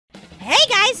Hey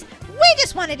guys, we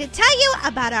just wanted to tell you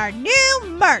about our new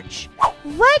merch.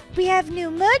 What? We have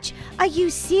new merch? Are you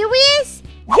serious?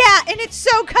 Yeah, and it's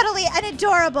so cuddly and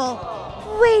adorable.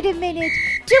 Wait a minute,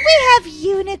 do we have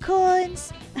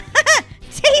unicorns?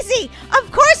 Daisy,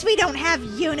 of course we don't have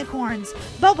unicorns,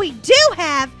 but we do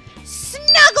have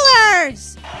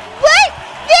snugglers. What?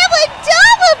 They're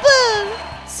adorable.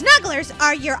 Snugglers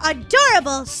are your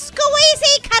adorable,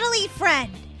 squeezy, cuddly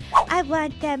friend. I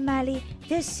want them, Molly.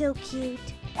 They're so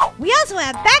cute. We also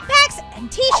have backpacks and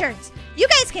t-shirts. You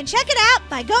guys can check it out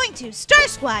by going to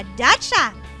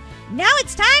starsquad.shop. Now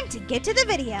it's time to get to the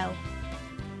video.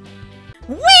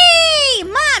 Whee!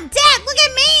 Mom, Dad, look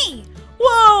at me!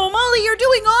 Whoa, Molly, you're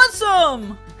doing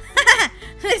awesome!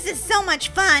 This is so much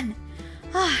fun.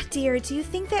 Ah, dear, do you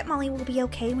think that Molly will be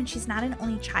okay when she's not an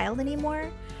only child anymore?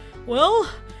 Well,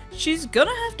 she's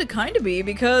gonna have to kinda be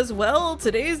because, well,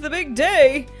 today's the big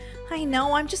day. I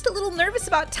know, I'm just a little nervous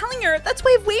about telling her. That's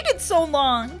why I've waited so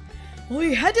long.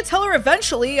 We had to tell her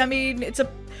eventually. I mean, it's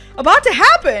about to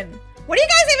happen. What are you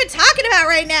guys even talking about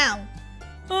right now?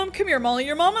 Come here, Molly.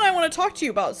 Your mom and I want to talk to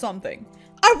you about something.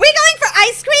 Are we going for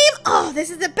ice cream? Oh, this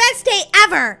is the best day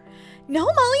ever. No,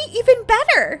 Molly, even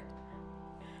better.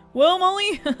 Well,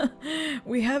 Molly,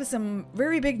 we have some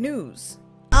very big news.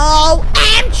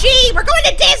 OMG, we're going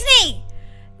to Disney.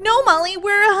 No, Molly,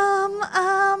 we're,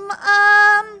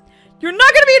 You're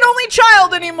not gonna be an only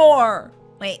child anymore!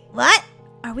 Wait, what?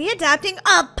 Are we adopting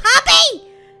a puppy?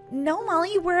 No,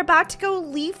 Molly, we're about to go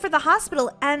leave for the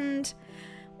hospital and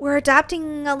we're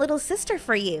adopting a little sister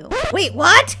for you. Wait,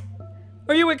 what?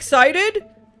 Are you excited?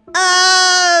 No,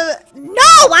 I'm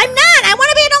not. I want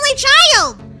to be an only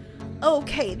child.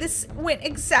 Okay, this went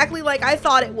exactly like I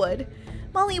thought it would.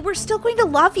 Molly, we're still going to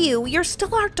love you. You're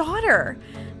still our daughter.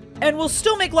 And we'll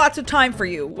still make lots of time for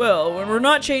you. Well, when we're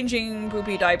not changing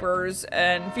poopy diapers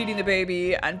and feeding the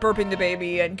baby and burping the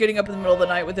baby and getting up in the middle of the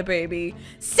night with the baby.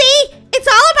 See? It's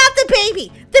all about the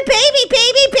baby. The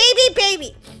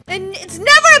baby. And it's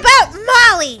never about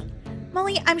Molly.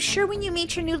 Molly, I'm sure when you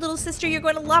meet your new little sister, you're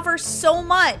going to love her so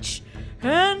much.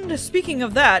 And speaking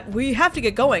of that, we have to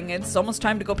get going. It's almost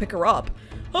time to go pick her up.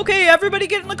 Okay, everybody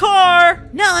get in the car.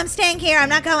 No, I'm staying here. I'm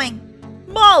not going.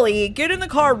 Molly, get in the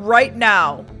car right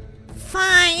now.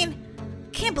 Fine.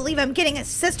 Can't believe I'm getting a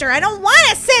sister. I don't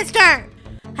want a sister.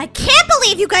 I can't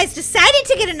believe you guys decided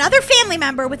to get another family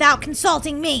member without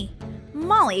consulting me.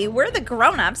 Molly, we're the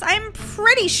grown-ups. I'm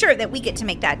pretty sure that we get to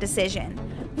make that decision.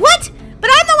 What?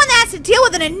 But I'm the one that has to deal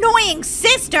with an annoying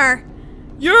sister.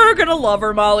 You're gonna love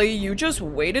her, Molly. You just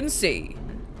wait and see.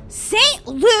 St.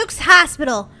 Luke's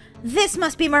Hospital. This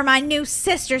must be where my new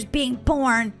sister's being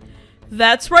born.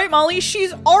 That's right, Molly.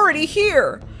 She's already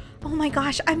here. Oh my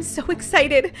gosh, I'm so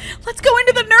excited. Let's go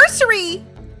into the nursery.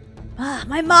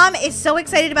 My mom is so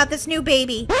excited about this new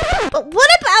baby. But what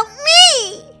about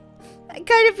me? I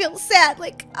kind of feel sad.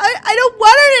 Like, I don't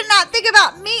want her to not think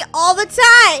about me all the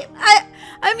time.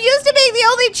 I'm used to being the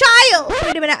only child.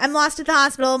 Wait a minute, I'm lost at the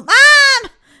hospital. Mom! Mom,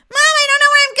 I don't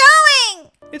know where I'm going.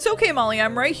 It's okay, Molly.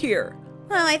 I'm right here.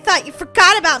 Well, I thought you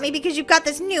forgot about me because you've got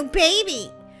this new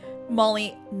baby.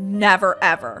 Molly, never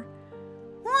ever.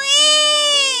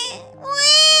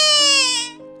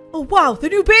 Oh, wow, the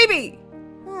new baby!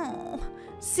 Oh,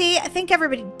 see, I think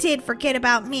everybody did forget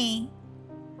about me.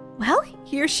 Well,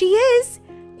 here she is,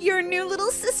 your new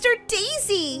little sister,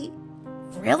 Daisy.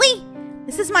 Really?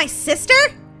 This is my sister?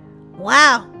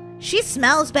 Wow, she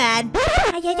smells bad.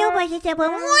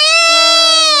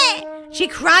 She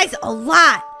cries a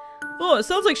lot. Oh, it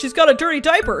sounds like she's got a dirty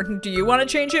diaper. Do you want to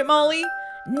change it, Molly?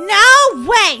 No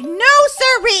way! No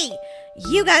siree!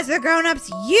 You guys are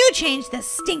grown-ups. You change the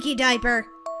stinky diaper.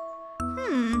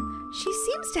 She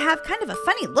seems to have kind of a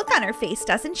funny look on her face,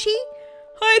 doesn't she?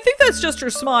 I think that's just her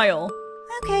smile.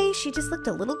 Okay, she just looked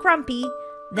a little grumpy.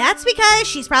 That's because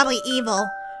she's probably evil.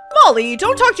 Molly,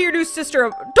 don't talk to your new sister.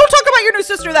 Don't talk about your new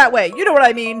sister that way. You know what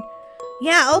I mean.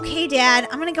 Yeah, okay, Dad.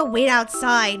 I'm gonna go wait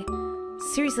outside.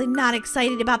 Seriously not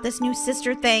excited about this new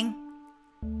sister thing.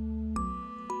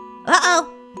 Uh-oh.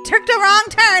 Took the wrong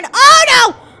turn. Oh,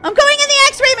 no! I'm going in the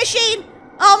x-ray machine.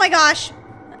 Oh, my gosh.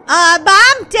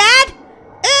 Mom? Dad?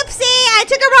 Oopsie, I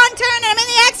took a wrong turn and I'm in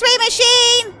the x-ray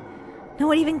machine. No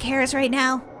one even cares right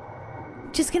now.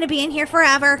 Just gonna be in here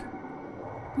forever.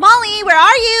 Molly, where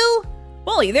are you?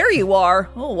 Molly, there you are.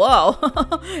 Oh, wow.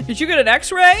 Did you get an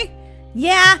x-ray?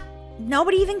 Yeah,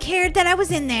 nobody even cared that I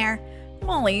was in there.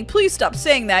 Molly, please stop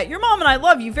saying that. Your mom and I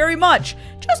love you very much.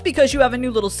 Just because you have a new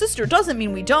little sister doesn't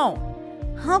mean we don't.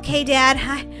 Okay, Dad.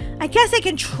 I guess I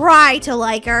can try to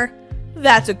like her.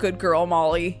 That's a good girl,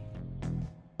 Molly.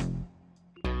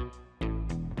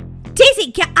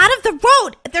 Daisy, get out of the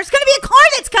road! There's gonna be a car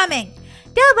that's coming!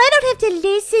 I don't have to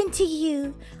listen to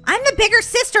you. I'm the bigger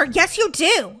sister. Yes, you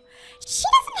do. She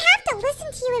doesn't have to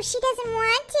listen to you if she doesn't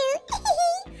want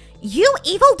to. You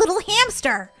evil little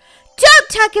hamster. Don't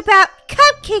talk about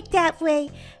Cupcake that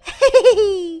way.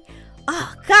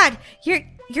 Oh, God,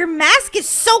 your mask is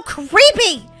so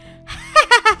creepy.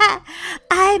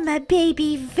 I'm a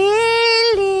baby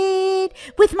villain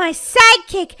with my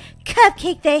sidekick,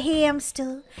 Cupcake the hamster.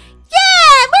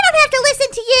 Yeah, we don't have to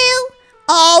listen to you.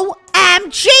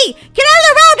 OMG! Get out of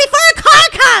the road before a car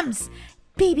comes!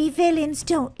 Baby villains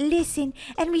don't listen,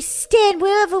 and we stand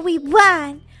wherever we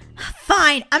want.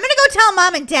 Fine, I'm gonna go tell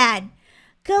Mom and Dad.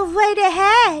 Go right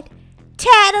ahead,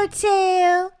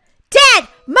 Tattletale. Dad!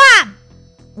 Mom!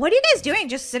 What are you guys doing?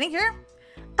 Just sitting here?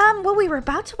 Well, we were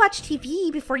about to watch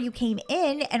TV before you came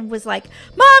in and was like,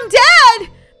 Mom, Dad!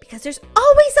 Because there's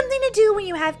always something to do when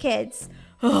you have kids.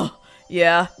 Oh,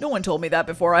 yeah, no one told me that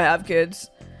before I have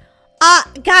kids.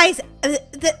 Guys,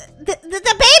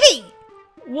 the baby!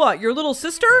 What, your little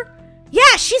sister?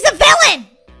 Yeah, she's a villain!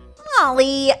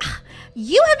 Molly,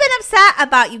 you have been upset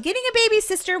about you getting a baby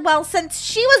sister, well, since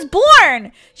she was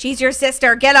born. She's your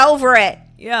sister, get over it.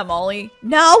 Yeah, Molly.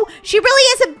 No, she really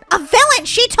is a villain,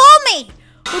 she told me.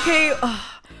 Okay,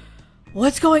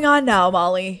 what's going on now,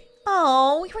 Molly?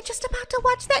 Oh, we were just about to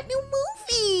watch that new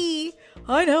movie.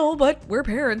 I know, but we're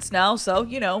parents now, so,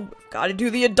 you know, gotta do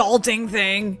the adulting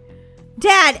thing.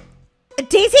 Dad,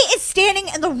 Daisy is standing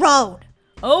in the road.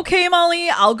 Okay, Molly,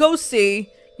 I'll go see.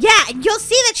 Yeah, and you'll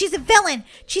see that she's a villain.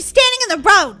 She's standing in the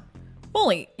road.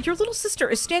 Molly, your little sister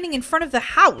is standing in front of the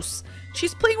house.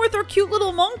 She's playing with her cute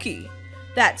little monkey.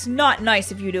 That's not nice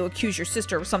of you to accuse your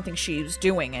sister of something she was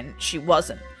doing and she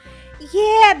wasn't.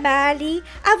 Yeah, Molly,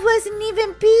 I wasn't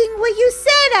even being what you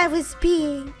said I was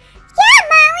being. Yeah,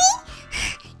 Molly,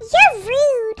 you're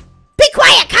rude. Be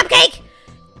quiet, Cupcake!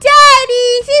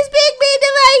 Daddy, she's being mean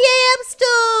to my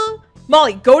hamster.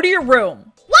 Molly, go to your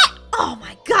room. What? Oh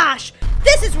my gosh,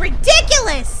 this is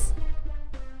ridiculous.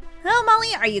 Oh,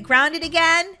 Molly, are you grounded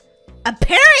again?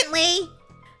 Apparently.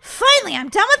 Finally, I'm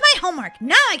done with my homework.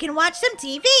 Now I can watch some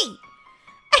TV.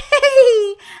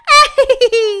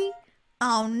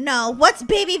 Oh no, what's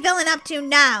baby villain up to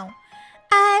now?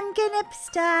 I'm gonna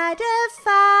start a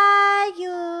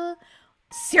fire.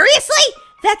 Seriously?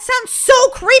 That sounds so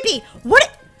creepy.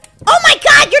 What? Oh my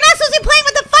God, you're not supposed to be playing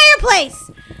with the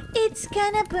fireplace. It's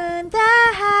gonna burn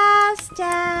the house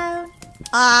down.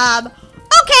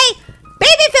 Okay.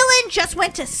 Baby villain just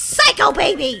went to psycho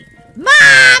baby.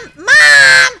 Mom!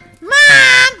 Mom!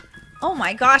 Mom! Oh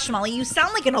my gosh, Molly, you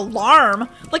sound like an alarm.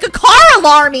 Like a car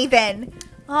alarm even.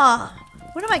 Oh,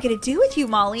 what am I gonna do with you,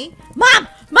 Molly? Mom!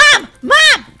 Mom!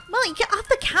 Mom! Molly, get off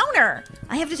the counter.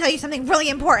 I have to tell you something really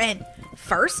important.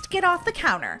 First, get off the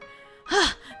counter.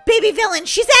 Baby villain,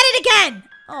 she's at it again.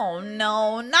 Oh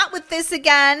no, not with this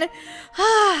again.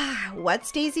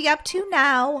 What's Daisy up to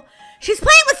now? She's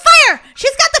playing with fire.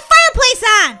 She's got the fireplace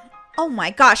on. Oh my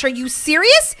gosh, are you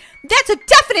serious? That's a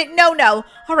definite no-no.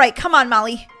 All right, come on,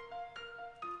 Molly.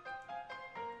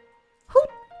 Who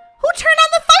turned on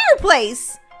the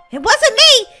fireplace? It wasn't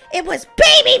me. It was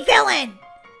baby villain.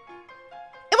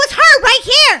 It was her right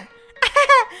here.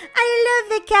 I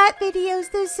love the cat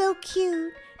videos. They're so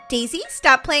cute. Daisy,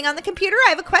 stop playing on the computer. I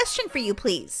have a question for you,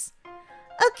 please.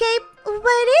 Okay,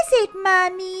 what is it,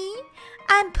 Mommy?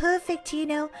 I'm perfect, you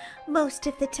know, most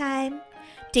of the time.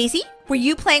 Daisy, were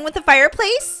you playing with the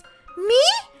fireplace? Me?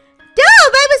 No,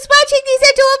 I was watching these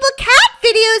adorable cat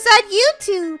videos on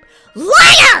YouTube.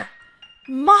 Liar!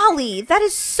 Molly, that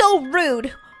is so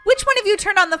rude. Which one of you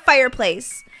turned on the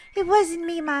fireplace? It wasn't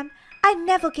me, Mom. I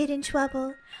never get in trouble.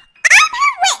 I'm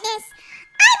her witness.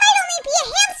 I might only be a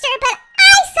hamster, but I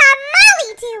saw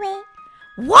Molly do it.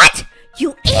 What?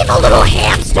 You evil little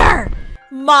hamster!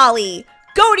 Molly,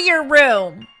 go to your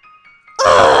room.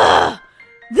 Ugh!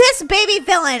 This baby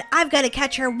villain, I've got to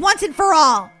catch her once and for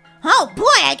all. Oh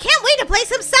boy, I can't wait to play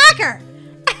some soccer.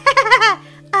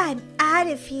 I'm out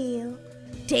of here.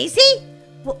 Daisy?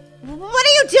 What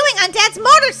are you doing on Dad's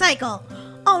motorcycle?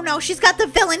 Oh no, she's got the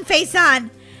villain face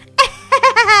on.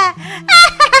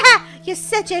 You're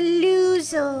such a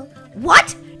loser.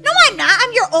 What? No, I'm not.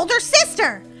 I'm your older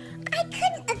sister. I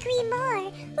couldn't agree more.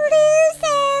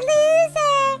 Loser,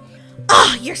 loser.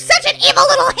 Oh, you're such an evil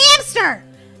little hamster.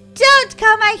 Don't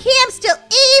call my hamster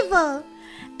evil.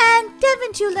 And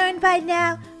haven't you learned by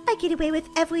now? I get away with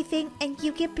everything and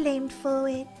you get blamed for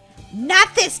it.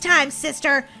 Not this time,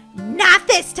 sister. Not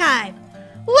this time.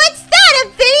 What's that, a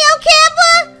video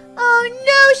camera? Oh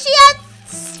no, she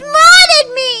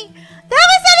outsmarted me. That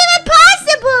wasn't even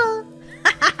possible.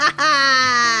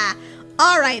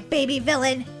 All right, baby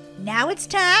villain. Now it's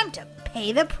time to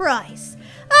pay the price.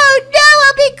 Oh no,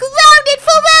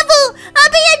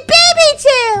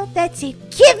 Betsy,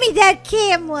 give me that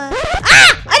camera.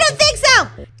 Ah! I don't think so!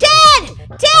 Dad!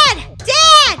 Dad!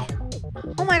 Dad!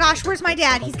 Oh my gosh, where's my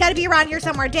dad? He's got to be around here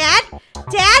somewhere. Dad?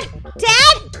 Dad?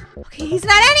 Dad? Okay, he's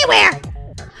not anywhere.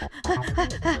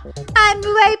 I'm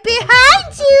right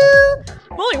behind you.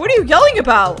 Molly, what are you yelling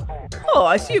about? Oh,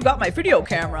 I see you got my video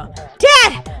camera.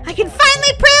 Dad, I can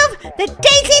finally prove that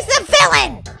Daisy's the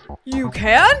villain. You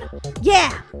can?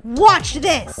 Yeah, watch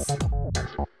this.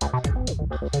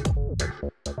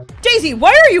 Daisy,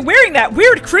 why are you wearing that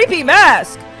weird, creepy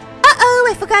mask? Uh-oh,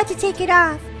 I forgot to take it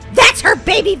off. That's her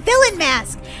baby villain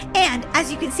mask. And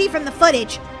as you can see from the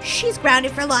footage, she's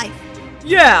grounded for life.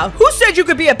 Yeah, who said you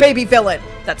could be a baby villain?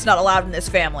 That's not allowed in this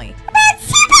family. That's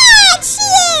too bad she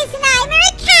is, and I'm her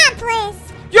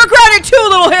accomplice. You're grounded too,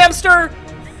 little hamster!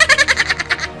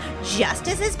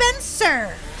 Justice has been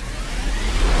served.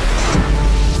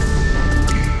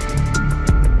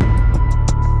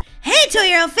 Hey,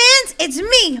 2-year-old fans, it's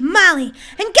me, Molly,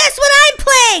 and guess what I'm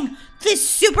playing? This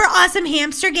super awesome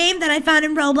hamster game that I found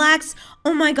in Roblox.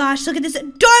 Oh my gosh, look at this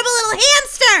adorable little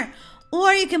hamster!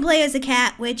 Or you can play as a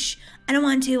cat, which I don't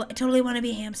want to. I totally want to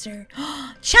be a hamster.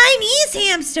 Chinese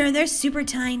hamster, they're super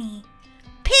tiny.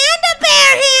 Panda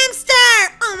bear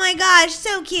hamster! Oh my gosh,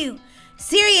 so cute.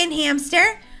 Syrian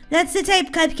hamster, that's the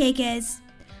type Cupcake is.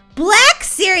 Black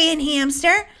Syrian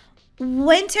hamster,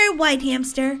 winter white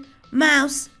hamster,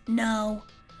 mouse, no.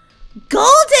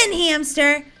 Golden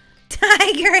hamster,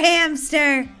 tiger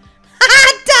hamster,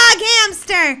 hot dog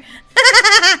hamster.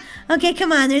 Okay,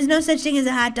 come on, there's no such thing as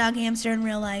a hot dog hamster in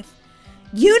real life.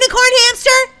 Unicorn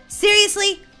hamster?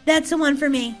 Seriously? That's the one for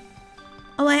me.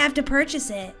 Oh, I have to purchase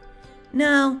it.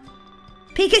 No.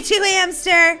 Pikachu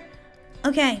hamster.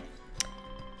 Okay.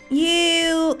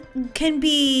 You can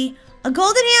be a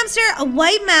golden hamster, a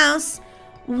white mouse,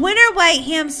 winter white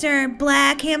hamster,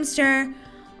 black hamster,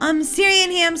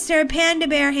 Syrian hamster, panda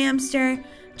bear hamster,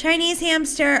 Chinese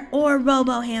hamster, or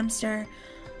robo hamster.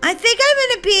 I think I'm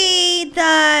gonna be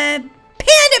the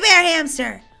panda bear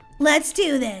hamster. Let's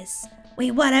do this.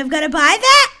 Wait, what? I've got to buy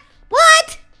that?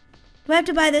 What? Do I have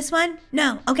to buy this one?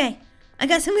 No. Okay. I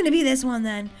guess I'm gonna be this one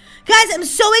then. Guys, I'm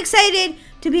so excited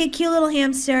to be a cute little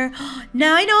hamster.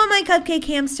 Now I know what my Cupcake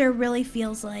hamster really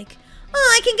feels like.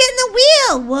 Oh, I can get in the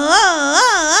wheel.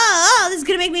 Whoa. This is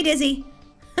gonna make me dizzy.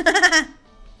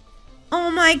 Oh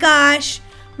my gosh.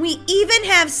 We even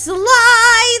have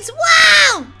slides.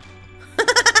 Wow.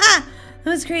 That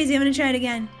was crazy. I'm gonna try it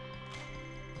again.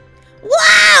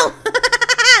 Wow.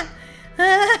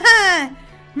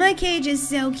 My cage is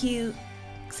so cute.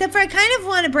 Except for I kind of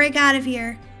want to break out of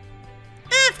here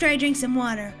after I drink some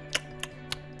water.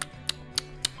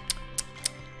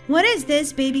 What is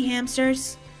this, baby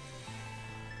hamsters?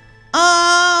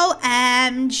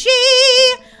 OMG!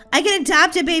 I can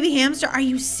adopt a baby hamster. Are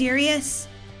you serious?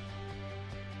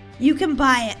 You can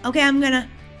buy it. Okay, I'm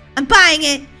buying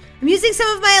it. I'm using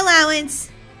some of my allowance.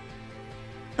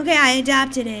 Okay, I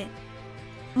adopted it.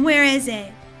 Where is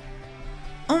it?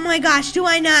 Oh my gosh, do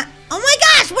I not? Oh my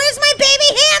gosh, where's my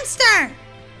baby hamster?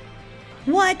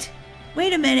 What?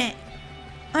 Wait a minute.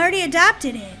 I already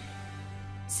adopted it.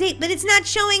 See, but it's not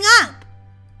showing up.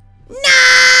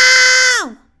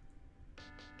 No!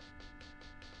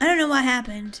 I don't know what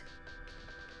happened.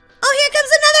 Oh, here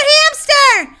comes another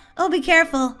hamster! Oh, be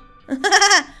careful.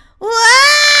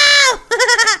 Whoa!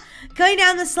 Going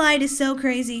down the slide is so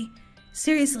crazy.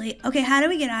 Seriously. Okay, how do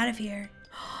we get out of here?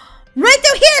 Right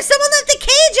through here! Someone left the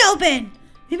cage open!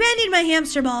 Maybe I need my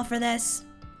hamster ball for this.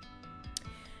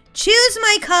 Choose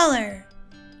my color.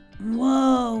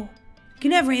 Whoa.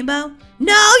 Can I have rainbow?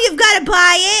 No, you've got to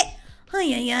buy it. Oh,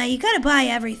 yeah, you got to buy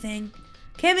everything.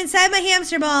 Okay, I'm inside my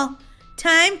hamster ball.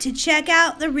 Time to check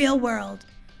out the real world.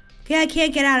 Okay, I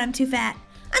can't get out. I'm too fat.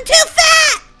 I'm too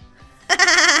fat!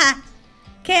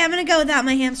 Okay, I'm going to go without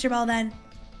my hamster ball then.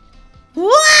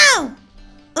 Whoa!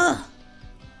 Ugh.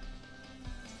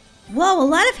 Whoa, a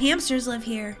lot of hamsters live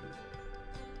here.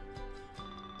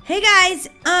 Hey guys,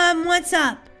 what's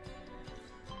up?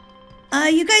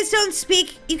 You guys don't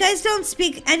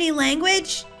speak any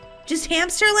language? Just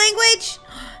hamster language?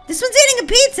 This one's eating a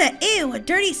pizza. Ew, a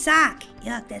dirty sock.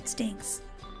 Yuck, that stinks.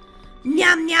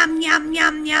 Yum, yum, yum,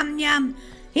 yum, yum, yum.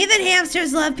 Even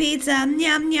hamsters love pizza.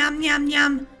 Yum, yum, yum,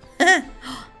 yum. An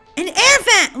air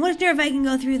vent. I wonder if I can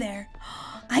go through there.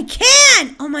 I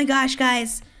can! Oh my gosh,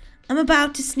 guys. I'm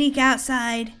about to sneak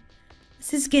outside.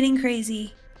 This is getting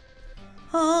crazy.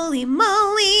 Holy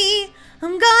moly.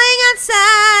 I'm going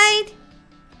outside.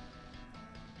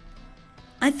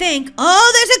 I think.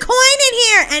 Oh, there's a coin in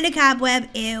here and a cobweb.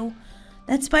 Ew.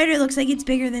 That spider looks like it's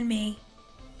bigger than me.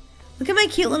 Look at my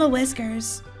cute little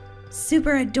whiskers.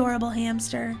 Super adorable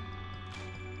hamster.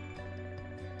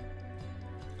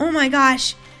 Oh my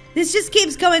gosh. This just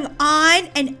keeps going on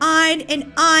and on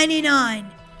and on and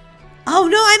on. Oh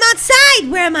no, I'm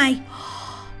outside. Where am I?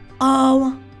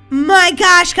 Oh my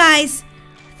gosh, guys.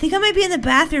 I think I might be in the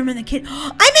bathroom in the kitchen.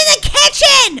 I'm in the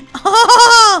kitchen!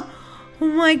 Oh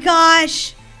my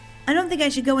gosh. I don't think I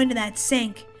should go into that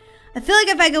sink. I feel like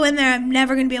if I go in there, I'm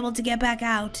never going to be able to get back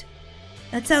out.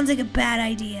 That sounds like a bad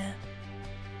idea.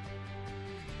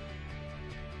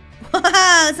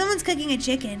 Wow, someone's cooking a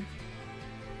chicken.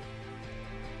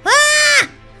 Ah!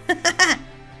 I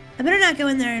better not go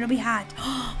in there. It'll be hot.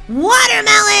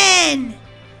 Watermelon!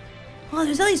 Oh,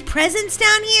 there's all these presents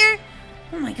down here.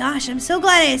 Oh my gosh, I'm so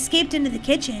glad I escaped into the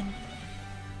kitchen.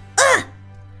 Ah!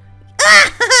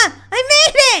 I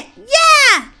made it!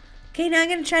 Yeah! Okay, now I'm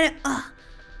gonna try to,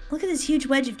 look at this huge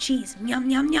wedge of cheese. Yum,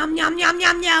 yum, yum, yum, yum,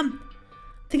 yum, yum.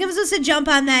 I think I'm supposed to jump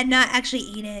on that and not actually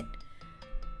eat it.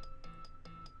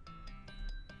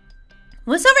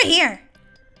 What's over here?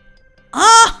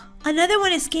 Oh, another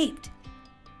one escaped.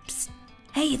 Psst.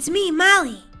 Hey, it's me,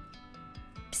 Molly.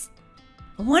 Psst.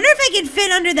 I wonder if I can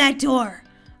fit under that door.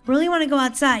 Really want to go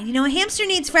outside. You know, a hamster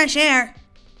needs fresh air.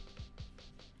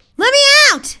 Let me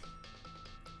out!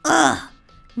 Ugh.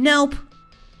 Nope.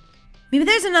 Maybe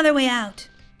there's another way out.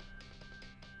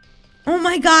 Oh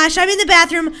my gosh, I'm in the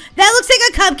bathroom. That looks like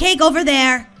a cupcake over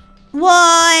there.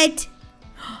 What?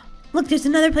 Look, there's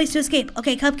another place to escape.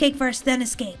 Okay, cupcake first, then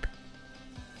escape.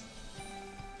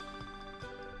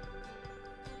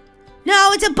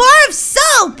 No, it's a bar of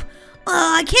soap!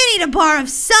 Oh, I can't eat a bar of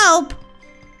soap.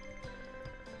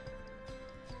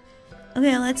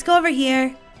 Okay, let's go over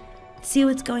here. See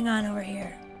what's going on over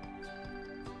here.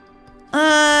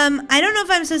 I don't know if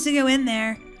I'm supposed to go in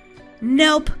there.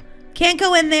 Nope. Can't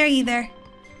go in there either.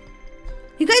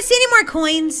 You guys see any more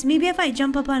coins? Maybe if I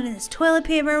jump up onto this toilet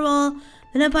paper roll,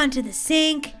 then up onto the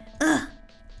sink. Ugh.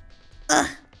 Ugh.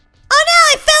 Oh no,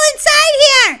 I fell inside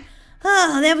here!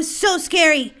 Oh, that was so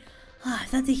scary. Oh, I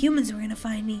thought the humans were gonna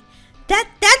find me.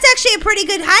 That's actually a pretty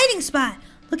good hiding spot.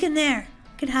 Look in there.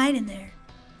 I could hide in there.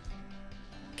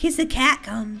 In case the cat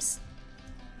comes.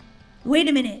 Wait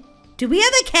a minute. Do we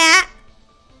have a cat?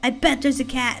 I bet there's a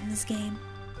cat in this game.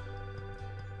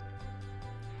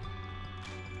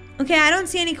 Okay, I don't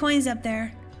see any coins up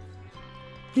there.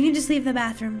 You can just leave the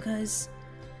bathroom because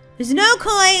there's no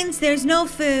coins, there's no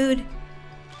food,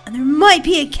 and there might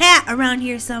be a cat around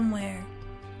here somewhere.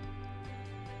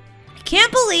 I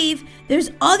can't believe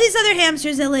there's all these other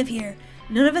hamsters that live here.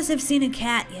 None of us have seen a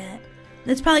cat yet.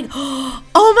 That's probably,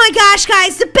 oh my gosh,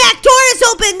 guys, the back door is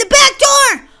open, the back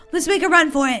door! Let's make a run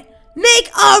for it. Make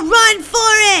a run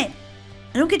for it!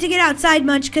 I don't get to get outside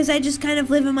much because I just kind of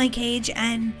live in my cage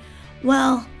and,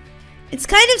 well, it's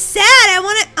kind of sad. I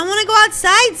want to go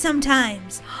outside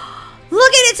sometimes.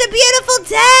 Look at it, it's a beautiful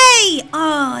day!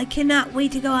 Oh, I cannot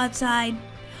wait to go outside.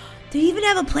 They even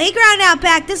have a playground out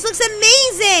back. This looks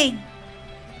amazing!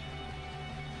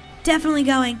 Definitely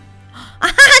going.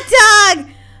 A hot dog!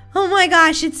 Oh my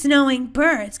gosh, it's snowing.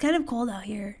 Brr, it's kind of cold out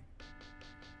here.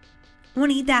 I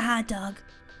want to eat that hot dog.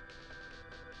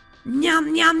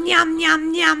 Yum, yum, yum,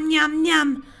 yum, yum, yum,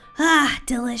 yum. Ah,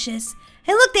 delicious.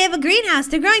 Hey, look, they have a greenhouse.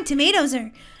 They're growing tomatoes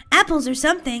or apples or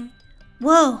something.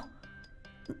 Whoa.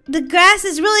 The grass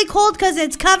is really cold because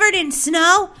it's covered in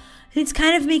snow. It's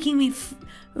kind of making me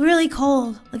really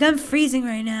cold. Like I'm freezing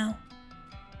right now.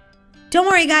 Don't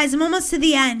worry, guys. I'm almost to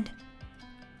the end.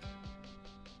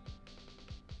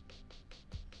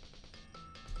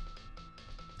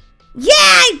 Yeah,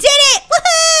 I did it!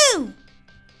 Woohoo!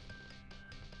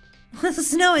 The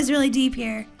snow is really deep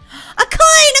here. A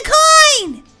coin! A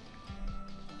coin!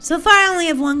 So far, I only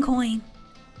have one coin.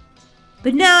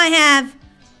 But now I have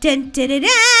 2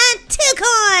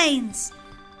 coins!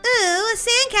 Ooh, a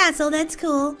sandcastle. That's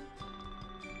cool.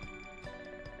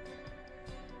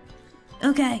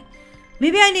 Okay.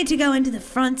 Maybe I need to go into the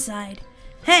front side.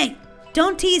 Hey,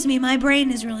 don't tease me. My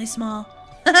brain is really small.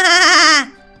 How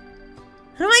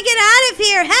do I get out of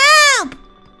here? Help!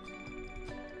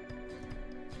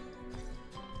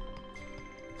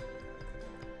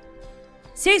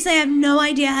 Seriously, I have no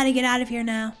idea how to get out of here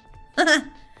now.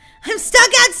 I'm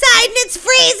stuck outside and it's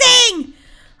freezing!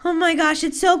 Oh my gosh,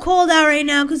 it's so cold out right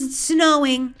now because it's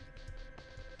snowing.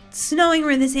 It's snowing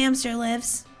where this hamster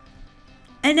lives.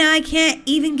 And now I can't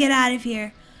even get out of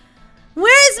here.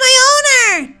 Where is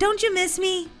my owner? Don't you miss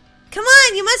me? Come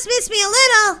on, you must miss me a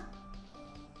little.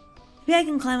 Maybe I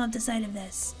can climb up the side of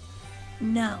this.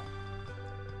 No.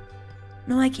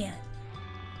 No, I can't.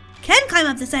 Can climb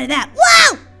up the side of that.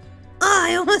 Whoa! Oh,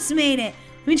 I almost made it.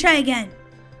 Let me try again.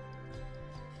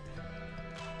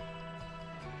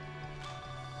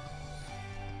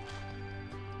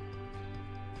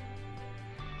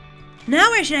 Now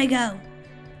where should I go?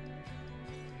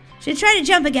 Should I try to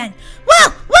jump again?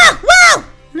 Whoa! Whoa! Whoa!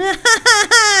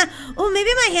 Oh, maybe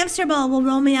my hamster ball will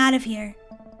roll me out of here.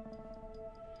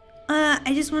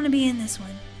 I just want to be in this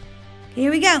one. Okay,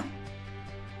 here we go.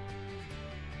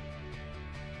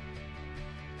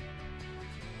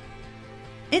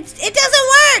 It doesn't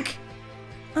work!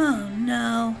 Oh,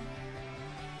 no.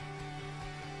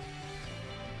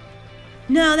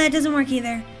 No, that doesn't work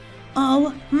either.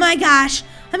 Oh my gosh.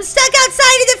 I'm stuck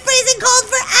outside in the freezing cold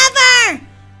forever!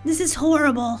 This is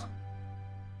horrible.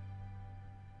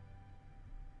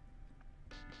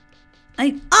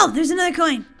 Oh, there's another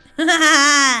coin.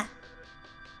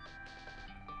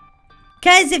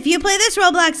 Guys, if you play this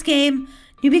Roblox game,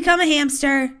 you become a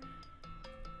hamster.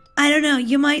 I don't know,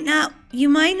 you might not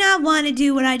want to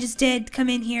do what I just did, come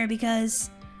in here, because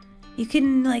you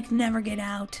can like never get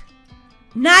out.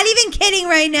 Not even kidding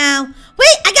right now.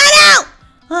 Wait, I got out!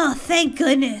 Oh, thank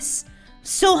goodness. I'm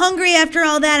so hungry after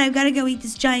all that. I've got to go eat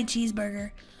this giant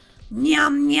cheeseburger.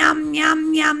 Yum, yum,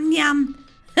 yum, yum, yum.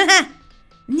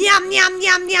 Yum, yum,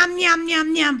 yum, yum, yum,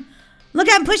 yum, yum. Look,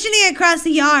 I'm pushing it across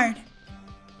the yard.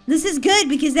 This is good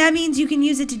because that means you can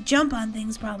use it to jump on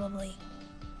things probably.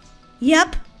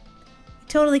 Yep. You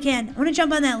totally can. I want to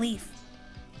jump on that leaf.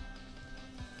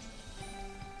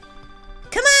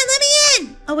 Come on, let me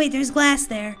in! Oh wait, there's glass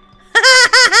there.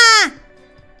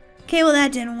 Okay, well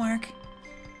that didn't work.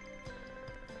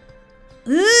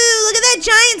 Ooh, look at that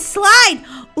giant slide!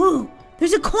 Ooh,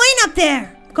 there's a coin up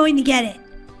there. I'm going to get it.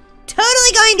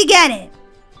 Totally going to get it.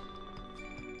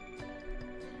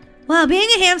 Wow, being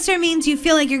a hamster means you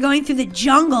feel like you're going through the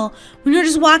jungle when you're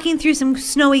just walking through some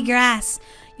snowy grass.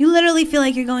 You literally feel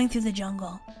like you're going through the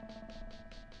jungle.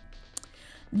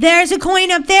 There's a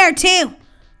coin up there too.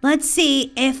 Let's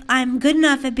see if I'm good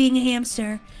enough at being a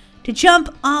hamster to jump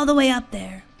all the way up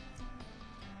there.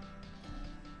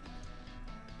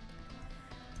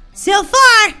 So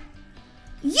far,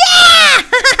 yeah!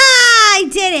 I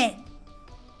did it.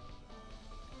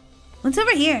 What's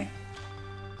over here?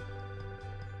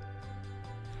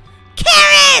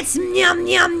 Carrots! Yum,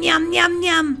 yum, yum, yum,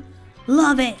 yum.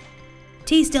 Love it.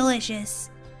 Tastes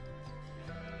delicious.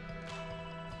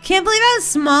 Can't believe how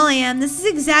small I am. This is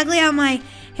exactly how my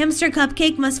hamster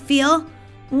Cupcake must feel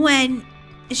when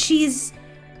she's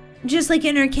just like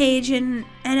in her cage and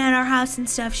at our house and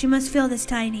stuff. She must feel this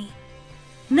tiny.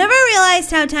 Never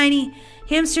realized how tiny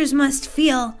hamsters must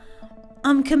feel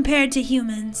compared to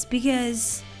humans,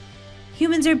 because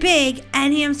humans are big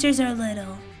and hamsters are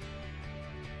little.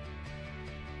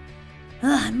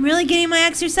 Ugh, I'm really getting my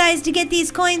exercise to get these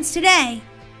coins today.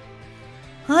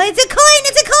 Oh, it's a coin!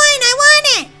 It's a coin! I want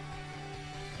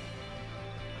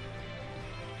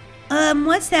it!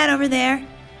 What's that over there?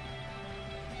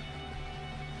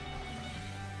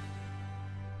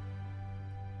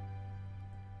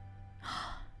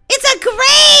 It's a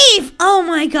grave! Oh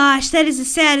my gosh, that is the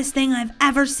saddest thing I've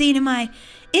ever seen in my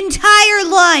entire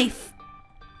life.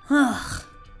 Ugh,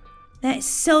 that is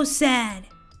so sad.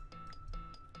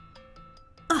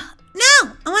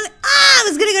 No! I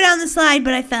was gonna go down the slide,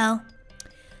 but I fell.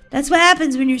 That's what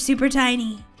happens when you're super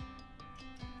tiny.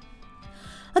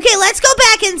 Okay, let's go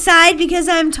back inside because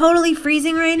I'm totally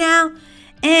freezing right now.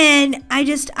 And I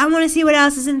want to see what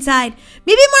else is inside.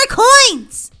 Maybe more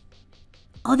coins!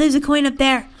 Oh, there's a coin up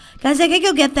there. Guys, I could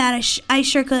go get that. I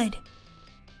sure could.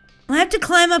 I have to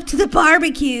climb up to the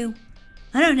barbecue.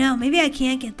 I don't know. Maybe I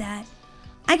can't get that.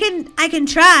 I can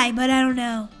try, but I don't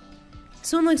know.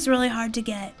 This one looks really hard to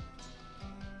get.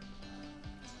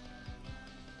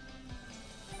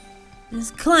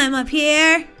 Just climb up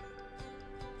here.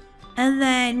 And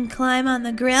then climb on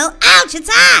the grill. Ouch, it's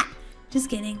hot! Just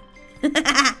kidding.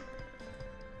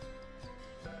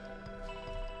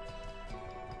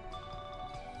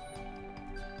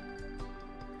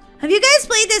 Have you guys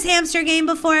played this hamster game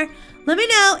before? Let me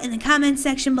know in the comments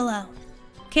section below.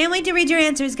 Can't wait to read your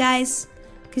answers, guys.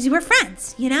 Because you were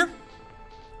friends, you know?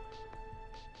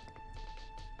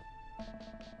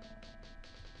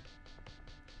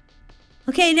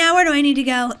 Okay, now where do I need to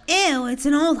go? Ew, it's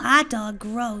an old hot dog.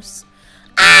 Gross.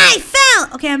 I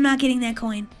fell! Okay, I'm not getting that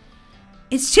coin.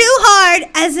 It's too hard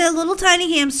as a little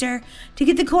tiny hamster to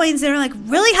get the coins that are like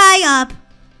really high up.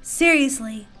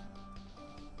 Seriously.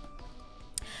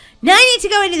 Now I need to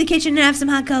go into the kitchen and have some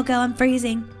hot cocoa. I'm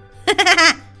freezing.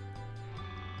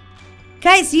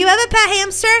 Guys, do you have a pet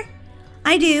hamster?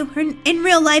 I do. In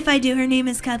real life, I do. Her name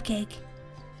is Cupcake.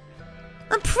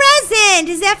 A present!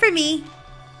 Is that for me?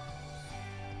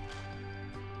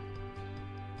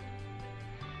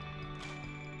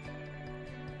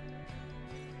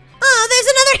 Oh, there's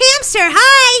another hamster.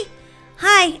 Hi.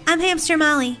 Hi, I'm Hamster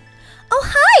Molly. Oh,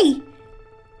 hi.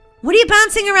 What are you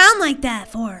bouncing around like that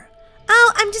for?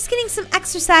 Oh, I'm just getting some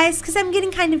exercise because I'm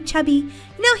getting kind of chubby. You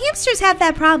know, hamsters have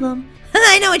that problem.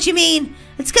 I know what you mean.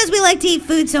 It's because we like to eat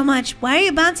food so much. Why are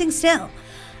you bouncing still?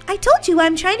 I told you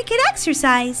I'm trying to get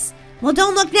exercise. Well,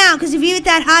 don't look now, because if you eat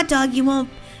that hot dog, you won't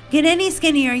get any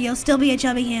skinnier. You'll still be a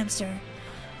chubby hamster.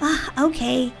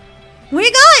 Okay. Where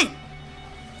you going?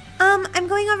 I'm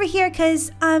going over here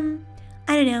because, I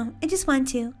don't know. I just want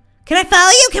to. Can I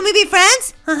follow you? Can we be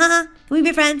friends? Can we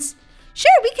be friends?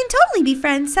 Sure, we can totally be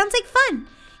friends. Sounds like fun.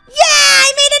 Yeah,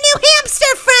 I made a new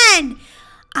hamster friend.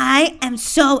 I am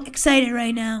so excited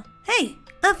right now. Hey,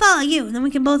 I'll follow you, and then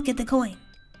we can both get the coin.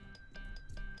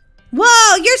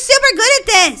 Whoa, you're super good at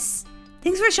this.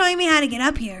 Thanks for showing me how to get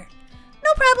up here.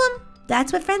 No problem.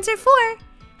 That's what friends are for.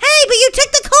 Hey, but you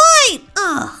took the coin.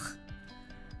 Ugh.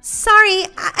 Sorry,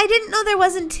 I didn't know there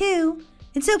wasn't two.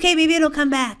 It's okay, maybe it'll come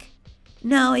back.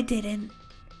 No, it didn't.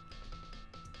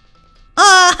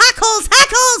 Hackles,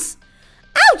 hackles!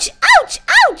 Ouch, ouch,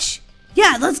 ouch!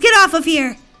 Yeah, let's get off of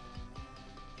here.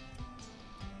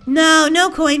 No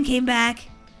coin came back.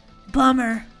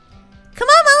 Bummer. Come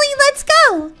on, Molly, let's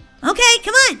go. Okay,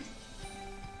 come on.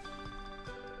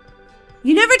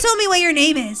 You never told me what your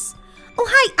name is. Oh,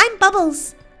 hi, I'm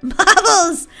Bubbles.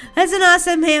 Bubbles! That's an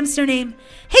awesome hamster name.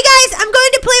 Hey guys, I'm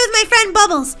going to play with my friend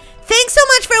Bubbles. Thanks so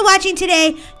much for watching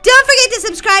today. Don't forget to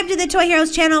subscribe to the Toy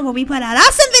Heroes channel where we put out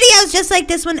awesome videos just like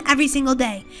this one every single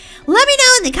day. Let me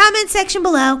know in the comments section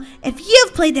below if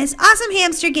you've played this awesome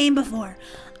hamster game before.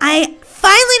 I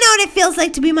finally know what it feels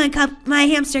like to be my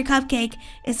hamster cupcake.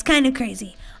 It's kind of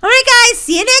crazy. Alright guys,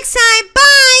 see you next time.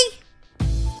 Bye!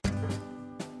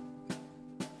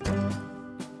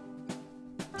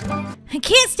 I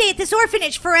can't stay at this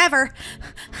orphanage forever.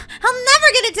 I'll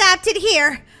never get adopted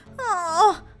here.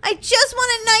 Oh, I just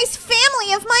want a nice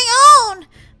family of my own.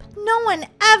 But no one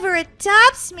ever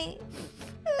adopts me.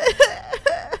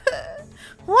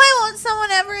 Why won't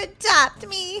someone ever adopt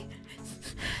me?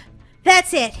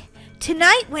 That's it.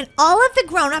 Tonight, when all of the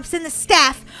grown-ups and the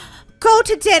staff go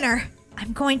to dinner,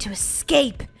 I'm going to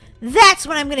escape. That's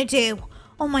what I'm going to do.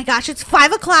 Oh my gosh, it's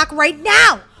 5 o'clock right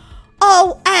now.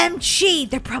 OMG,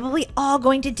 they're probably all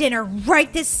going to dinner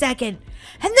right this second.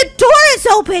 And the door is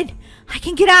open. I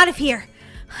can get out of here.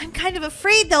 I'm kind of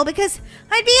afraid, though, because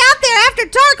I'd be out there after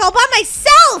dark all by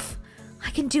myself.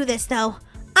 I can do this, though.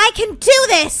 I can do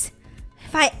this.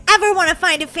 If I ever want to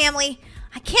find a family,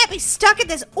 I can't be stuck at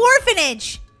this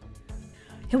orphanage.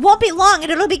 It won't be long,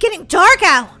 and it'll be getting dark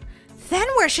out. Then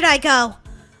where should I go?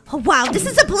 Oh, wow, this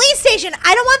is a police station.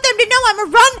 I don't want them to know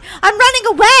I'm running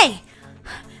away.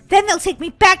 Then they'll take me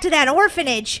back to that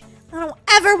orphanage. I don't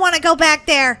ever want to go back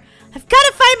there. I've got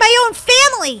to find my own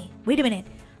family. Wait a minute.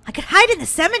 I could hide in the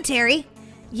cemetery.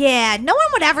 Yeah, no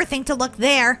one would ever think to look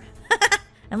there.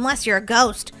 Unless you're a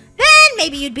ghost. Then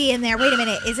maybe you'd be in there. Wait a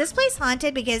minute. Is this place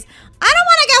haunted? Because I don't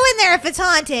want to go in there if it's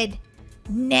haunted.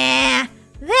 Nah,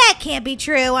 that can't be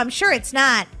true. I'm sure it's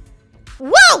not.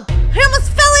 Whoa! I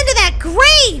almost fell into that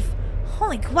grave.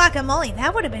 Holy guacamole,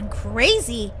 that would have been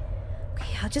crazy.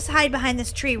 Okay, I'll just hide behind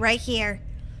this tree right here.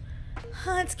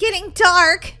 Oh, it's getting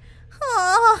dark.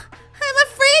 Oh, I'm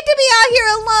afraid to be out here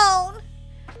alone.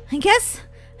 I guess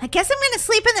I'm gonna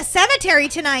sleep in the cemetery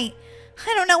tonight.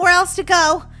 I don't know where else to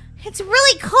go. It's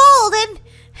really cold and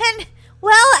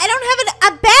well, I don't have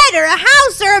a bed or a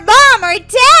house or a mom or a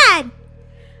dad.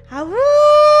 Woo!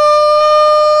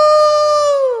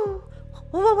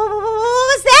 What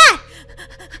was that?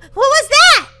 What was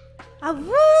that?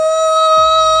 Woo!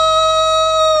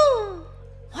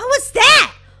 What was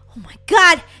that? Oh my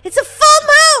God! It's a full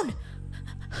moon.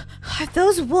 Are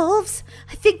those wolves?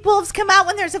 I think wolves come out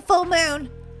when there's a full moon.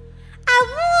 Oh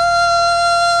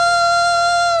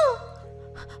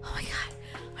my God.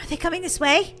 Are they coming this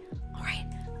way? All right.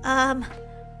 I'm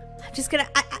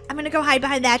gonna go hide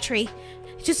behind that tree.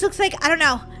 It just looks like, I don't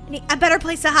know, I need a better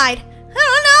place to hide. I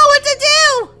don't know what to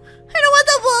do. I don't want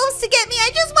the wolves to get me.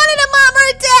 I just wanted a mom or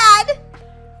a dad.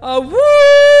 Woo!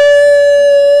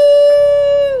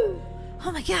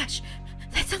 Oh my gosh.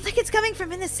 That sounds like it's coming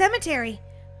from in the cemetery.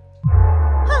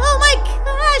 Oh my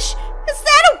gosh! Is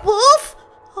that a wolf?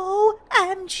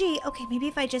 OMG. Okay, maybe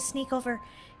if I just sneak over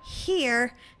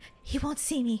here, he won't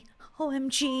see me.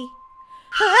 OMG.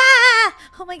 Ah!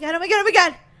 Oh my God, oh my God, oh my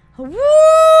God. Woo!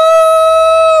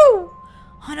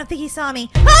 Oh, I don't think he saw me.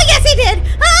 Oh, yes, he did.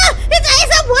 Ah!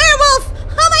 It's a werewolf.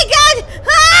 Oh my God.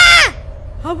 Ah!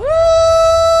 Woo!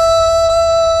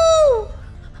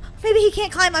 Maybe he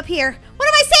can't climb up here. What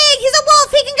am I saying? He's a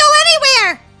wolf. He can go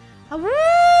anywhere. Woo!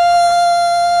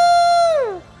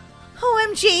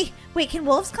 OMG. Wait, can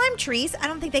wolves climb trees? I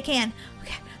don't think they can.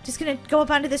 Okay, Just gonna go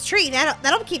up onto this tree.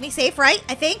 That'll keep me safe, right?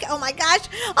 I think. Oh my gosh.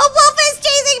 A wolf is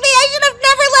chasing me. I should have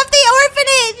never left the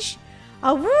orphanage.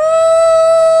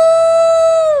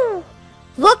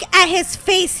 Woo! Look at his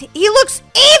face. He looks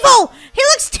evil. He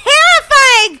looks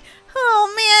terrifying. Oh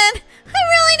man. I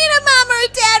really need a mom or a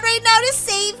dad right now to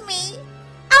save me.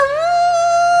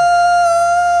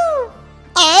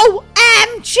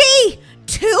 OMG!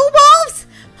 2 wolves?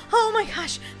 Oh my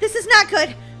gosh, this is not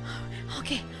good.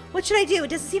 Okay, what should I do? It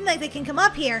doesn't seem like they can come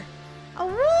up here.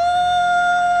 Okay,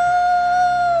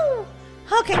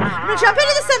 I'm gonna jump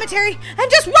into the cemetery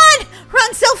and just run!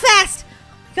 Run so fast!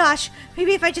 Gosh,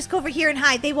 maybe if I just go over here and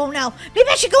hide, they won't know. Maybe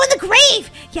I should go in the grave!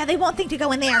 Yeah, they won't think to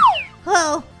go in there.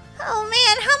 Oh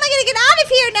man, how am I gonna get out of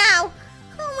here now?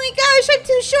 Oh my gosh, I'm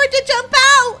too short to jump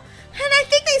out! And I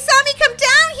think they saw me come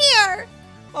down here!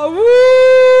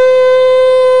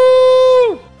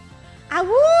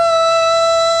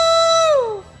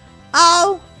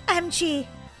 OMG,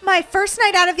 my first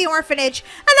night out of the orphanage,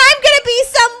 and I'm gonna be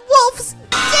some wolf's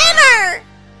dinner!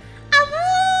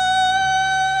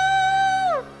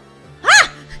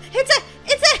 Ah! It's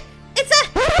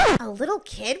a little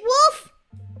kid wolf?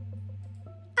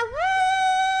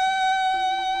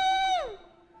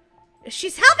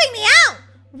 She's helping me out!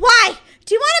 Why?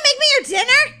 Do you want to make me your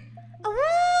dinner?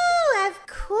 Oh, of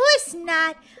course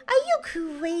not. Are you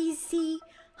crazy?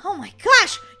 Oh my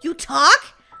gosh, you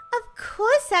talk? Of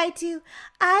course I do.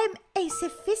 I'm a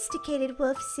sophisticated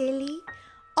wolf, silly.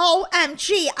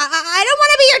 OMG, I don't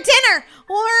want to be your dinner.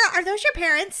 Or are those your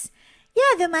parents?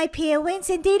 Yeah, they're my parents,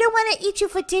 and they don't want to eat you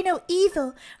for dinner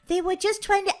either. They were just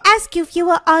trying to ask you if you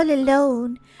were all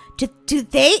alone. Do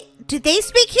they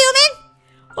speak human?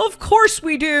 Of course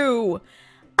we do.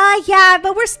 Yeah,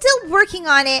 but we're still working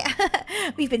on it.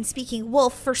 We've been speaking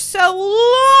wolf for so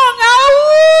long.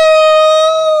 Ow!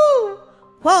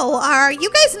 Whoa, are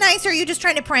you guys nice or are you just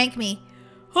trying to prank me?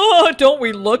 Oh, don't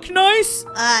we look nice?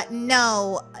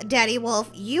 No, Daddy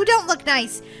Wolf, you don't look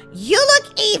nice. You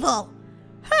look evil.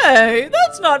 Hey,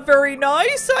 that's not very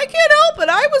nice. I can't help it.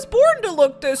 I was born to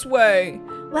look this way.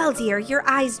 Well, dear, your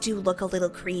eyes do look a little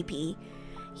creepy.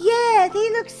 Yeah, they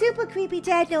look super creepy,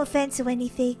 Dad. No offense or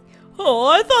anything. Oh,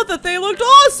 I thought that they looked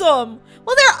awesome.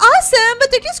 Well, they're awesome, but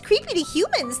they're just creepy to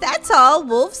humans. That's all.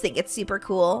 Wolves think it's super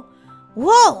cool.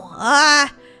 Whoa.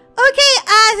 Okay,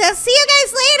 I'll see you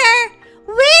guys later.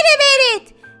 Wait a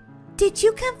minute. Did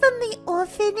you come from the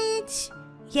orphanage?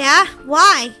 Yeah,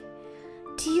 why?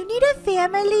 Do you need a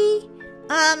family?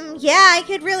 Yeah, I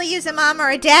could really use a mom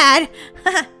or a dad.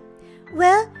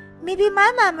 Well, maybe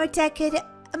my mom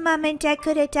and dad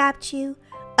could adopt you.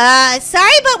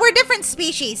 Sorry, but we're different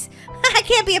species. I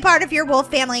can't be a part of your wolf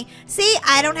family. See,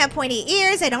 I don't have pointy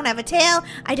ears, I don't have a tail,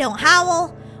 I don't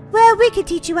howl. Well, we could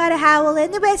teach you how to howl,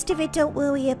 and the rest of it don't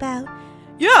worry about.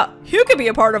 Yeah, you could be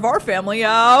a part of our family. Woo!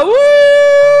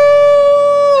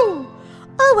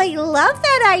 Oh, I love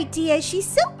that idea. She's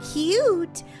so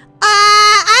cute.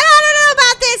 I don't know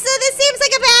about this. This seems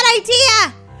like a bad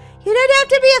idea. You don't have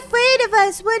to be afraid of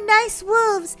us. We're nice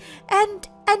wolves, and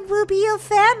we'll be your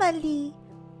family.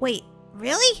 Wait,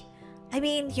 really? I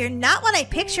mean, you're not what I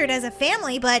pictured as a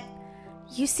family, but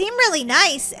you seem really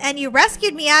nice, and you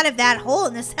rescued me out of that hole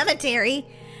in the cemetery.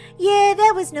 Yeah,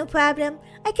 that was no problem.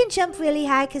 I can jump really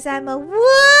high because I'm a wolf.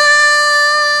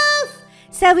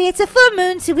 Sorry, it's a full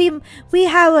moon, so we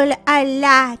howl a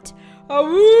lot.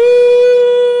 Awoo!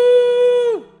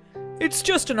 It's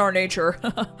just in our nature.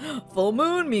 Full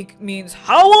moon means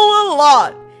howl a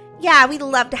lot. Yeah, we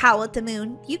love to howl at the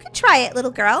moon. You can try it,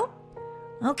 little girl.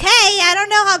 Okay, I don't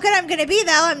know how good I'm gonna be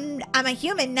though. I'm a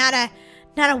human, not a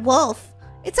wolf.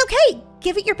 It's okay.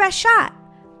 Give it your best shot.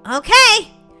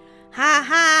 Okay. Ha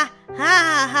ha ha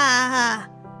ha ha.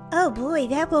 Oh boy,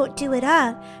 that won't do it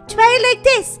all. Try it like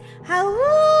this. Howoo!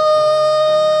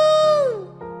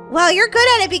 Well, you're good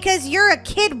at it because you're a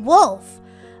kid wolf.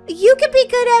 You can be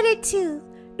good at it too.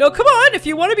 No, come on. If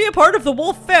you want to be a part of the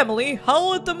wolf family,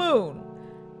 howl at the moon.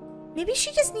 Maybe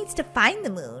she just needs to find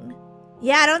the moon.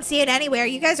 Yeah, I don't see it anywhere.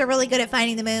 You guys are really good at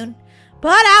finding the moon.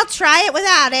 But I'll try it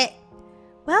without it.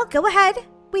 Well, go ahead.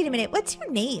 Wait a minute. What's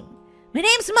your name? My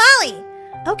name's Molly.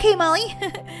 Okay, Molly.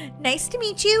 Nice to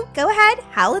meet you. Go ahead.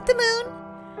 Howl at the moon.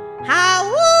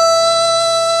 Howl!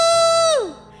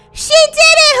 She did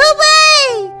it!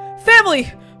 Hooray!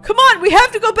 Family, come on. We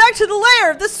have to go back to the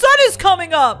lair. The sun is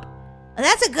coming up. Well,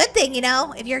 that's a good thing, you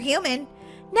know, if you're human.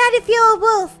 Not if you're a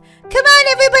wolf. Come on,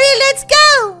 everybody. Let's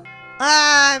go.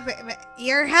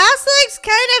 Your house looks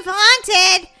kind of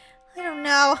haunted. I don't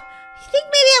know. I think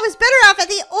maybe I was better off at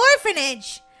the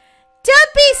orphanage.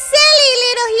 Don't be silly,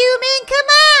 little human. Come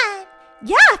on.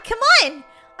 Yeah, come on.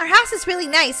 Our house is really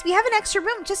nice. We have an extra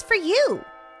room just for you.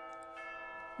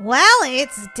 Well,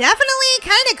 it's definitely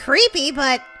kind of creepy,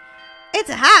 but it's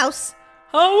a house.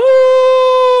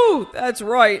 Oh, that's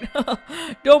right.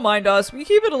 Don't mind us. We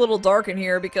keep it a little dark in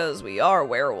here because we are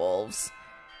werewolves.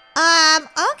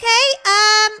 Okay.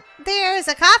 There's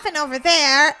a coffin over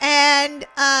there, and,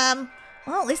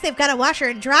 well, at least they've got a washer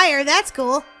and dryer. That's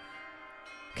cool.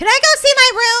 Can I go see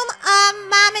my room,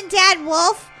 Mom and Dad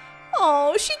Wolf?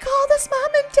 Oh, she called us Mom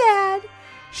and Dad.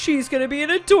 She's gonna be an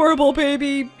adorable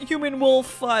baby human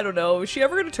wolf. I don't know. Is she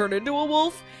ever gonna turn into a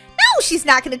wolf? No, she's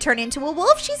not going to turn into a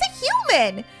wolf. She's a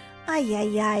human. Ay,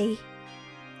 ay, ay.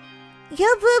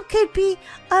 Your room could be,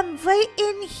 right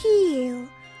in here,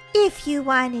 if you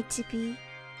wanted to be.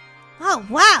 Oh,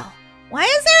 wow. Why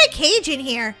is there a cage in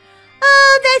here?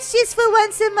 Oh, that's just for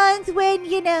once a month when,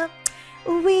 you know,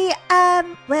 we,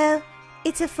 well,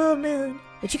 it's a full moon.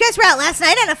 But you guys were out last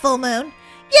night on a full moon.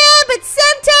 Yeah, but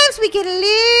sometimes we get a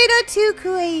little too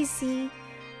crazy.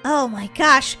 Oh my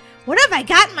gosh, what have I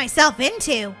gotten myself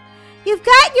into? You've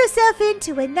gotten yourself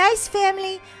into a nice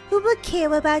family who will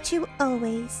care about you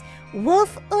always,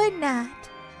 wolf or not.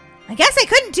 I guess I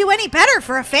couldn't do any better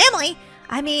for a family.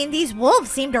 I mean, these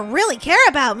wolves seem to really care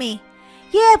about me.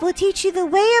 Yeah, we'll teach you the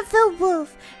way of the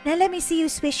wolf. Now let me see you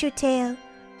swish your tail.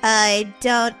 I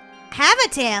don't have a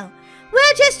tail.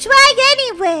 Well, just try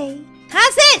anyway.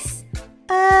 How's this?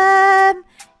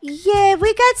 Yeah,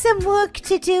 we got some work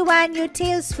to do on your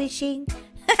tail swishing.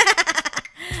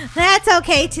 That's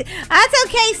okay, that's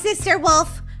okay, Sister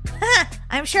Wolf.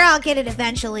 I'm sure I'll get it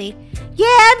eventually.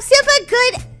 Yeah, I'm super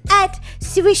good at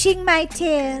swishing my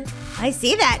tail. I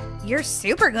see that. You're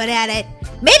super good at it.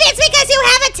 Maybe it's because you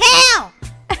have a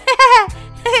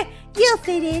tail. You'll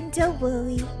fit in, don't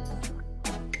worry.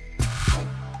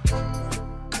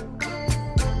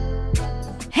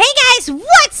 Hey guys,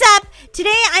 what's up?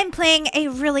 Today I'm playing a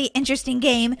really interesting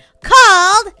game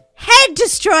called Head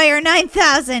Destroyer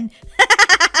 9000.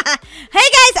 Hey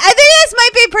guys, I think this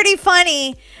might be pretty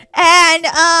funny, and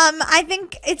I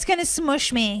think it's gonna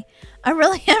smush me. I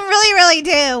really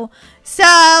do. So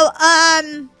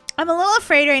I'm a little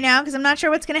afraid right now because I'm not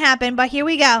sure what's gonna happen. But here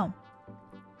we go.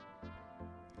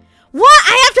 What?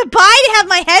 I have to buy to have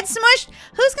my head smushed?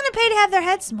 Who's gonna pay to have their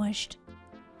head smushed?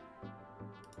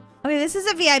 Okay, this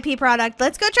is a VIP product.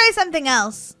 Let's go try something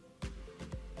else.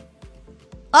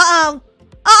 Uh-oh.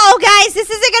 Uh-oh, guys, this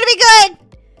isn't gonna be good.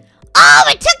 Oh,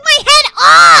 it took my head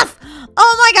off!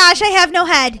 Oh my gosh, I have no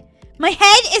head. My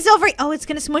head is over. Oh, it's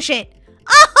gonna smush it.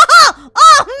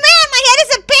 Oh man, my head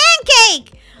is a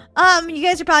pancake! You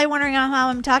guys are probably wondering how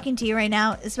I'm talking to you right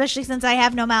now, especially since I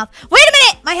have no mouth. Wait a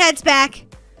minute! My head's back.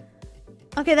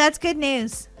 Okay, that's good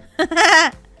news.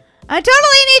 I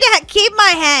totally need to keep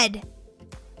my head.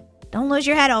 Don't lose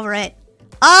your head over it.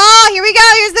 Oh, here we go.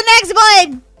 Here's the next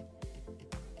one.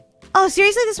 Oh,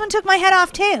 seriously? This one took my head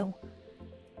off too.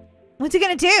 What's it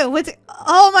gonna do?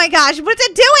 Oh my gosh, what's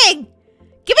it doing?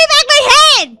 Give me back my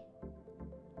head!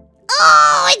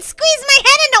 Oh, it squeezed my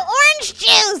head into orange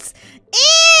juice!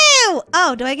 Ew!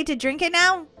 Oh, do I get to drink it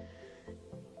now?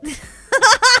 That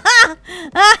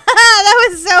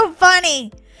was so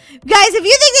funny. Guys, if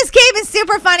you think this game is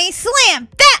super funny, slam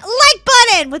that like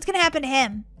button! What's gonna happen to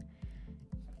him?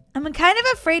 I'm kind of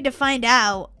afraid to find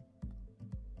out.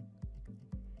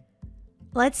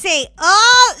 Let's see.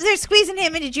 Oh, they're squeezing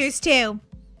him into juice too.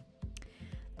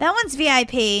 That one's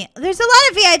VIP. There's a lot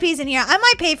of VIPs in here. I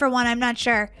might pay for one. I'm not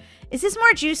sure. Is this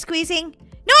more juice squeezing?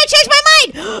 No, I changed my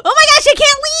mind. Oh my gosh, I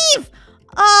can't leave.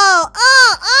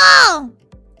 Oh.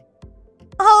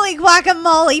 Holy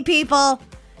guacamole, people.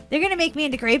 They're going to make me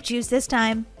into grape juice this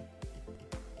time.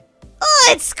 Oh,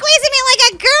 it's squeezing me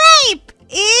like a grape.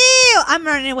 Ew. I'm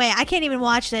running away. I can't even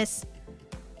watch this.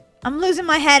 I'm losing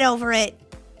my head over it.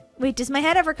 Wait, does my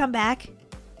head ever come back? Okay,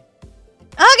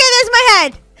 there's my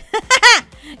head.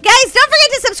 Guys, don't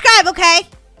forget to subscribe, okay?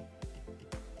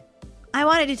 I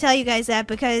wanted to tell you guys that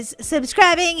because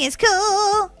subscribing is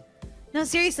cool. No,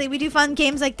 seriously, we do fun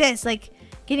games like this, like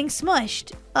getting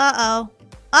smushed. Uh-oh.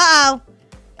 Uh-oh.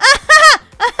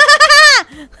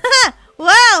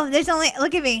 Whoa, there's only...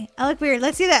 Look at me. I look weird.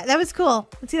 Let's see that. That was cool.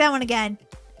 Let's see that one again.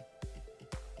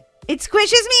 It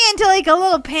squishes me into like a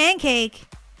little pancake.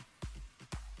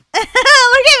 Look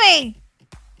at me.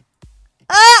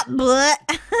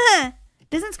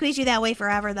 Doesn't squeeze you that way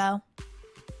forever, though.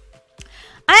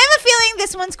 I have a feeling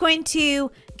this one's going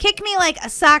to kick me like a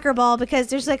soccer ball because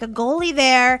there's like a goalie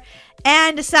there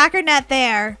and a soccer net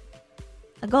there.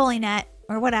 A goalie net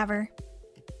or whatever.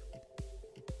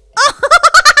 Oh!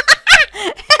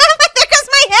 There goes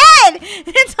my head!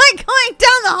 It's like going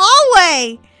down the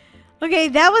hallway. Okay,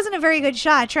 that wasn't a very good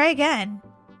shot. Try again.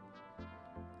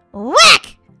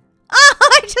 Whack! Oh,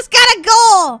 I just got a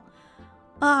goal.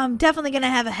 Oh, I'm definitely gonna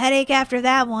have a headache after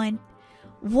that one.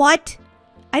 What?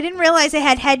 I didn't realize I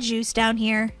had head juice down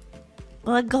here.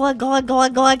 Glug, glug, glug,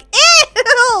 glug, glug.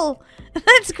 Ew!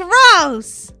 That's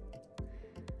gross.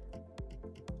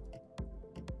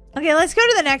 Okay, let's go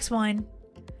to the next one.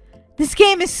 This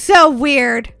game is so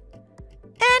weird.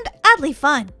 And oddly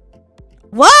fun.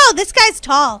 Whoa, this guy's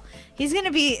tall. He's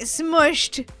gonna be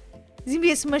smushed. He's gonna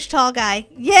be a smushed tall guy.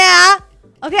 Yeah.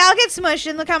 Okay, I'll get smushed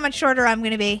and look how much shorter I'm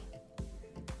gonna be.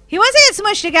 He wants to get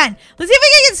smushed again. Let's see if we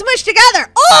can get smushed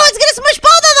together. Oh, it's gonna smush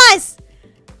both of us.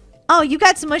 Oh, you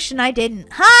got smushed and I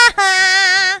didn't. Ha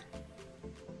ha.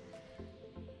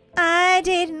 I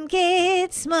didn't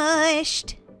get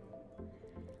smushed.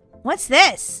 What's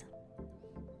this?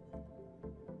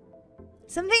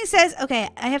 Something says, okay,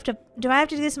 do I have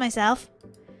to do this myself?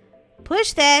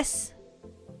 Push this.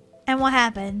 And what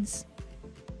happens?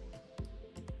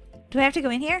 Do I have to go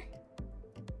in here?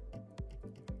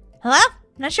 Hello?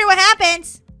 Not sure what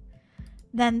happens.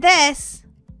 Then this.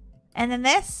 And then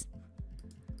this.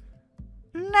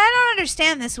 I don't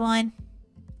understand this one.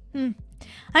 I'm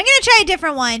gonna try a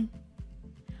different one.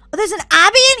 Oh, there's an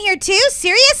obby in here too?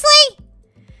 Seriously?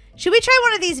 Should we try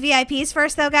one of these VIPs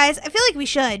first though, guys? I feel like we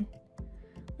should.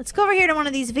 Let's go over here to one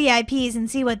of these VIPs and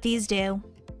see what these do.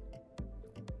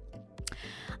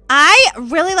 I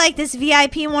really like this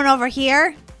VIP one over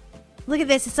here. Look at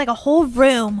this. It's like a whole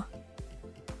room.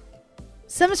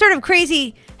 Some sort of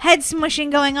crazy head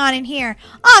smushing going on in here.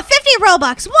 Oh, 50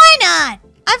 Robux. Why not?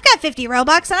 I've got 50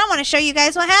 Robux and I want to show you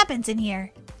guys what happens in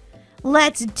here.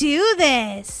 Let's do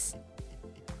this.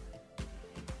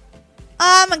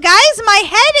 Guys, my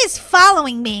head is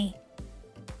following me.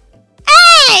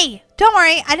 Hey! Don't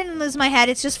worry, I didn't lose my head.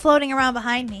 It's just floating around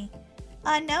behind me.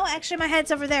 No, actually my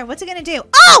head's over there. What's it gonna do?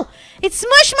 Oh! It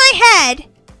smushed my head!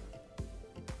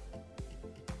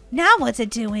 Now what's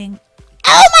it doing?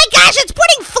 Oh my gosh, it's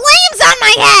putting flames on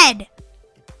my head!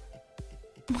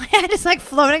 My head is like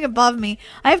floating above me.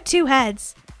 I have two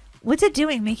heads. What's it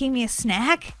doing? Making me a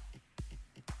snack?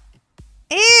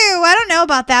 Ew, I don't know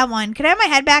about that one. Can I have my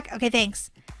head back? Okay, thanks.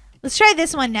 Let's try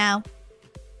this one now.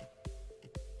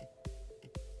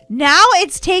 Now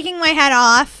it's taking my head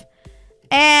off.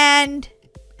 And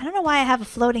I don't know why I have a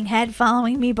floating head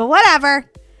following me, but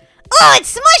whatever. Oh, it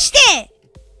smushed it!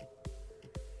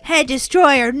 Head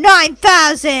Destroyer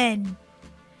 9000!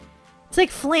 It's like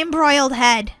flame broiled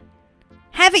head.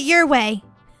 Have it your way.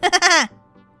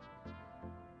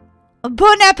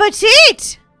 Bon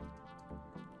appetit!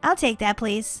 I'll take that,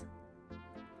 please.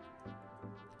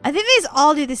 I think these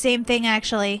all do the same thing,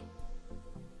 actually.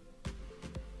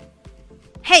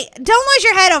 Hey, don't lose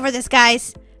your head over this,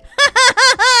 guys.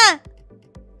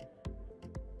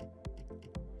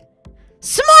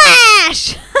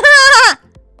 Smash!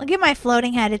 Look at my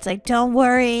floating head. It's like, don't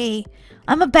worry.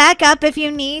 I'm a backup if you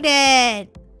need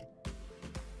it.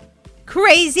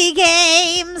 Crazy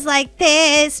games like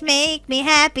this make me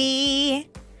happy.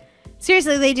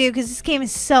 Seriously, they do, because this game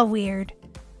is so weird.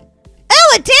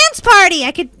 Oh, a dance party!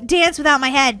 I could dance without my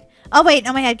head. Oh, wait.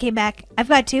 No, my head came back. I've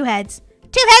got two heads.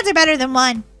 Two heads are better than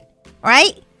one.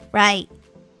 Right? Right.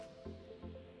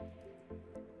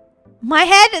 My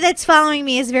head that's following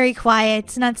me is very quiet.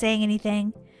 It's not saying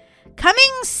anything.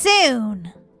 Coming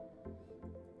soon.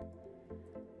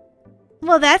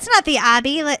 Well, that's not the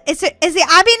obby. Is the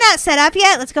obby not set up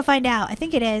yet? Let's go find out. I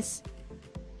think it is.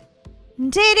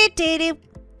 Do-do-do-do.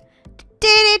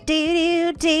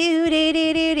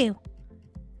 Do-do-do-do-do-do-do-do.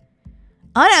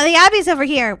 Oh no, the obby's over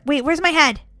here. Wait, where's my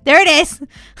head? There it is.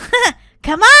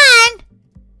 Come on.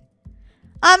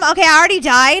 Okay, I already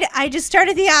died. I just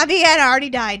started the obby and I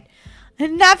already died.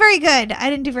 Not very good.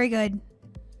 I didn't do very good.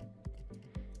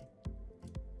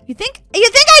 You think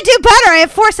I do better? I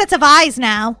have 4 sets of eyes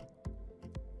now.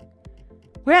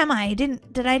 Where am I?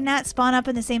 Did I not spawn up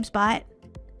in the same spot?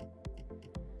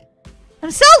 I'm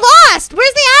so lost.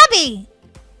 Where's the obby?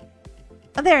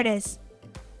 Oh, there it is.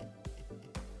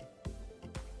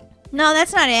 No,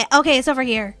 that's not it. Okay, it's over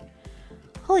here.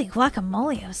 Holy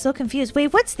guacamole. I was so confused.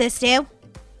 Wait, what's this do?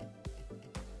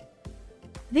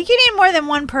 I think you need more than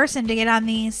one person to get on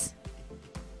these.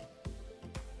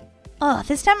 Oh,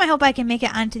 this time I hope I can make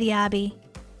it onto the obby.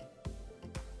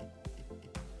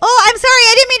 Oh, I'm sorry.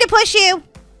 I didn't mean to push you.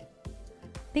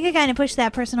 I think I kind of pushed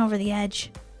that person over the edge.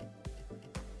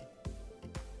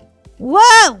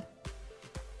 Whoa!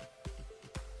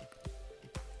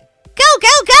 Go, go,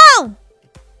 go!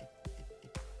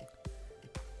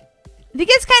 I think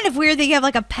it's kind of weird that you have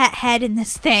like a pet head in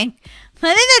this thing.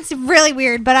 I think that's really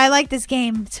weird, but I like this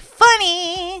game. It's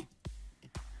funny.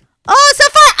 Oh, so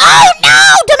fun! Oh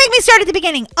no! Don't make me start at the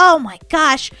beginning. Oh my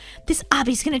gosh. This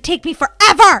obby's gonna take me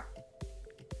forever.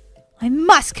 I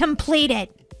must complete it.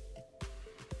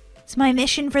 It's my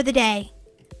mission for the day.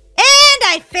 And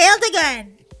I failed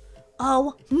again.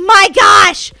 Oh my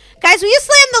gosh. Guys, will you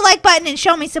slam the like button and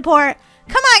show me support?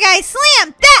 Come on, guys.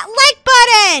 Slam that like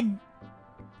button.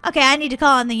 Okay, I need to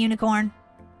call on the unicorn.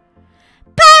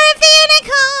 Power of the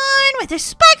unicorn with a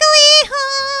sparkly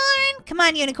horn. Come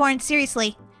on, unicorn.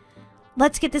 Seriously.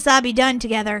 Let's get this obby done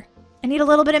together. I need a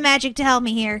little bit of magic to help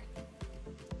me here.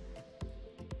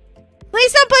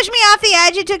 Please don't push me off the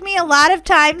edge. It took me a lot of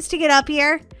times to get up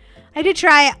here. I did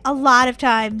try a lot of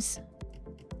times.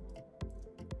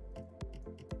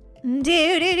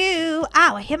 Do-do-do.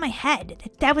 Ow, I hit my head.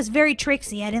 That was very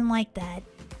tricksy. I didn't like that.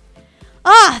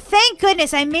 Oh, thank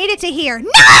goodness I made it to here.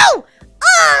 No!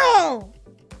 Oh!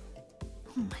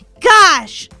 Oh my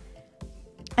gosh.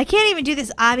 I can't even do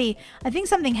this obby. I think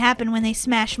something happened when they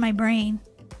smashed my brain.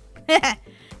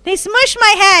 They smushed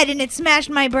my head and it smashed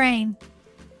my brain.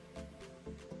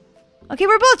 Okay,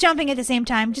 we're both jumping at the same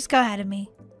time. Just go ahead of me.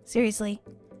 Seriously.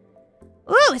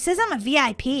 Ooh, it says I'm a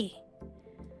VIP.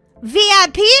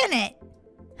 VIP in it.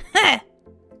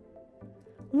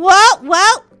 Whoa,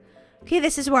 whoa. Okay,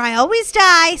 this is where I always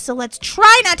die, so let's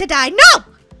try not to die. No!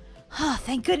 Oh,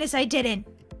 thank goodness I didn't.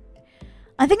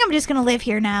 I think I'm just going to live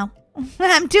here now.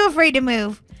 I'm too afraid to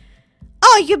move.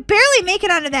 Oh, you barely make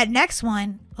it onto that next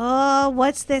one. Oh,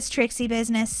 what's this tricksy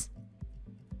business?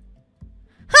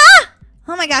 Ah!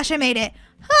 Oh my gosh, I made it.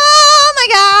 Oh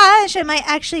my gosh, I might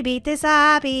actually beat this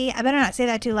obby. I better not say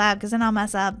that too loud because then I'll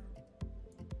mess up.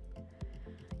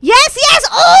 Yes, yes!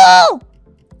 Oh!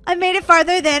 I made it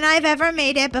farther than I've ever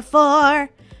made it before.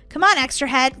 Come on, extra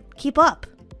head. Keep up.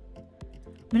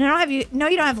 I mean, I don't have you. No,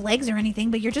 you don't have legs or anything,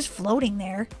 but you're just floating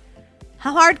there.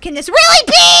 How hard can this really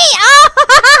be?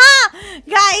 Oh!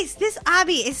 Guys, this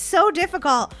obby is so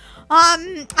difficult. I'm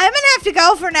gonna have to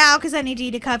go for now because I need to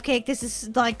eat a cupcake. This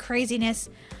is like craziness.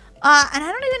 And I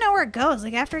don't even know where it goes.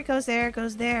 Like after it goes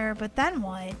there. But then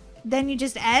what? Then you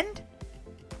just end?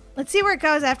 Let's see where it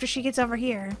goes after she gets over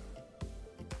here.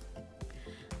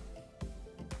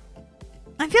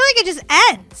 I feel like it just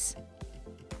ends.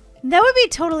 That would be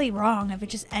totally wrong if it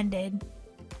just ended.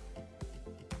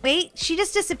 Wait, she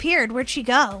just disappeared. Where'd she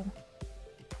go?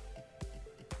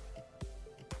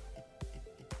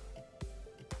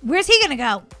 Where's he gonna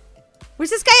go? Where's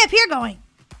this guy up here going?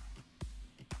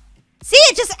 See,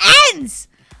 it just ends!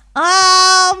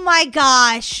 Oh my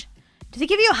gosh. Did they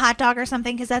give you a hot dog or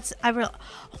something? Because that's... oh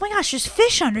my gosh, there's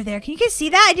fish under there. Can you guys see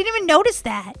that? I didn't even notice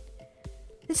that.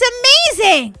 It's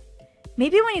amazing!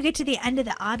 Maybe when you get to the end of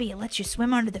the obby, it lets you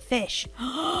swim under the fish.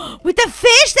 With the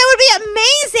fish? That would be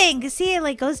amazing! Because see, it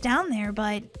like goes down there,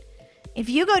 but if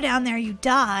you go down there, you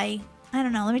die. I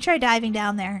don't know. Let me try diving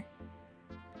down there.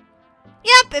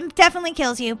 Yep, it definitely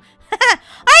kills you. Alright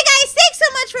guys, thanks so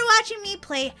much for watching me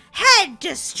play Head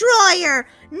Destroyer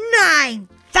 9000.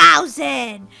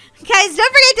 Guys,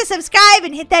 don't forget to subscribe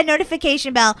and hit that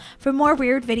notification bell for more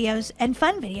weird videos and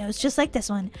fun videos just like this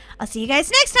one. I'll see you guys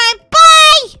next time.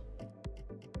 Bye!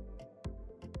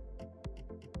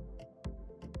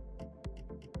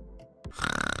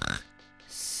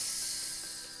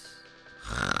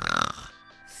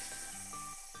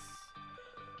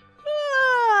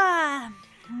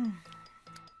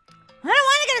 I don't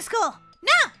want to go to school.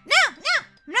 No, no, no.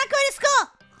 I'm not going to school.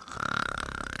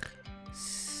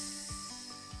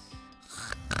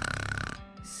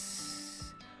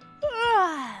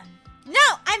 No,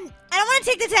 I don't want to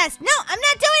take the test. No, I'm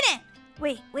not doing it.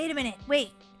 Wait a minute. Wait.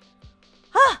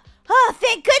 Oh,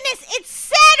 thank goodness it's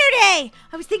Saturday.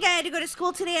 I was thinking I had to go to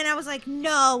school today and I was like,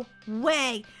 no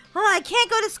way. Oh, I can't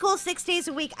go to school 6 days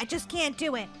a week. I just can't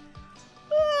do it.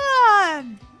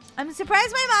 I'm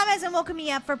surprised my mom hasn't woken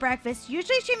me up for breakfast.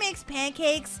 Usually she makes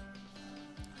pancakes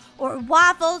or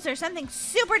waffles or something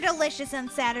super delicious on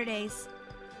Saturdays.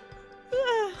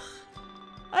 I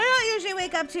don't usually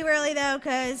wake up too early though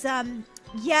because,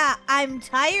 yeah, I'm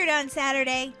tired on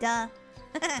Saturday. Duh.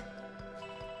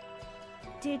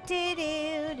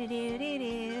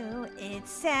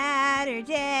 It's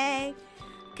Saturday.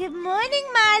 Good morning,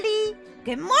 Molly.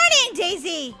 Good morning,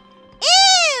 Daisy.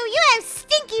 Ew, you have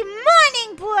stinky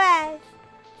morning breath.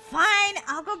 Fine,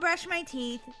 I'll go brush my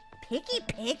teeth.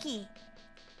 Picky.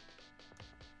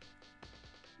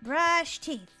 Brush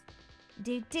teeth.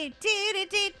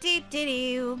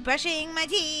 Brushing my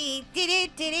teeth.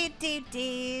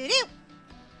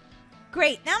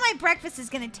 Great, now my breakfast is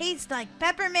gonna taste like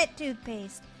peppermint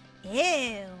toothpaste.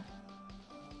 Ew.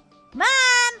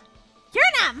 Mom!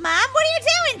 You're not Mom! What are you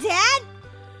doing, Dad?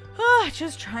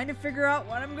 Just trying to figure out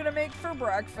what I'm gonna make for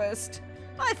breakfast.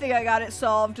 I think I got it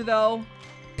solved, though.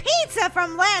 Pizza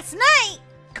from last night?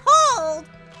 Cold?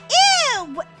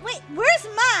 Ew! Wait, where's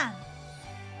Mom?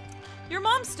 Your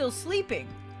mom's still sleeping.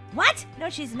 What? No,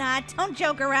 she's not. Don't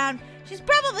joke around. She's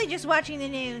probably just watching the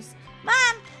news.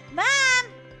 Mom! Mom!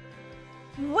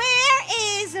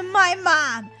 Where is my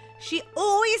mom? She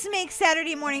always makes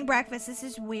Saturday morning breakfast. This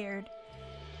is weird.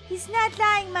 He's not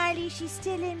lying, Marley. She's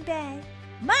still in bed.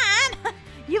 Mom!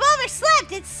 You've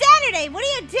overslept. It's Saturday. What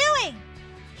are you doing?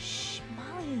 Shh,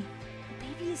 Molly. The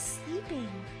baby is sleeping.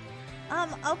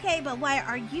 Okay, but why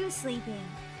are you sleeping?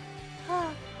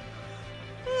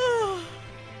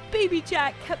 Baby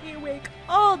Jack kept me awake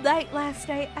all night last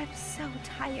night. I'm so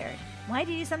tired. Why'd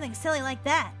he do something silly like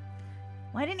that?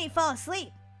 Why didn't he fall asleep?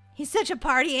 He's such a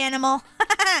party animal.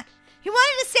 He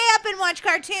wanted to stay up and watch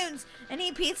cartoons and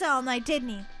eat pizza all night, didn't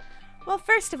he? Well,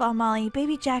 first of all, Molly,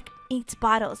 Baby Jack eats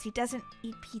bottles. He doesn't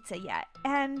eat pizza yet.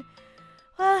 And,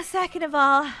 well, second of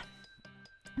all,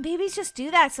 babies just do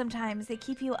that sometimes. They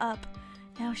keep you up.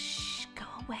 Now, shh, go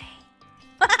away.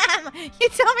 You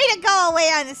told me to go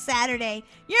away on a Saturday.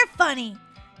 You're funny.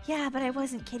 Yeah, but I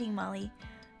wasn't kidding, Molly.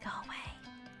 Go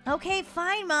away. Okay,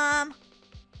 fine, Mom.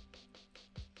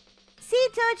 See,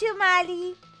 told you,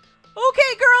 Molly.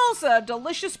 Okay, girls, a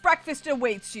delicious breakfast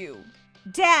awaits you.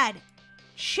 Dad,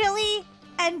 chili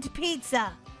and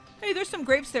pizza. Hey, there's some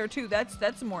grapes there, too.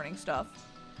 That's morning stuff.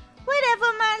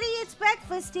 Whatever, Molly. It's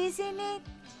breakfast, isn't it?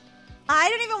 I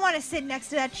don't even want to sit next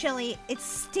to that chili. It's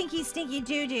stinky, stinky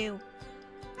doo-doo.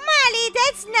 Molly,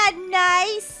 that's not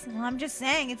nice. Well, I'm just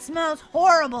saying, it smells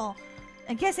horrible.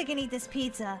 I guess I can eat this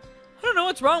pizza. I don't know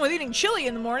what's wrong with eating chili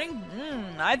in the morning.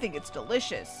 I think it's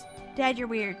delicious. Dad, you're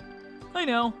weird. I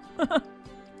know.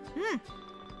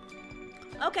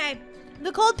 Okay.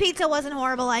 The cold pizza wasn't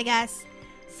horrible, I guess.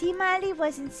 See, Molly,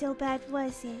 wasn't so bad,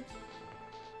 was it?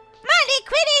 Molly,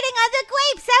 quit eating all the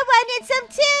grapes. I wanted some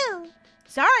too.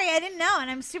 Sorry, I didn't know, and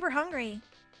I'm super hungry.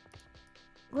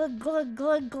 Glug, glug,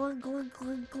 glug, glug, glug,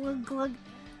 glug, glug, glug.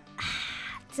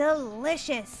 Ah,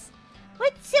 delicious.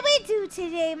 What should we do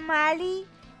today, Molly?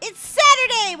 It's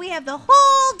Saturday. We have the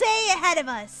whole day ahead of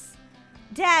us.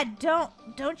 Dad,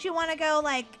 don't you want to go,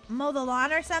 like, mow the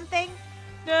lawn or something?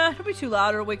 Nah, it'll be too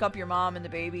loud. It'll wake up your mom and the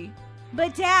baby.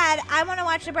 But, Dad, I want to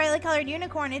watch the brightly colored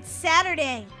unicorn. It's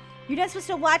Saturday. You're not supposed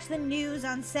to watch the news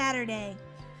on Saturday.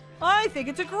 I think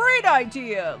it's a great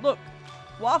idea. Look,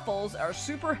 waffles are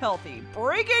super healthy.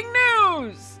 Breaking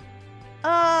news!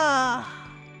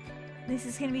 This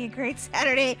is going to be a great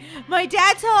Saturday. My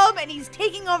dad's home, and he's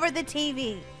taking over the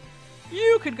TV.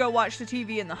 You could go watch the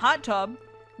TV in the hot tub.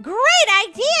 Great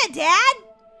idea, Dad!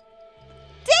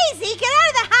 Daisy, get out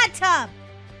of the hot tub!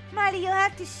 Molly, you'll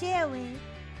have to share it.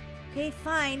 Okay,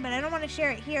 fine, but I don't want to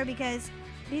share it here because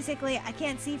basically I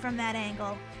can't see from that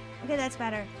angle. Okay, that's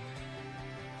better.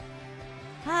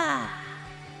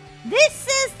 This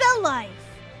is the life.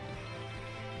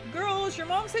 Girls, your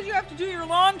mom said you have to do your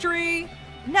laundry.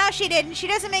 No, she didn't. She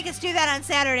doesn't make us do that on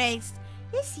Saturdays.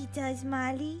 Yes, she does,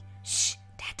 Molly. Shh,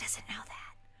 Dad doesn't know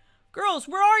that. Girls,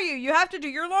 where are you? You have to do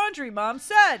your laundry, Mom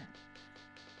said.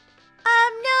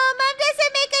 No, Mom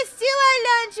doesn't make us do our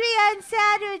laundry on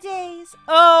Saturdays.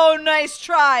 Oh, nice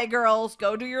try, girls.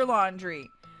 Go do your laundry.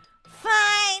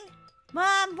 Fine.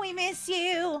 Mom, we miss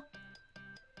you.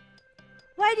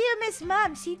 Why do you miss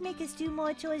Mom? She'd make us do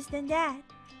more chores than that.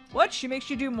 What? She makes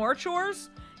you do more chores?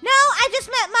 No, I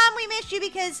just meant, Mom, we miss you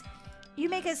because you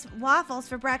make us waffles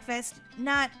for breakfast,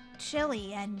 not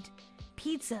chili and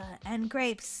pizza and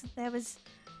grapes. That was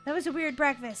a weird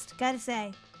breakfast, gotta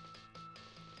say.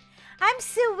 I'm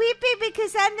so weepy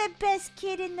because I'm the best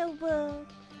kid in the world.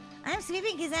 I'm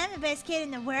sleeping because I'm the best kid in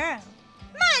the world.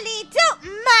 Molly, don't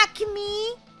mock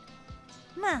me.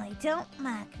 Molly, don't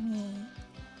mock me.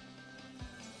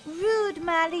 Rude,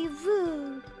 Molly,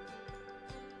 rude.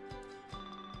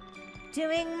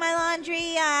 Doing my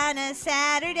laundry on a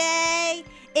Saturday.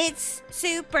 It's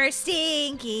super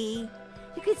stinky.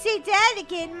 You could say that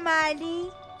again, Molly.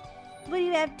 What, do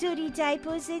you have dirty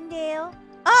diapers in there?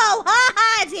 Oh,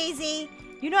 ha-ha, Daisy.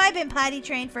 You know I've been potty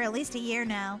trained for at least a year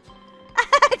now.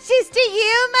 Just to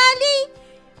you, Molly?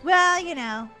 Well, you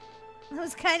know, I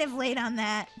was kind of late on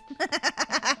that.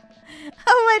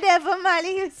 Oh, whatever,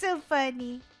 Molly. You're so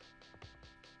funny.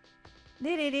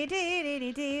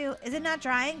 Is it not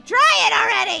drying? Dry it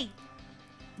already!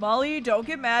 Molly, don't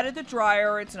get mad at the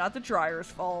dryer. It's not the dryer's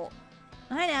fault.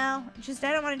 I know. Just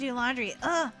I don't want to do laundry.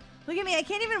 Ugh. Look at me. I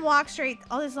can't even walk straight.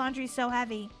 All this laundry is so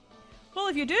heavy. Well,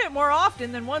 if you did it more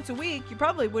often than once a week, you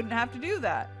probably wouldn't have to do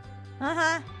that.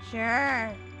 Uh-huh.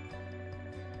 Sure.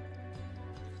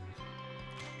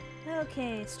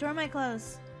 Okay. Store my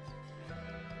clothes.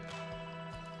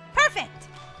 Perfect.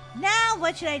 Now,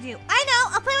 what should I do? I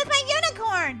know! I'll play with my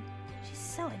unicorn! She's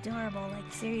so adorable, like,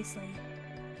 seriously.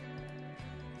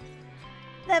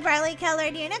 The brightly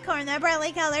colored unicorn, the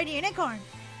brightly colored unicorn.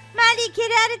 Molly, get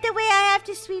out of the way, I have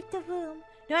to sweep the room.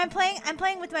 No, I'm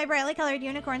playing with my brightly colored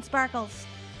unicorn sparkles.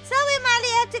 So we Molly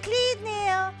have to clean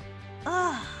now.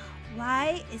 Oh,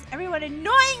 why is everyone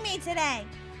annoying me today?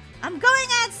 I'm going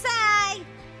outside.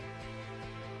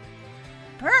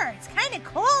 Brr, it's kind of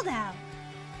cold out.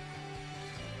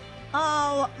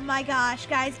 Oh my gosh,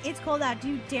 guys, it's cold out. Do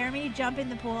you dare me to jump in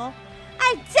the pool?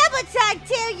 I double talk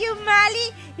to you,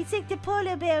 Molly. It's like the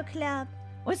Polar Bear Club.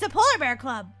 What's the Polar Bear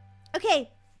Club? Okay.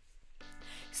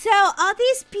 So all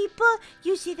these people,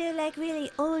 usually they're like really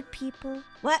old people.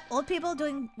 What? Old people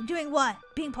doing what?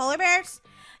 Being polar bears?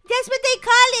 That's what they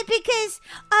call it because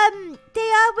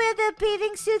they all wear the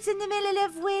bathing suits in the middle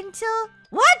of winter.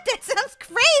 What? That sounds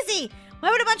crazy. Why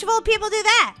would a bunch of old people do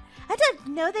that? I don't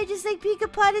know. They just like being a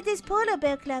part of this Polar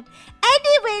Bear Club.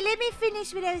 Anyway, let me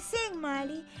finish what I was saying,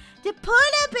 Molly. The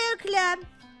Polar Bear Club,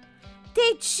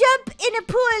 they jump in a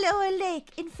pool or a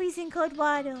lake in freezing cold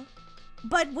water.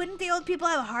 But wouldn't the old people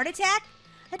have a heart attack?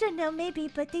 I don't know, maybe,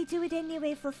 but they do it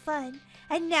anyway for fun.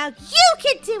 And now you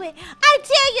can do it. I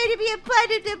dare you to be a part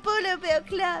of the Polar Bear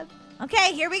Club.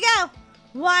 Okay, here we go.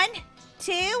 1, 2,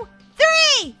 3.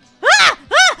 Ah! Ah!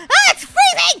 Ah! It's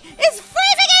freezing! It's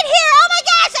freezing in here! Oh my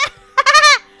gosh!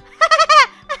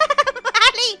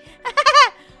 Molly!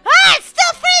 Ah! It's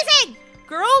still freezing!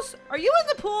 Girls, are you in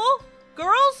the pool?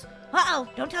 Girls? Uh-oh,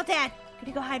 don't tell Dad.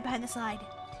 Gonna go hide behind the slide.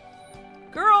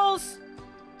 Girls,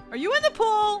 are you in the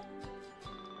pool?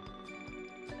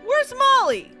 Where's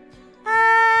Molly?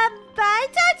 I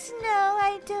don't know.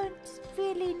 I don't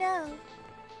really know.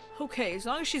 Okay, as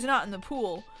long as she's not in the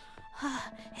pool.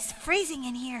 It's freezing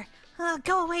in here.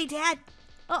 Go away, Dad.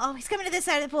 Uh-oh, he's coming to this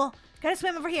side of the pool. Gotta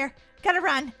swim over here. Gotta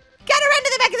run. Gotta run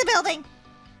to the back of the building.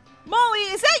 Molly,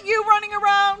 is that you running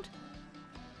around?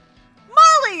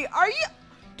 Molly,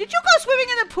 did you go swimming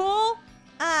in the pool?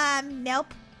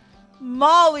 Nope.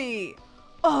 Molly!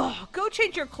 Oh, go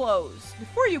change your clothes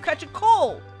before you catch a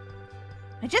cold.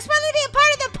 I just wanted to be a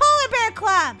part of the Polar Bear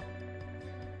Club.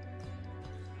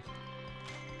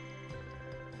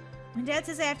 My dad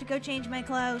says I have to go change my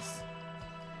clothes.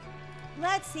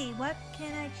 Let's see, what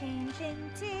can I change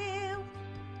into?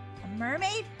 A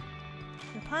mermaid?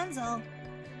 Rapunzel?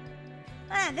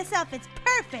 Ah, this outfit's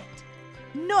perfect.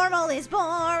 Normal is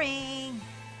boring.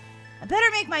 I better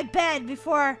make my bed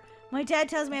before my dad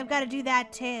tells me I've got to do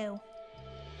that too.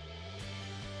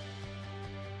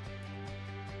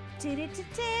 Perfect!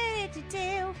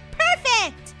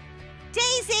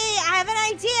 Daisy, I have an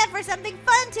idea for something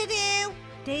fun to do.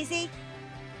 Daisy,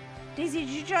 did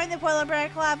you join the Polar Bear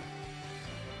Club?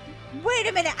 Wait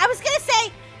a minute, I was gonna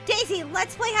say, Daisy,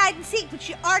 let's play hide and seek, but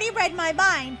she already read my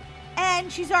mind,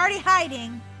 and she's already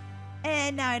hiding,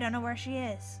 and now I don't know where she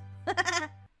is. Okay,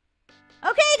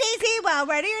 Daisy, well,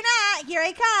 ready or not, here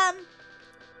I come.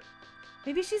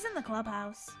 Maybe she's in the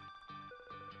clubhouse.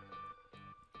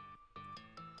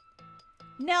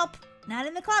 Nope, not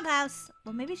in the clubhouse.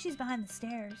 Well, maybe she's behind the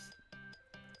stairs.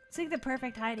 It's like the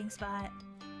perfect hiding spot.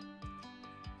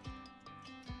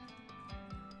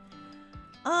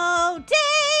 Oh,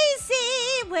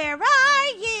 Daisy, where are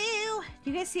you?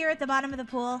 Do you guys see her at the bottom of the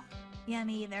pool? Yeah,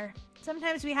 me either.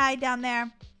 Sometimes we hide down there.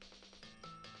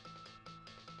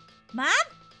 Mom?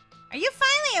 Are you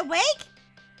finally awake?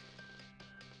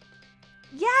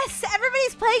 Yes,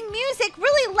 everybody's playing music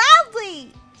really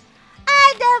loudly.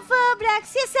 I love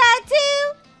Roblox, yes I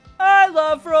do. I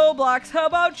love Roblox, how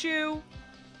about you?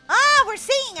 Oh, we're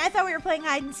singing. I thought we were playing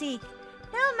hide and seek.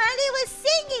 No, Molly was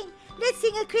singing. Let's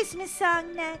sing a Christmas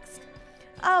song next.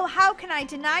 Oh, how can I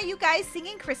deny you guys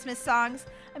singing Christmas songs?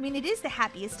 I mean, it is the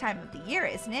happiest time of the year,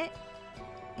 isn't it?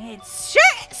 It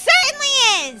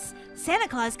certainly is. Santa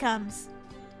Claus comes.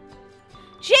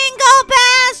 Jingle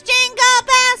bells, jingle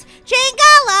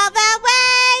all the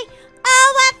way.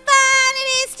 Oh, what fun it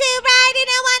is to ride in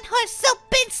a one-horse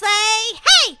open sleigh.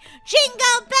 Hey,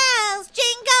 jingle bells,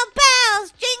 jingle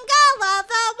all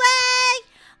the way.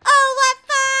 Oh, what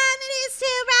fun it is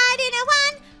to ride in a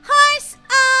one-horse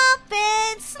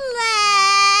open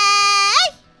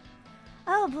sleigh.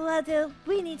 Oh, brother,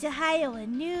 we need to hire a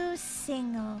new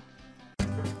singer.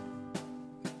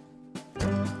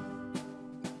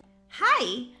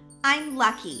 Hi, I'm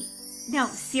Lucky. No,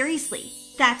 seriously,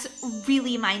 that's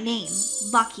really my name,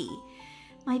 Lucky.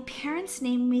 My parents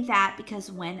named me that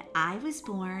because when I was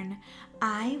born,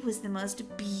 I was the most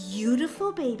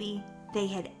beautiful baby they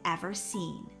had ever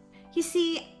seen. You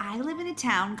see, I live in a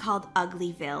town called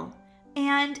Uglyville,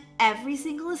 and every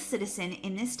single citizen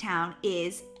in this town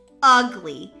is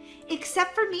ugly,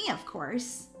 except for me, of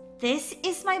course. This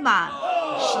is my mom.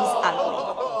 She's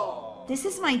ugly. This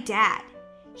is my dad.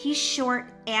 He's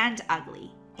short and ugly.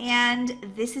 And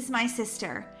this is my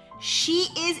sister. She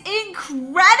is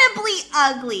incredibly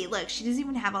ugly. Look, she doesn't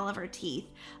even have all of her teeth.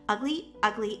 Ugly,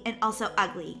 ugly, and also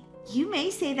ugly. You may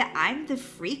say that I'm the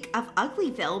freak of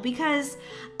Uglyville because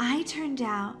I turned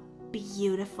out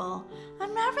beautiful.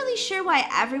 I'm not really sure why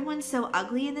everyone's so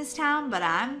ugly in this town, but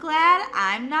I'm glad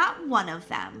I'm not one of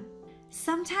them.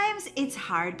 Sometimes it's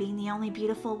hard being the only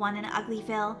beautiful one in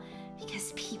Uglyville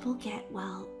because people get,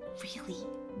 well,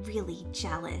 really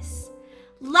jealous.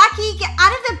 Lucky, get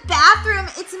out of the bathroom.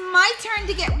 It's my turn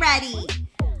to get ready.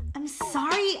 I'm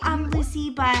sorry,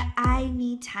 Lucy, but I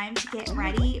need time to get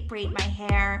ready, braid my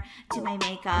hair, do my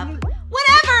makeup.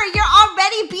 Whatever, you're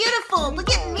already beautiful. Look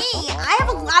at me. I have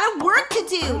a lot of work to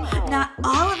do. Not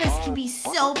all of us can be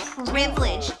so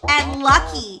privileged and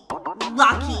lucky.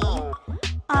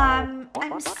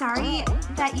 I'm sorry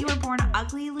that you were born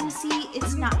ugly, Lucy.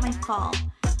 It's not my fault.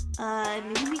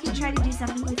 Maybe we can try to do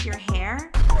something with your hair?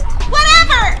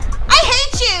 Whatever! I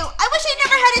hate you! I wish I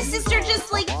never had a sister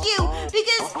just like you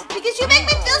because you make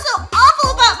me feel so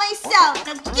awful about myself!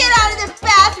 Now get out of the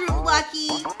bathroom,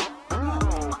 Lucky!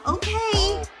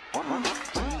 Okay.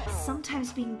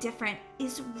 Sometimes being different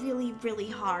is really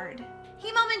hard.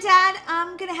 Hey, Mom and Dad,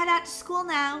 I'm gonna head out to school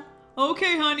now.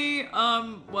 Okay, honey.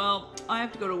 Well, I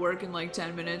have to go to work in like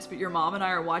 10 minutes, but your mom and I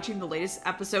are watching the latest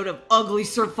episode of Ugly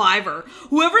Survivor.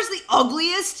 Whoever's the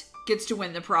ugliest gets to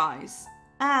win the prize.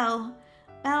 Oh,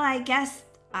 well, I guess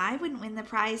I wouldn't win the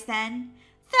prize then.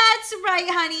 That's right,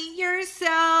 honey. You're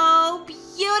so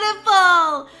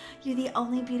beautiful. You're the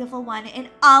only beautiful one in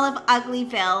all of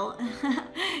Uglyville.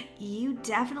 You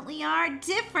definitely are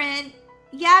different.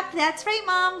 Yep, that's right,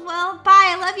 Mom. Well,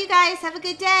 bye. I love you guys. Have a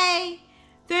good day.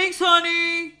 Thanks,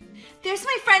 honey. There's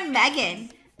my friend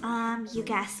Megan. You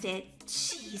guessed it.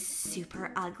 She's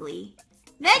super ugly.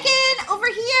 Megan, over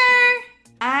here.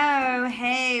 Oh,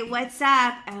 hey, what's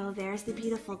up? Oh, there's the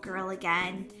beautiful girl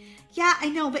again. Yeah, I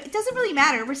know, but it doesn't really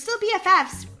matter. We're still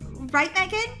BFFs. Right,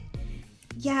 Megan?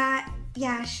 Yeah,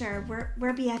 sure.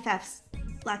 We're BFFs.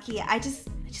 Lucky. I just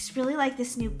really like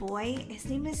this new boy. His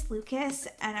name is Lucas,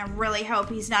 and I really hope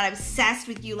he's not obsessed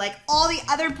with you like all the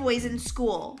other boys in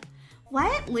school.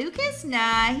 What? Lucas?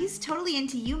 Nah, he's totally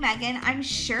into you, Megan. I'm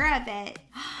sure of it.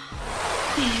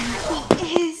 There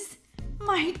he is.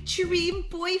 My dream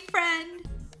boyfriend.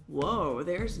 Whoa,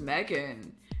 there's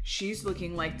Megan. She's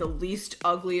looking like the least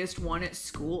ugliest one at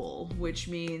school, which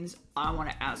means I want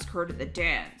to ask her to the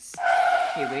dance.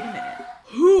 Hey, wait a minute.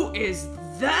 Who is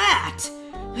that?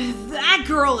 That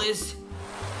girl is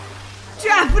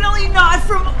definitely not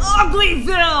from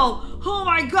Uglyville. Oh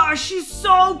my gosh, she's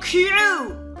so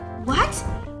cute. What?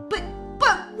 But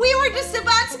we were just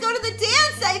about to go to the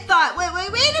dance, I thought. Wait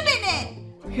a minute.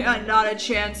 Yeah, not a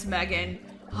chance, Megan.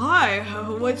 Hi,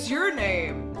 what's your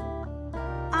name?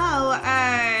 Oh,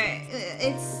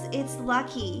 it's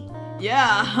Lucky.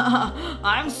 Yeah,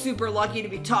 I'm super lucky to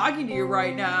be talking to you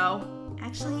right now.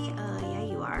 Actually, yeah,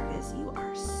 you are, because you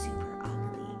are super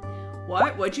ugly.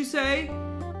 What? What'd you say?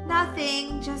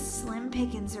 Nothing, just slim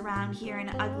pickings around here in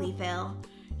Uglyville.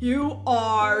 You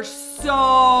are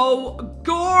so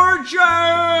gorgeous!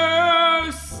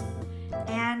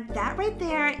 And that right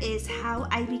there is how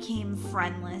I became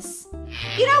friendless.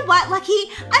 You know what,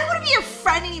 Lucky? I don't want to be your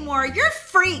friend anymore. You're a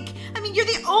freak. I mean, you're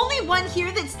the only one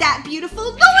here that's that beautiful. No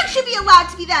one should be allowed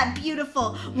to be that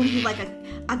beautiful. What are you, like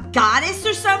a goddess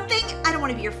or something? I don't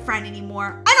want to be your friend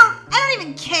anymore. I don't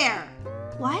even care.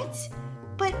 What?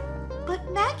 But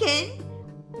Megan,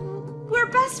 we're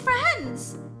best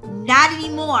friends. Not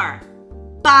anymore.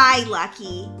 Bye,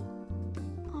 Lucky.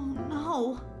 Oh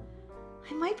no.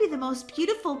 I might be the most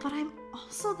beautiful, but I'm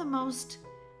also the most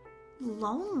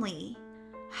lonely.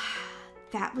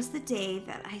 That was the day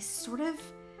that I sort of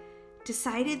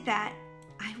decided that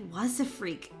I was a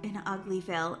freak in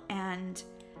Uglyville and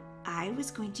I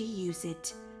was going to use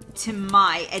it to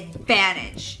my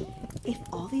advantage. If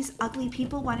all these ugly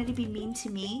people wanted to be mean to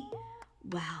me,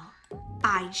 well,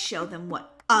 I'd show them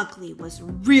what ugly was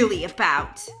really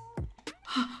about.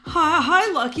 Hi,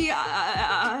 Lucky.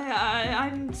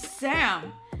 I'm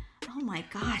Sam. Oh my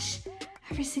gosh.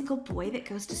 Every single boy that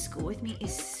goes to school with me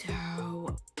is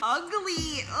so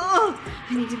ugly. Ugh.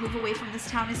 I need to move away from this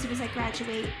town as soon as I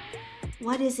graduate.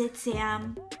 What is it,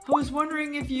 Sam? I was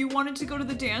wondering if you wanted to go to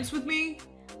the dance with me?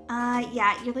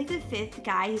 Yeah, you're like the 5th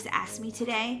guy who's asked me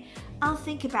today. I'll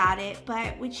think about it,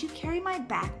 but would you carry my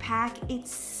backpack?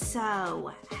 It's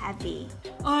so heavy.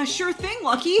 Sure thing,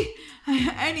 Lucky.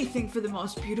 Anything for the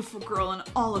most beautiful girl in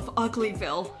all of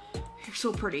Uglyville. You're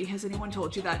so pretty. Has anyone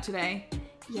told you that today?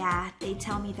 Yeah, they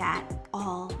tell me that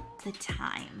all the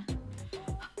time.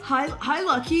 Hi,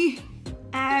 Lucky.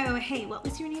 Oh, hey, what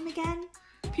was your name again?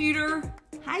 Peter.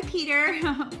 Hi, Peter.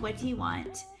 What do you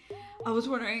want? I was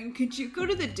wondering, could you go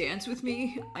to the dance with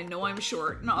me? I know I'm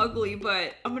short and ugly,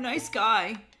 but I'm a nice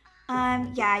guy.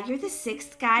 Yeah, you're the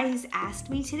 6th guy who's asked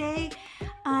me today.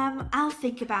 I'll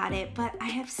think about it, but I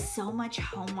have so much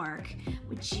homework.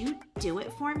 Would you do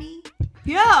it for me?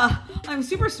 Yeah, I'm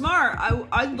super smart.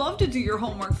 I'd love to do your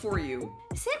homework for you.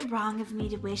 Is it wrong of me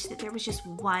to wish that there was just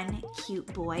one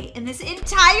cute boy in this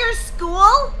entire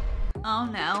school? Oh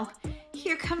no,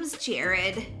 here comes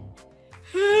Jared.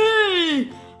 Hey,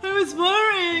 I was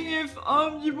wondering if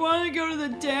you want to go to the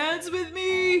dance with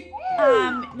me?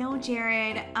 No,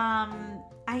 Jared.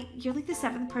 You're like the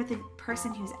 7th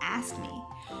person who's asked me.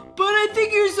 But I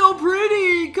think you're so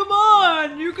pretty. Come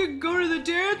on, you can go to the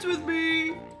dance with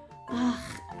me.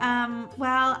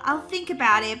 Well, I'll think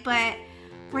about it, but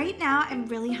right now I'm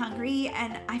really hungry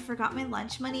and I forgot my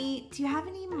lunch money. Do you have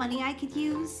any money I could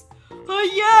use?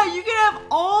 Yeah, you can have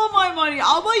all my money.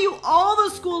 I'll buy you all the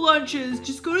school lunches.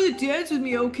 Just go to the dance with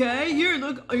me, okay? Here,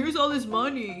 look, here's all this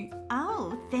money.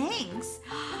 Oh, thanks.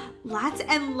 Lots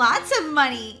and lots of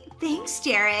money. Thanks,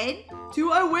 Jared.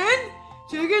 Do I win?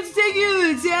 Do I get to take you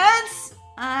to the dance?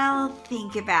 I'll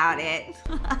think about it.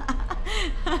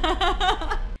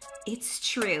 It's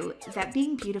true that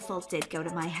being beautiful did go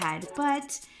to my head,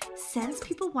 but since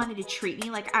people wanted to treat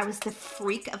me like I was the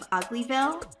freak of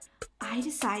Uglyville, I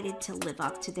decided to live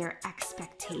up to their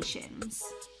expectations.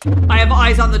 I have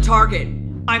eyes on the target.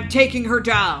 I'm taking her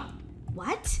down.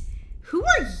 What? Who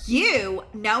are you?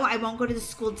 No, I won't go to the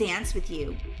school dance with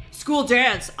you. School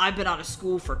dance? I've been out of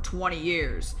school for 20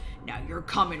 years. Now you're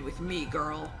coming with me,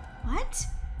 girl. What?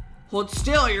 Hold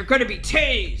still, you're gonna be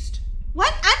tased.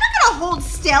 What? I'm not gonna hold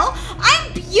still.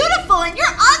 I'm beautiful and you're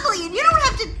ugly and you don't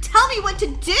have to tell me what to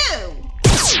do.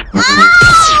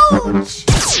 Ouch!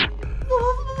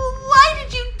 Why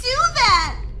did you do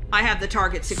that? I have the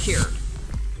target secured.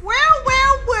 Well,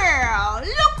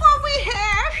 look what we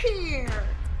have here.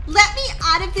 Let me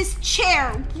out of this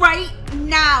chair right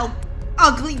now,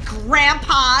 ugly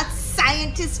grandpa,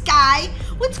 scientist guy.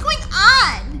 What's going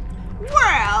on?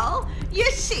 Well, you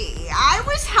see, I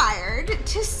was hired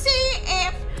to see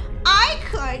if I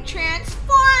could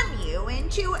transform you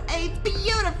into a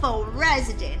beautiful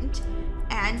resident,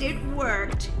 and it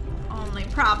worked. Only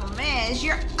problem is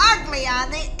you're ugly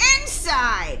on the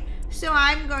inside, so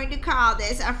I'm going to call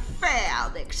this a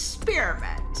failed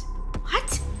experiment.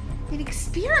 What? An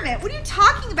experiment? What are you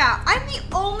talking about? I'm the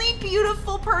only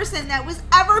beautiful person that was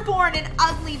ever born in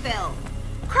Uglyville.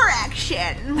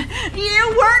 Correction,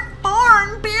 you weren't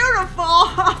born beautiful.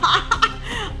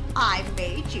 I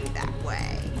made you that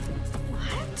way.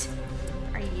 What?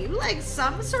 Are you like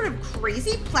some sort of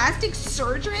crazy plastic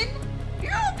surgeon?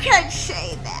 You can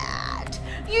say that.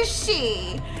 You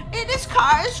see, it has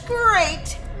caused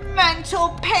great mental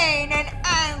pain and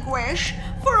anguish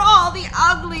for all the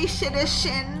ugly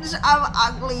citizens of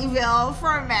Uglyville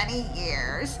for many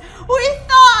years. We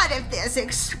thought if this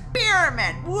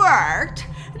experiment worked,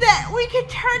 that we could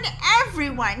turn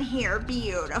everyone here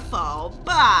beautiful,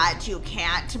 but you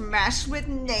can't mess with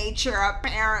nature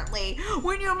apparently.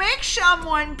 When you make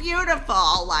someone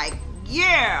beautiful like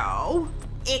you,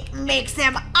 it makes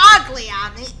them ugly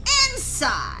on the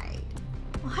inside.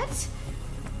 What?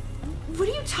 What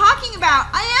are you talking about?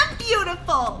 I am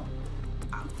beautiful.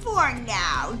 For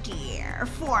now, dear,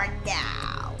 for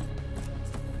now.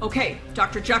 Okay,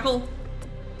 Dr. Jekyll,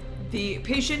 the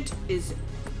patient is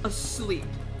asleep.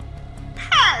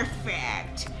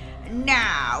 Perfect.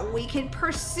 Now we can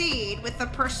proceed with the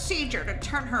procedure to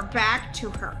turn her back to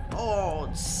her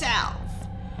old self.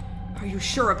 Are you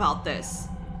sure about this?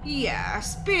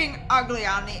 Yes, being ugly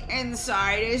on the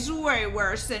inside is way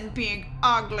worse than being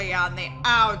ugly on the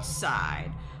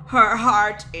outside. Her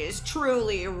heart is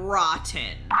truly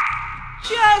rotten.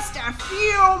 Just a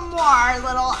few more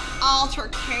little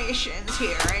altercations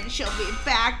here and she'll be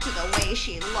back to the way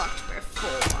she looked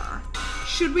before.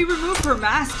 Should we remove her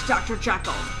mask, Dr.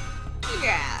 Jekyll?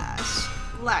 Yes,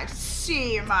 let's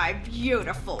see my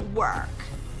beautiful work.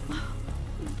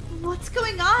 What's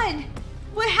going on?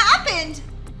 What happened?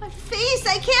 My face,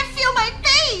 I can't feel my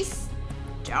face.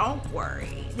 Don't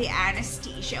worry, the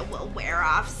anesthesia will wear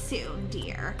off soon,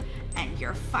 dear, and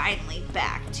you're finally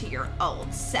back to your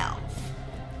old self.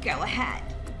 Go ahead,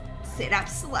 sit up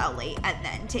slowly and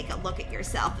then take a look at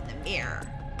yourself in the mirror.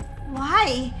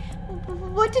 Why?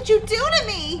 What did you do to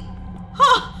me?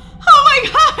 Oh my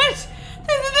gosh!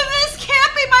 This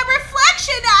can't be my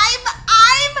reflection! I'm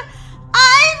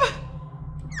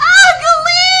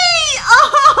ugly!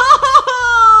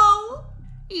 Oh!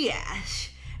 Yes,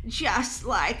 just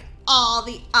like all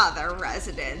the other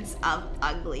residents of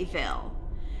Uglyville.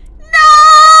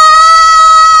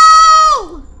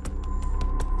 No!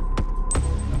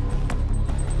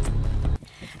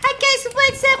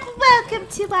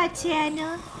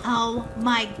 bartender. Oh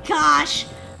my gosh.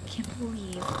 Can't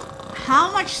believe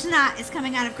how much snot is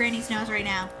coming out of Granny's nose right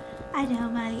now. I know,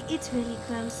 Molly, it's really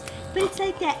gross, but it's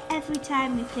like that every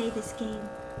time we play this game.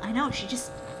 I know,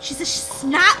 she's a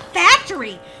snot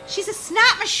factory. She's a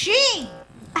snot machine.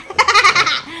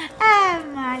 Ah,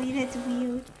 Molly, that's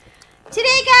weird.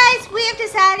 Today, guys, we have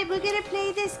decided we're going to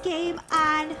play this game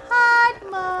on hard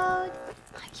mode.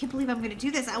 I can't believe I'm going to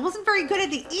do this. I wasn't very good at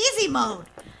the easy mode.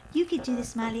 You can do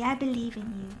this, Molly. I believe in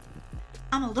you.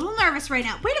 I'm a little nervous right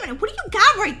now. Wait a minute. What do you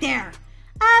got right there?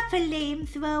 A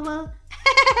flamethrower.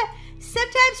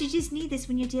 Sometimes you just need this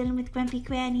when you're dealing with grumpy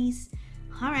grannies.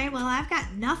 All right, well, I've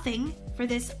got nothing for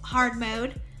this hard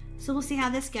mode, so we'll see how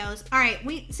this goes. All right,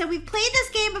 so we've played this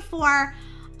game before,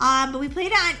 but we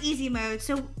played it on easy mode.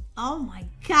 So, oh my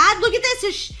God, look at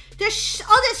this. There's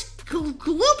all this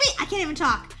gloopy. I can't even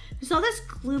talk. There's all this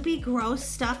gloopy, gross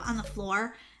stuff on the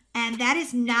floor, and that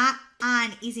is not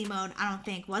on easy mode. I don't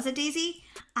think. Was it, Daisy?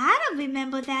 I don't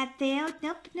remember that there.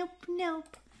 Nope, nope,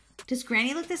 nope. Does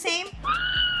Granny look the same?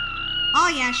 Oh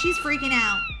yeah, she's freaking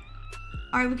out.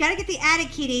 All right, we gotta get the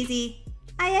attic key, Daisy.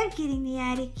 I am getting the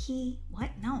attic key. What?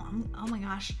 No, oh my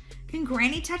gosh. Can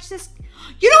Granny touch this?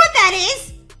 You know what that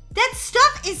is? That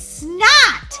stuff is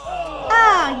snot.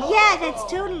 Oh yeah, that's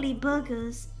totally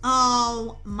boogers.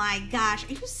 Oh my gosh,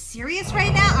 are you serious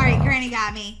right now? All right, Granny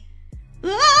got me.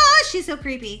 Oh, she's so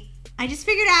creepy. I just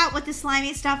figured out what the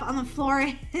slimy stuff on the floor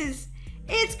is.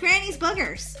 It's Granny's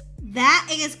boogers. That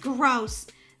is gross.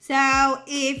 So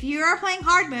if you're playing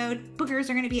hard mode, boogers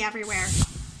are going to be everywhere.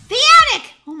 The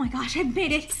attic! Oh my gosh, I've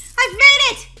made it. I've made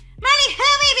it! Molly,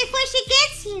 hurry before she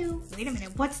gets you. Wait a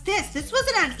minute, what's this? This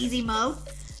wasn't on easy mode.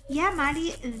 Yeah,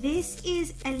 Molly, this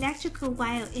is electrical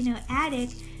wire in her attic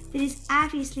that has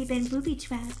obviously been booby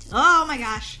trapped. Oh my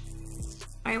gosh.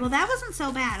 All right, well that wasn't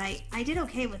so bad. I did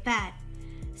okay with that.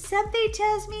 Something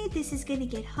tells me this is going to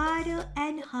get harder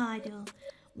and harder.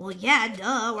 Well, yeah,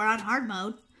 duh, we're on hard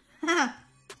mode.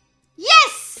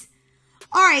 Yes!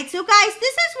 All right, so guys,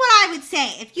 this is what I would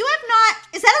say. If you have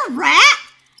not, is that a rat?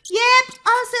 Yep,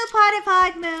 also part of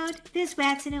hard mode. There's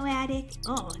rats in her attic.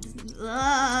 Oh,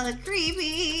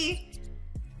 creepy.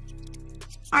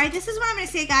 All right, this is what I'm gonna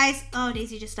say, guys. Oh,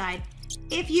 Daisy just died.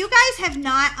 If you guys have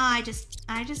not, I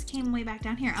just came way back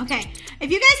down here. Okay,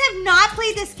 if you guys have not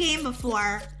played this game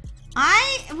before,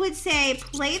 I would say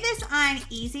play this on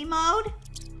easy mode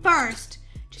first,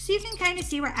 just so you can kind of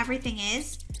see where everything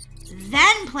is.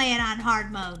 Then play it on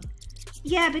hard mode.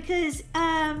 Yeah, because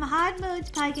hard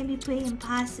mode's probably gonna be pretty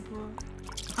impossible.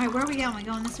 All right, where are we going? We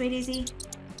going this way, Daisy?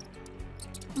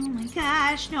 Oh my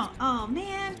gosh, no. Oh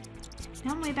man,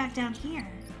 now I'm way back down here.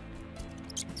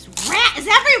 This rat is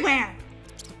everywhere.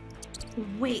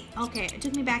 Wait, okay, it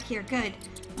took me back here. Good.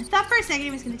 I thought for a second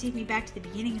it was gonna take me back to the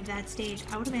beginning of that stage.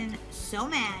 I would have been so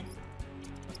mad.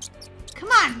 Come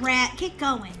on, rat, get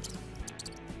going.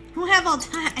 We'll have all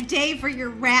a day for your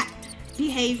rat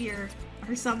behavior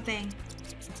or something.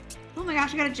 Oh my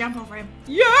gosh, I gotta jump over him.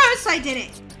 Yes, I did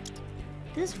it.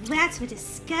 Those rats were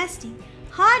disgusting.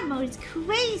 Hard mode is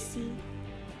crazy.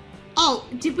 Oh,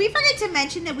 did we forget to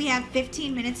mention that we have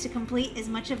 15 minutes to complete as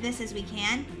much of this as we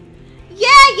can?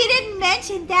 Yeah, you didn't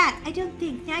mention that. I don't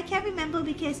think. Now I can't remember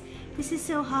because this is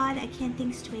so hard. I can't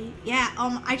think straight. Yeah,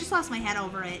 I just lost my head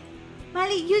over it.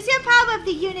 Molly, use your power of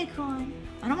the unicorn.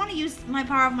 I don't want to use my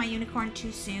power of my unicorn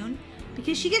too soon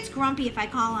because she gets grumpy if I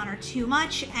call on her too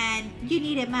much, and you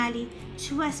need it, Molly.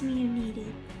 Trust me, you need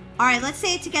it. All right, let's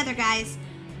say it together, guys.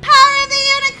 Power of the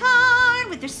unicorn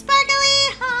with their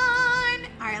sparkly horn.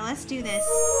 All right, let's do this.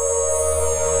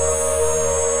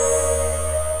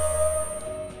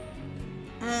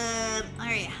 All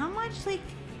right, how much, like,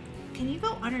 can you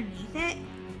go underneath it?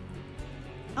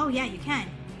 Oh, yeah, you can.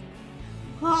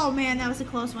 Oh, man, that was a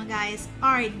close one, guys.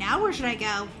 All right, now where should I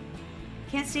go?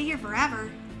 Can't stay here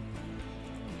forever.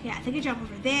 Yeah, I think I jump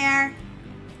over there.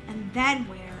 And then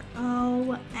where?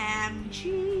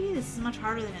 OMG, this is much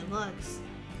harder than it looks.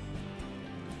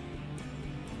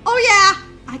 Oh, yeah.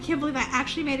 I can't believe I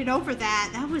actually made it over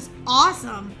that. That was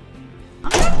awesome.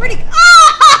 I'm doing pretty good.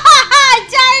 Oh, I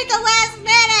died at the last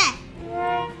minute.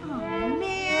 Oh,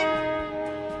 man.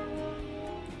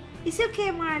 It's okay,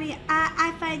 Marty.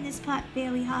 I find this part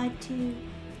very hard, too.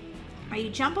 All right, you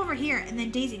jump over here, and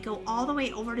then, Daisy, go all the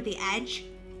way over to the edge.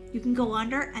 You can go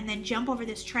under, and then jump over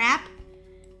this trap.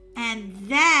 And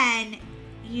then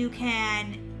you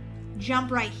can jump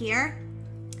right here.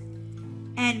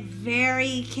 And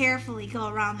very carefully go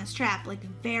around this trap, like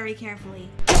very carefully.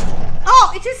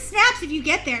 Oh, it just snaps if you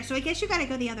get there, so I guess you gotta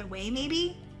go the other way,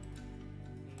 maybe?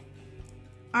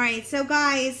 All right, so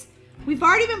guys, we've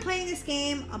already been playing this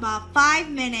game about 5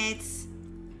 minutes.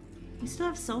 We still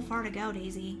have so far to go,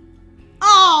 Daisy.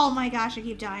 Oh my gosh, I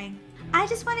keep dying. I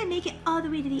just want to make it all the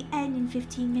way to the end in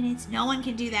 15 minutes. No one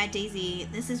can do that, Daisy.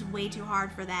 This is way too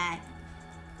hard for that.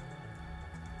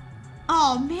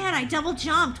 Oh man, I double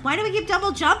jumped. Why do we keep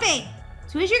double jumping?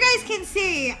 So as you guys can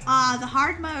see, the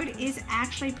hard mode is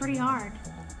actually pretty hard.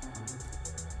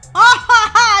 Oh,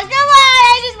 come on!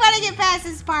 I just want to get past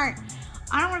this part.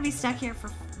 I don't want to be stuck here for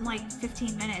like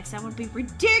 15 minutes. That would be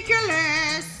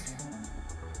ridiculous.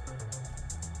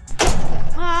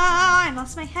 Oh, I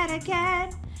lost my head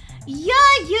again.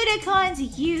 Your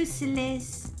unicorn's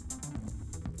useless.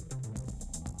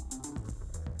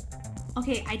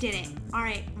 Okay, I did it. All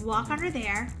right, walk under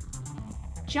there.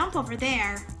 Jump over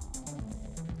there.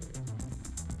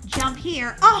 Jump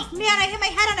here. Oh, man, I hit my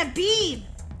head on a beam.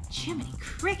 Jiminy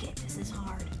cricket, this is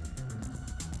hard.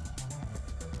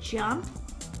 Jump.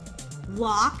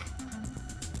 Walk.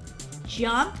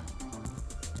 Jump.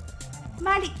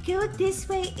 Molly, go this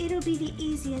way. It'll be the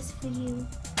easiest for you.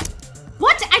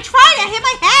 What? I tried! I hit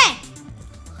my head!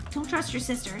 Don't trust your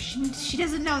sister. She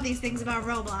doesn't know these things about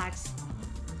Roblox.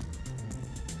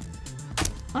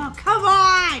 Oh, come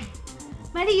on!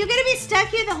 Molly, you're gonna be stuck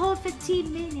here the whole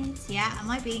 15 minutes. Yeah, I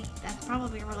might be. That's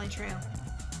probably really true.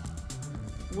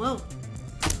 Whoa.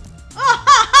 Oh,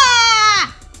 ha,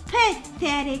 ha!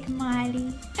 Pathetic,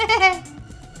 Molly.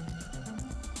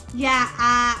 Yeah,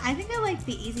 I think I like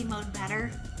the easy mode better.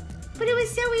 But it was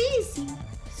so easy.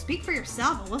 Speak for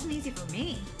yourself. It wasn't easy for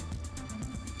me.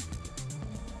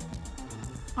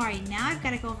 Alright, now I've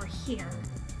got to go over here.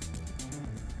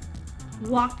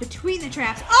 Walk between the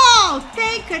traps. Oh,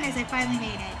 thank goodness I finally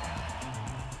made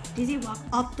it. Daisy, walk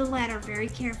up the ladder very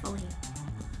carefully.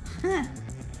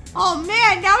 Oh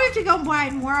man, now we have to go buy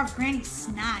more of Granny's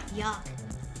snot. Yuck.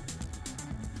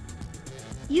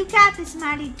 You got this,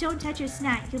 Molly. Don't touch your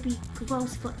snot. You'll be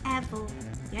gross forever.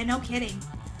 Yeah, no kidding.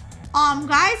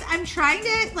 Guys, I'm trying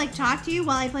to, like, talk to you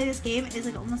while I play this game. It is,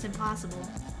 like, almost impossible.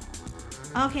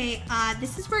 Okay,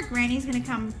 this is where Granny's gonna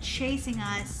come chasing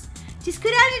us. Just go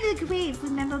down into the grave,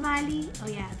 remember, Molly? Oh,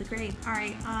 yeah, the grave. All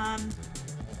right, I'm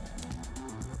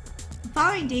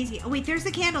following Daisy. Oh, wait, there's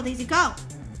the candle, Daisy. Go.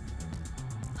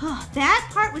 Oh, that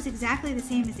part was exactly the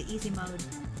same as the easy mode.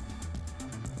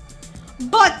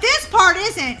 But this part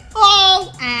isn't.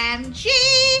 OMG.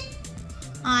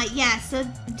 Yeah, so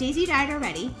Daisy died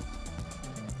already.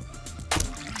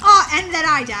 Oh, and then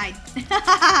I died.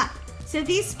 So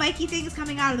these spiky things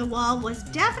coming out of the wall was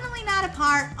definitely not a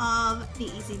part of the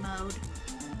easy mode.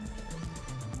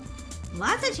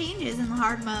 Lots of changes in the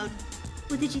hard mode.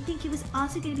 Well, did you think it was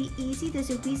also going to be easy? There's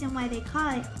a reason why they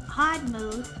call it hard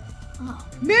mode. Oh,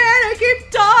 man, I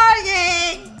keep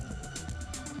dying!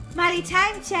 Molly,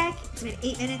 time check. It's been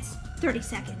 8 minutes, 30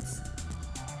 seconds.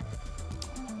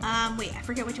 Wait, I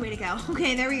forget which way to go.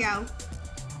 Okay, there we go.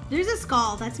 There's a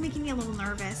skull. That's making me a little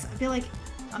nervous. I feel like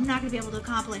I'm not going to be able to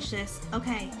accomplish this.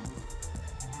 Okay.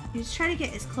 You just try to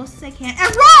get as close as I can.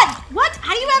 And run! What?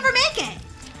 How do you ever make it?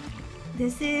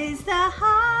 This is the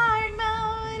hard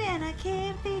mode, and I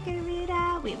can't figure it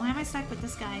out. Wait, why am I stuck with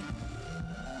this guy?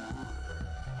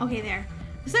 Okay, there.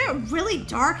 It's like really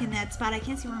dark in that spot. I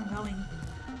can't see where I'm going.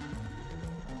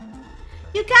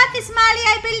 You got this, Molly.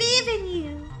 I believe in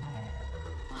you.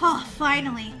 Oh,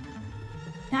 finally.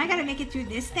 Now I gotta make it through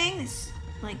this thing. This,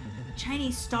 like,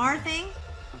 Chinese star thing.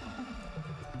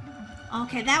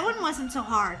 Okay, that one wasn't so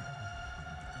hard.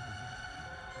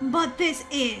 But this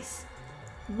is.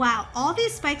 Wow, all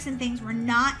these spikes and things were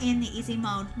not in the easy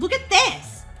mode. Look at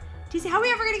this. Daisy, how are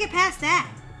we ever gonna get past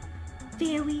that?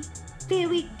 Very.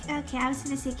 Okay, I was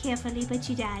gonna say carefully, but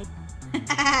you died.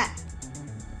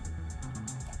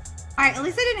 Alright, at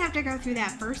least I didn't have to go through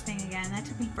that first thing again. That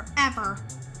took me forever.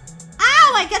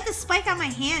 Ow! I got the spike on my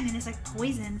hand and it's like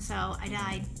poison, so I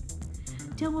died.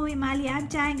 Don't worry, Molly, I'm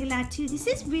dying a lot too. This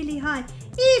is really hard,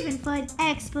 even for an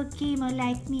expert gamer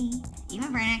like me. Even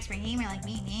for an expert gamer like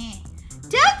me, nah.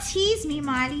 Don't tease me,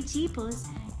 Molly. Jeepers.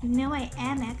 You know I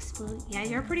am expert. Yeah,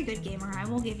 you're a pretty good gamer. I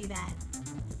will give you that.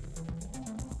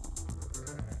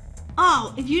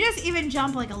 Oh, if you just even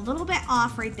jump like a little bit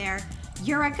off right there,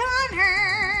 you're a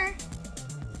goner.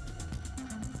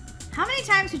 How many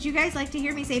times would you guys like to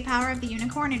hear me say Power of the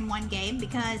Unicorn in one game?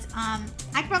 Because I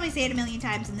could probably say it a million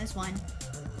times in this one.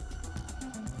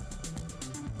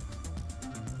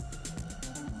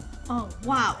 Oh,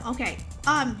 wow. Okay.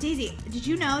 Daisy, did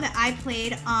you know that I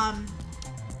played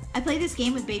this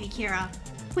game with baby Kira?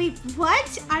 Wait,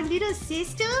 what? Our little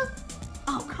sister?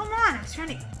 Oh, come on. I was trying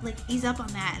to, like, ease up on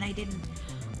that, and I didn't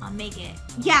make it.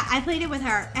 Yeah, I played it with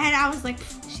her, and I was like,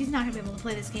 she's not gonna be able to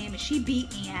play this game, and she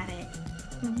beat me at it.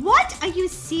 What? Are you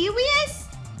serious?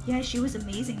 Yeah, she was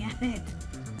amazing at it.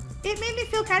 It made me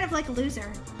feel kind of like a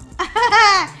loser.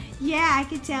 Yeah, I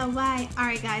can tell why. All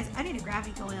right, guys, I need a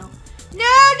gravity coil.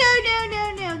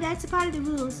 No, that's a part of the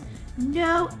rules.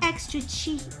 No extra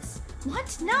cheats.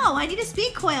 What? No, I need a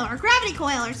speed coil or gravity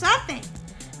coil or something.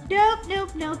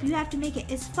 Nope. You have to make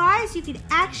it as far as you can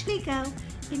actually go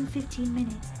in 15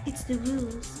 minutes. It's the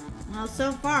rules. Well,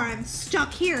 so far I'm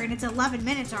stuck here and it's 11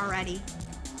 minutes already.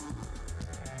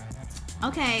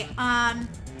 Okay,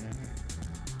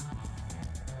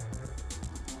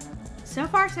 so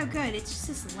far so good. It's just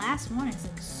this last one is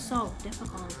like so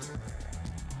difficult.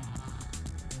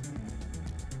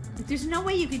 Like, there's no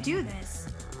way you could do this.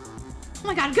 Oh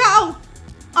my god, go!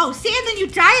 Oh, see, and then you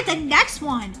die at the next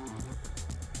one.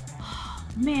 Oh,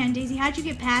 man, Daisy, how'd you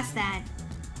get past that?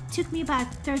 Took me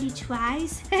about 30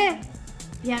 tries.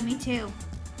 Yeah, me too.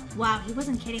 Wow, he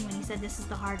wasn't kidding when he said this is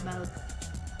the hard mode.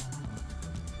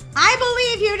 I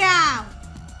believe you now!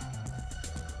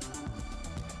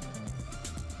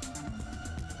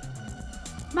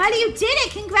 Molly, you did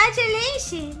it!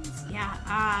 Congratulations! Yeah,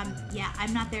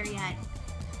 I'm not there yet.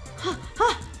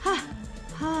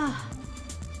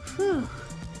 Whew.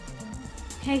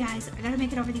 Okay, guys, I gotta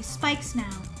make it over these spikes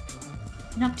now.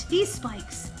 And up to these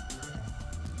spikes.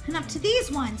 And up to these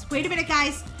ones. Wait a minute,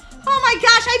 guys. Oh my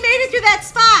gosh, I made it through that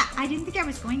spot! I didn't think I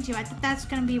was going to. I thought that's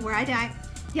gonna be where I die.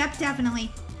 Yep,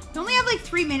 definitely. We only have like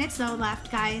 3 minutes though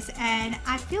left, guys, and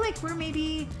I feel like we're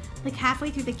maybe like halfway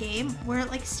through the game. We're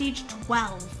at like stage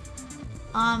 12.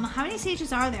 How many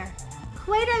stages are there?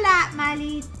 Quite a lot,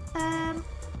 Miley.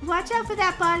 Watch out for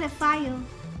that ball of fire.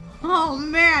 Oh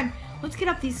man, let's get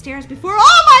up these stairs before.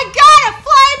 Oh my god, a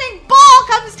flaming ball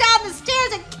comes down the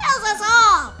stairs and kills us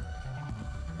all!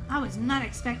 I was not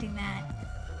expecting that.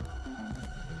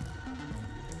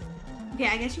 Okay,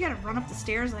 I guess you gotta run up the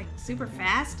stairs like super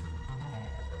fast.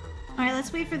 Alright,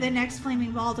 let's wait for the next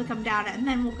flaming ball to come down and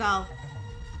then we'll go.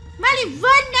 Molly,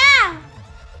 run now!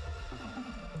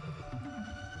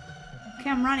 Okay,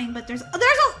 I'm running, but there's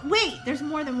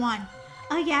more than one.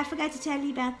 Oh yeah, I forgot to tell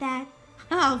you about that.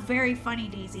 Oh, very funny,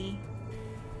 Daisy.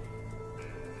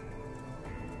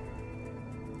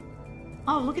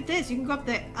 Oh, look at this. You can go up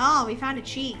the... Oh, we found a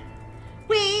cheat.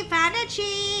 We found a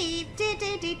cheat.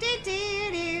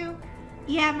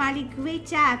 Yeah, Molly, great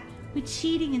job. We're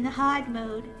cheating in the hard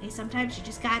mode. Hey, sometimes you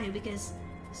just got to because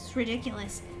it's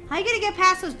ridiculous. How are you going to get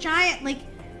past those giant, like,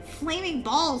 flaming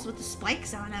balls with the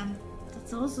spikes on them?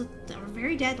 Those are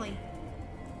very deadly.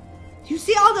 You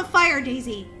see all the fire,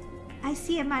 Daisy. I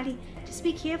see it, Molly. Just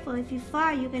be careful. If you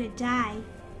fall, you're going to die.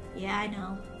 Yeah, I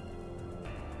know.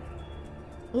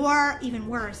 Or, even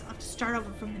worse, I'll have to start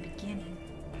over from the beginning.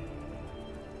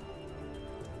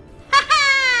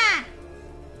 Ha-ha!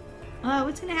 Oh,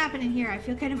 what's going to happen in here? I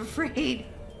feel kind of afraid.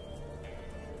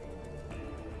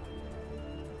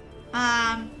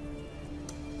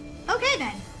 Okay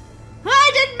then.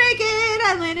 I didn't make it!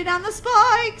 I landed on the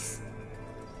spikes!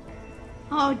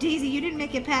 Oh, Daisy, you didn't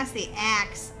make it past the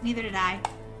axe. Neither did I.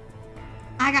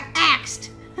 I got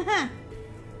axed!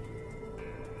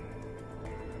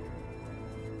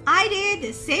 I did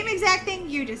the same exact thing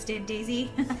you just did,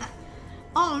 Daisy.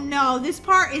 Oh no, this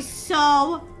part is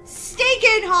so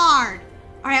stinking hard!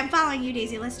 Alright, I'm following you,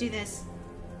 Daisy. Let's do this.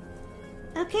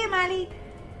 Okay, Molly.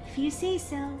 If you say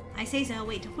so. I say so.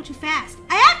 Wait, don't go too fast.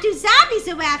 I have 2 zombies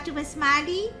go after us,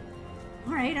 Molly.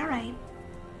 Alright, alright.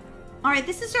 Alright,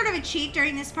 this is sort of a cheat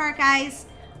during this part, guys.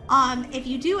 If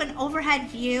you do an overhead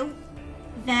view,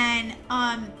 then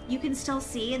you can still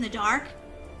see in the dark.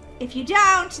 If you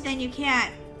don't, then you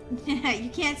can't. You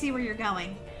can't see where you're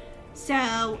going.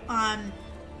 So,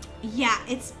 yeah,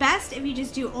 it's best if you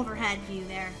just do overhead view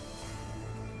there.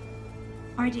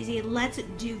 Alright, Daisy, let's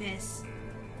do this.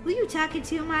 Who you talking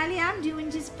to, Molly? I'm doing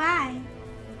just fine.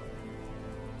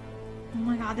 Oh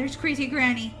my god, there's Crazy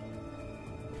Granny.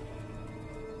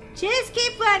 Just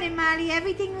keep running, Molly.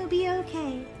 Everything will be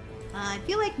okay. I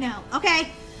feel like no.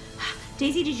 Okay.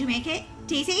 Daisy, did you make it?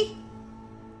 Daisy?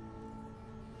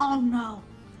 Oh no.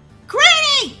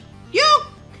 Granny! You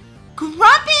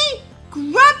grumpy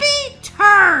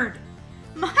turd!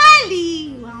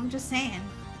 Molly! Well, I'm just saying.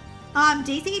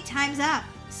 Daisy, time's up.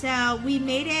 So we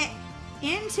made it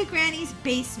into Granny's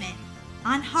basement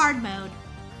on hard mode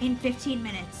in 15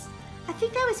 minutes. I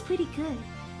think that was pretty good.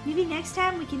 Maybe next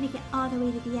time we can make it all the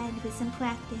way to the end with some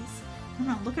practice. I don't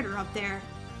know, look at her up there.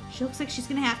 She looks like she's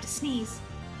gonna have to sneeze.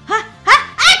 Ha! Ha!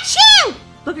 Achoo!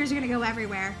 Boogers are gonna go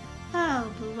everywhere.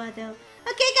 Oh, brother.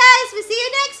 Okay, guys, we'll see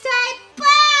you next time.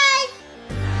 Bye!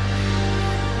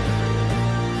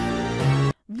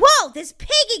 Whoa, this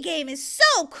piggy game is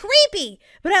so creepy,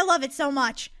 but I love it so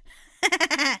much.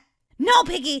 No,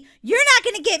 Piggy, you're not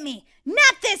gonna get me.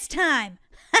 Not this time.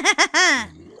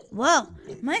 Whoa,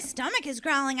 my stomach is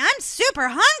growling. I'm super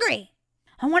hungry.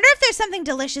 I wonder if there's something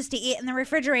delicious to eat in the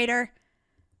refrigerator.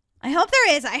 I hope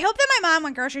there is. I hope that my mom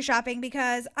went grocery shopping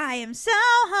because I am so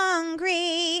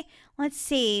hungry. Let's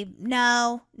see.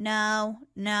 No.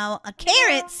 A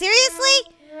carrot?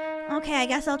 Seriously? Okay, I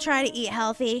guess I'll try to eat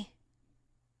healthy.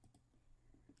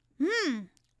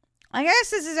 I guess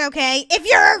this is okay. If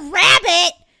you're a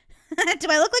rabbit! Do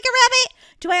I look like a rabbit?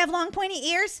 Do I have long pointy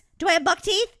ears? Do I have buck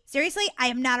teeth? Seriously, I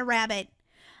am not a rabbit.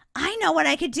 I know what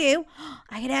I could do.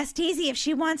 I could ask Daisy if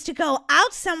she wants to go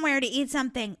out somewhere to eat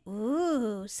something.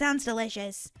 Ooh, sounds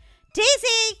delicious.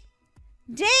 Daisy!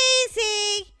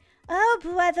 Daisy! Oh,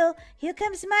 brother, here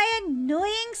comes my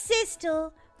annoying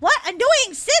sister. What?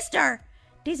 Annoying sister?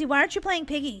 Daisy, why aren't you playing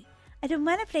Piggy? I don't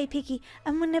want to play Piggy.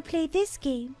 I want to play this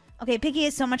game. Okay, Piggy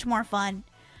is so much more fun.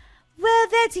 Well,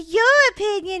 that's your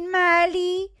opinion,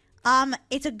 Marley.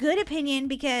 It's a good opinion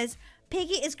because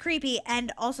Piggy is creepy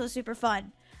and also super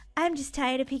fun. I'm just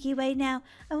tired of Piggy right now.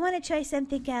 I want to try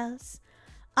something else.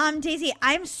 Daisy,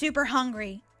 I'm super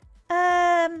hungry.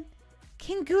 Congratulations.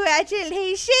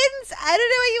 I don't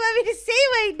know what you want me to say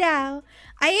right now.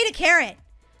 I ate a carrot.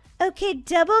 Okay,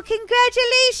 double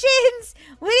congratulations.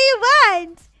 What do you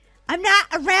want? I'm not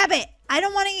a rabbit. I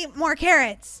don't want to eat more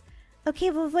carrots.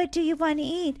 Okay, well, what do you want to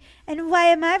eat? And why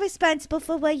am I responsible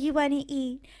for what you want to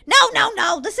eat? No.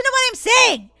 Listen to what I'm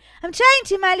saying. I'm trying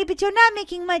to, Miley, but you're not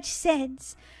making much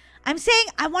sense. I'm saying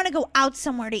I want to go out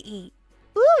somewhere to eat.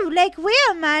 Ooh, like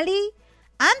where, Miley?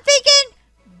 I'm thinking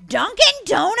Dunkin'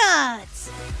 Donuts.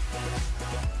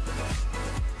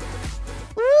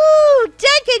 Ooh,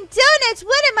 Dunkin' Donuts,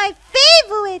 one of my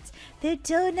favorites. Their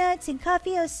donuts and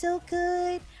coffee are so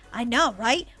good. I know,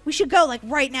 right? We should go, like,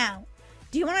 right now.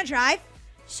 Do you want to drive?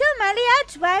 Sure, Miley, I'll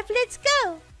drive. Let's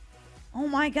go. Oh,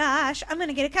 my gosh. I'm going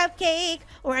to get a cupcake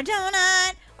or a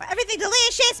donut or everything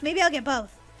delicious. Maybe I'll get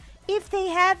both. If they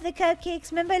have the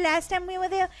cupcakes. Remember last time we were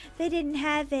there? They didn't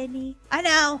have any. I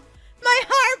know. My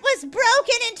heart was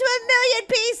broken into a million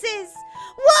pieces.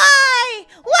 Why?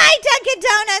 Why, Dunkin'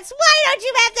 Donuts? Why don't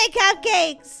you have the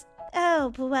cupcakes?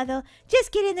 Oh, brother.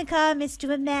 Just get in the car, Miss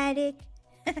Dramatic.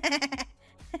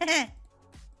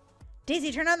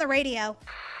 Daisy, turn on the radio.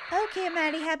 Okay,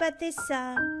 Maddie, how about this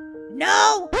song?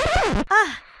 No!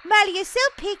 Maddie, you're so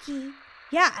picky.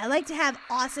 Yeah, I like to have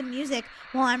awesome music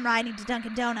while I'm riding to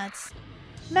Dunkin' Donuts.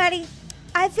 Maddie,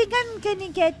 I think I'm gonna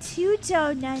get 2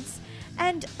 donuts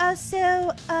and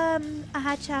also, a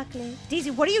hot chocolate.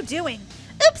 Daisy, what are you doing?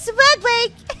 Oops, wrong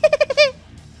way!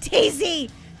 Daisy,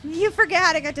 you forget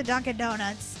how to get to Dunkin'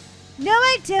 Donuts. No,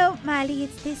 I don't, Miley.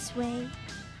 It's this way.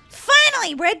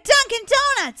 Finally, we're at Dunkin'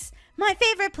 Donuts! My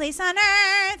favorite place on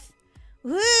earth.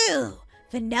 Ooh,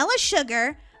 vanilla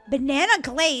sugar, banana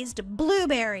glazed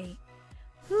blueberry.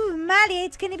 Ooh, Miley,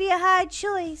 it's gonna be a hard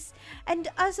choice. And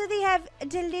also they have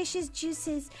delicious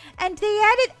juices. And they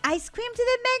added ice cream to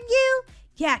the menu.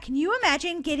 Yeah, can you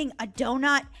imagine getting a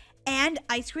donut and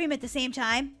ice cream at the same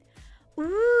time?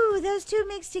 Ooh, those two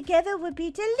mixed together would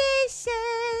be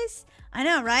delicious. I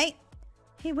know, right?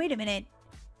 Hey, wait a minute.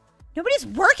 Nobody's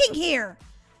working here.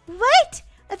 What?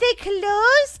 Are they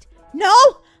closed? No,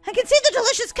 I can see the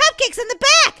delicious cupcakes in the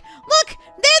back. Look,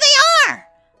 there they are.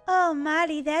 Oh,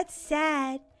 Molly, that's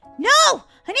sad. No,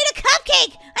 I need a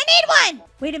cupcake. I need one.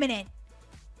 Wait a minute.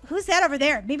 Who's that over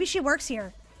there? Maybe she works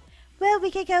here. Well,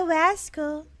 we could go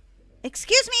Rascal.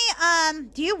 Excuse me,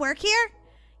 do you work here?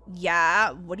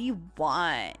 Yeah, what do you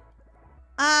want?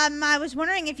 I was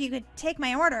wondering if you could take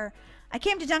my order. I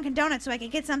came to Dunkin' Donuts so I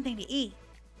could get something to eat.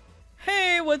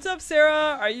 Hey, what's up,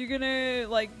 Sarah? Are you gonna,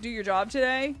 do your job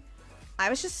today?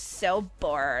 I was just so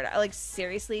bored. I,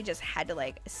 seriously just had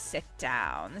to, sit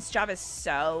down. This job is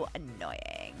so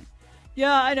annoying.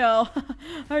 Yeah, I know.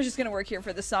 I was just gonna work here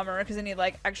for the summer because I need,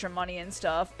 extra money and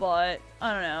stuff, but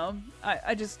I don't know.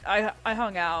 I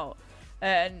hung out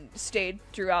and stayed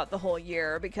throughout the whole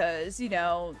year because,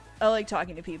 I like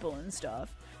talking to people and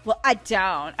stuff. Well, I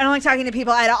don't like talking to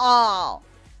people at all.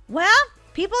 Well,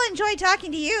 people enjoy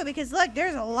talking to you because, look,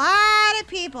 there's a lot of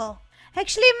people.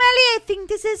 Actually, Molly, I think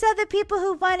this is other people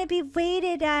who want to be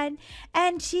waited on,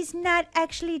 and she's not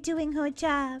actually doing her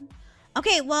job.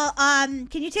 Okay, well, can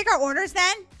you take our orders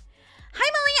then? Hi,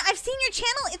 Molly, I've seen your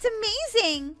channel. It's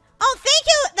amazing. Oh, thank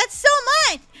you. That's so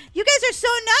much. You guys are so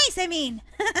nice. I mean,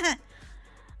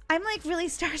 I'm, really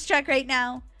starstruck right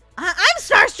now. I'm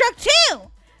starstruck,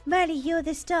 too. Molly, you're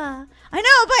the star. I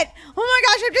know, but oh my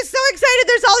gosh, I'm just so excited.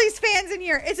 There's all these fans in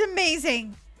here. It's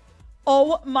amazing.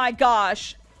 Oh my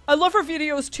gosh. I love her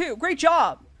videos too. Great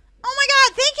job. Oh my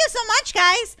god, thank you so much,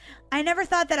 guys. I never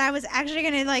thought that I was actually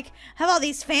gonna like have all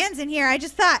these fans in here. I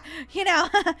just thought, you know,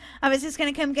 I was just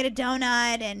gonna come get a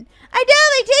donut, and I know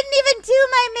they didn't even do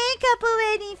my makeup or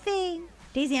anything.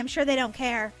 Daisy, I'm sure they don't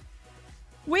care.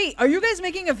 Wait, are you guys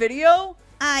making a video?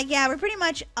 Yeah, we're pretty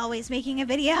much always making a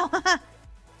video.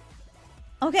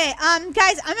 Okay,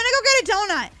 guys, I'm gonna go get a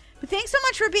donut. But thanks so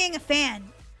much for being a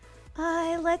fan.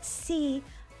 Let's see.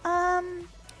 I'm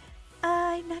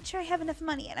not sure I have enough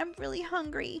money, and I'm really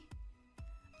hungry.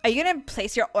 Are you gonna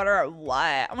place your order or what?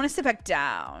 I want to sit back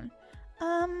down.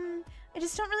 I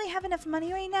just don't really have enough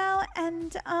money right now,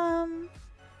 and I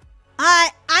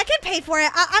can pay for it.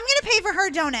 I'm gonna pay for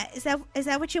her donut. Is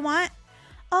that what you want?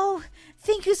 Oh,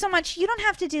 thank you so much. You don't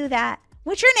have to do that.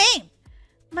 What's your name?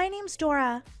 My name's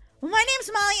Dora. Well, my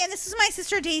name's Molly, and this is my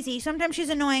sister Daisy. Sometimes she's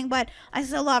annoying, but I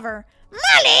still love her.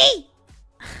 Molly!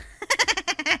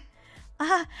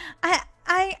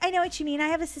 I know what you mean. I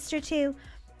have a sister too.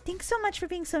 Thanks so much for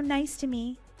being so nice to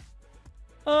me.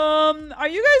 Are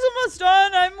you guys almost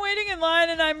done? I'm waiting in line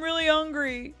and I'm really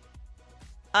hungry.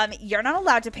 You're not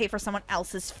allowed to pay for someone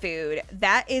else's food.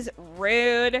 That is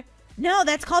rude. No,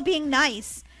 that's called being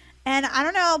nice. And I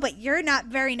don't know, but you're not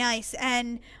very nice.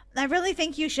 And I really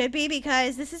think you should be,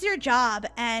 because this is your job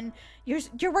and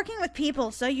you're working with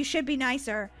people, so you should be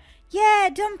nicer. Yeah,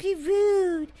 don't be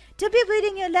rude. Don't be rude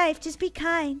in your life. Just be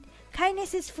kind.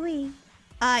 Kindness is free.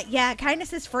 Yeah,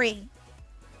 kindness is free.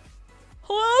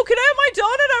 Hello, can I have my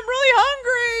donut? I'm really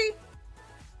hungry.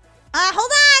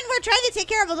 Hold on. We're trying to take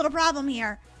care of a little problem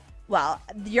here. Well,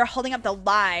 you're holding up the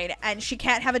line and she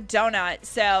can't have a donut,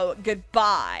 so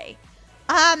goodbye.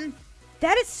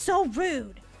 That is so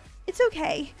rude. It's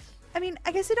okay. I mean,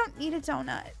 I guess I don't need a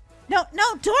donut. No,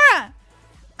 Dora!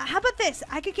 How about this?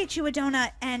 I could get you a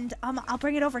donut and I'll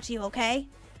bring it over to you, okay?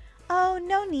 Oh,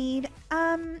 no need.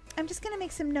 I'm just gonna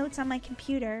make some notes on my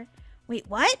computer. Wait,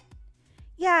 what?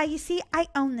 Yeah, you see, I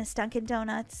own this Dunkin'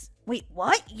 Donuts. Wait,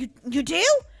 what? You do?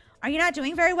 Are you not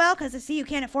doing very well? Because I see you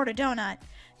can't afford a donut.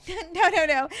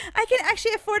 No. I can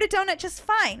actually afford a donut just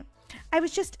fine. I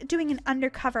was just doing an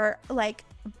undercover, like,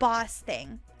 boss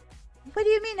thing. What do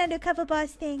you mean undercover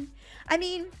boss thing? I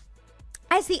mean,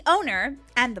 as the owner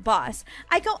and the boss,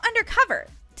 I go undercover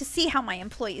to see how my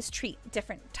employees treat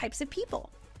different types of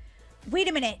people. Wait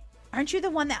a minute. Aren't you the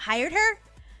one that hired her?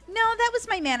 No, that was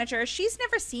my manager. She's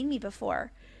never seen me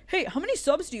before. Hey, how many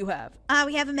subs do you have?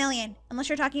 We have 1 million, unless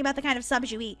you're talking about the kind of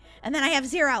subs you eat. And then I have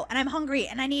 0, and I'm hungry,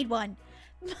 and I need one.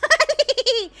 He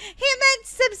meant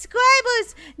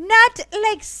subscribers, not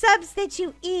like subs that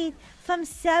you eat from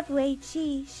Subway.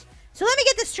 Jeez. So let me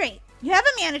get this straight. You have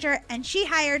a manager, and she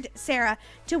hired Sarah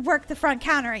to work the front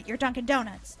counter at your Dunkin'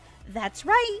 Donuts. That's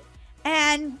right.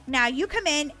 And now you come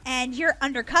in, and you're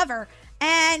undercover,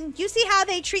 and you see how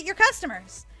they treat your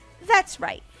customers. That's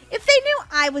right. If they knew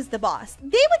I was the boss,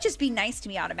 they would just be nice to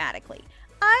me automatically.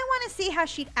 I want to see how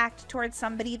she'd act towards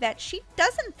somebody that she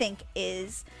doesn't think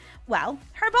is, well,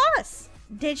 her boss.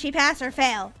 Did she pass or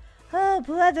fail? Oh,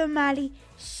 brother Molly,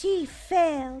 she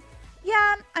failed.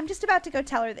 Yeah, I'm just about to go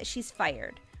tell her that she's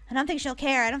fired. I don't think she'll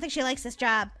care. I don't think she likes this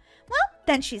job. Well,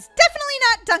 then she's definitely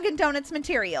not Dunkin' Donuts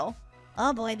material.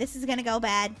 Oh boy, this is gonna go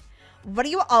bad. What do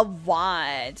you all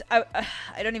want?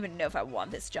 I don't even know if I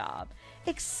want this job.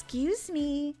 Excuse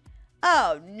me.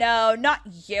 Oh no, not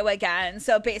you again.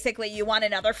 So basically you want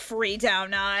another free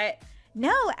donut?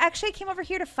 No, actually I came over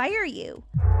here to fire you.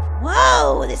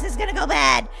 Whoa, this is gonna go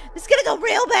bad. This is gonna go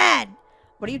real bad.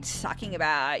 What are you talking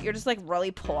about? You're just like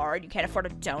really poor and you can't afford a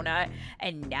donut.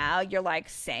 And now you're like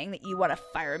saying that you want to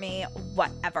fire me?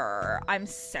 Whatever. I'm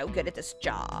so good at this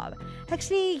job.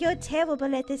 Actually, you're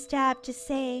terrible at this job, just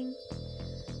saying.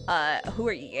 Who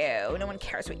are you? No one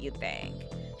cares what you think.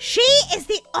 She is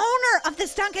the owner of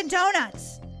this Dunkin'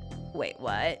 Donuts. Wait,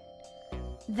 what?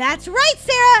 That's right,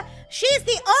 Sarah. She's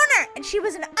the owner, and she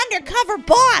was an undercover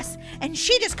boss, and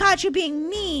she just caught you being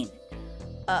mean.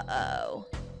 Uh-oh.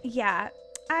 Yeah,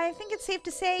 I think it's safe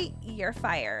to say you're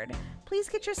fired. Please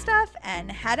get your stuff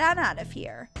and head on out of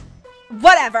here.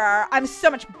 Whatever. I'm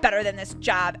so much better than this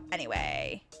job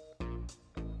anyway.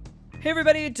 Hey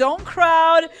everybody, don't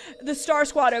crowd the Star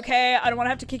Squad, okay? I don't want to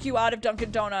have to kick you out of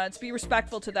Dunkin' Donuts. Be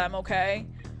respectful to them, okay?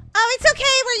 Oh, it's okay.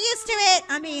 We're used to it.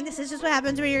 I mean, this is just what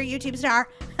happens when you're a YouTube star.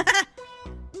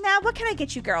 Now, what can I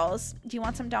get you girls? Do you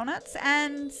want some donuts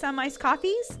and some iced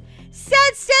coffees?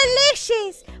 Sounds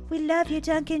delicious. We love your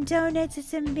Dunkin' Donuts.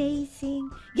 It's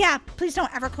amazing. Yeah, please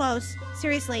don't ever close.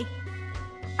 Seriously.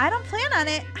 I don't plan on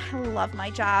it. I love my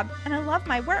job and I love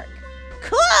my work.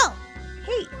 Cool.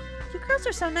 Hey, you girls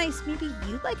are so nice. Maybe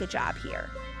you'd like a job here.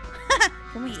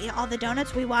 Can we eat all the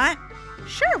donuts we want?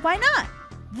 Sure, why not?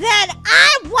 Then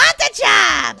I want the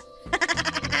job!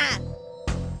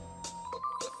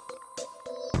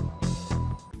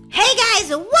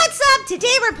 guys, what's up?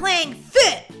 Today we're playing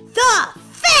Fit the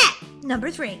Fat number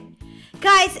 3.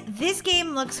 Guys, this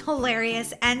game looks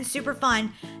hilarious and super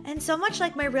fun, and so much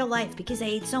like my real life because I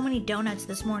ate so many donuts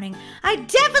this morning. I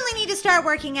definitely need to start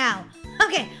working out.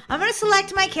 Okay, I'm gonna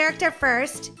select my character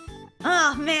first.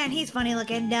 Oh man, he's funny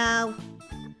looking. No.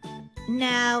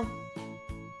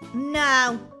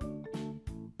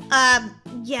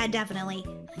 Yeah, definitely.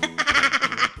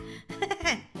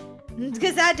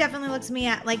 Because that definitely looks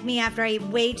like me after I eat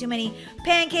way too many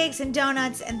pancakes and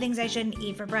donuts and things I shouldn't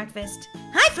eat for breakfast.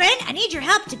 Hi, friend. I need your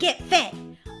help to get fit.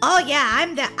 Oh yeah,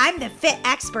 I'm the fit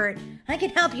expert. I can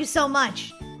help you so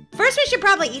much. First, we should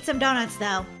probably eat some donuts,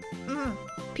 though.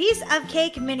 Piece of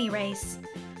cake mini race.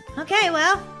 Okay,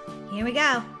 well, here we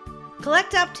go.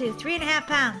 Collect up to 3.5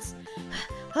 pounds.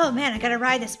 Oh man, I gotta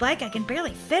ride this bike. I can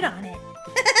barely fit on it.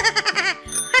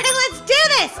 Alright, let's do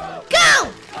this!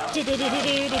 Go!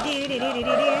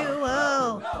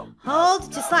 Whoa.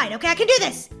 Hold to slide. Okay, I can do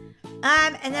this.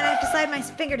 And then I have to slide my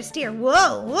finger to steer.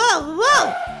 Whoa.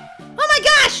 Oh my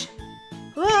gosh!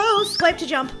 Whoa, swipe to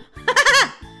jump.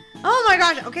 Oh my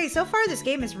gosh. Okay, so far this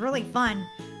game is really fun.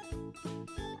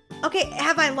 Okay,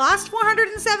 have I lost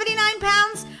 479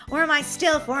 pounds? Or am I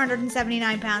still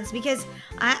 479 pounds? Because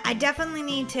I definitely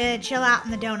need to chill out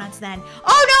in the donuts then.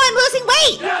 Oh no, I'm losing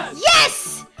weight!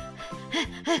 Yes!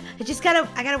 I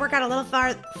gotta work out a little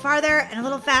farther and a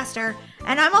little faster.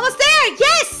 And I'm almost there!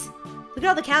 Yes! Look at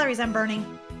all the calories I'm burning.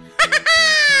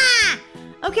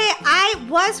 Okay, I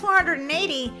was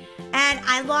 480 and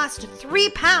I lost 3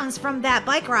 pounds from that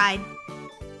bike ride.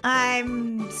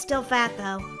 I'm still fat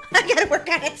though. I gotta work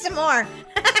on it some more.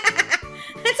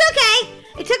 It's okay.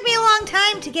 It took me a long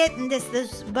time to get in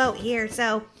this boat here,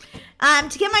 so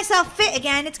to get myself fit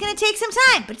again, it's gonna take some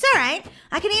time, but it's all right.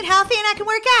 I can eat healthy and I can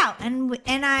work out,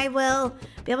 and I will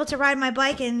be able to ride my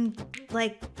bike and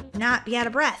like not be out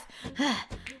of breath. Let's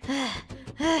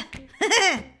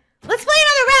play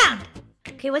another round.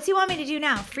 Okay, what's he want me to do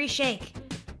now? Free shake.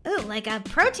 Ooh, like a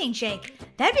protein shake.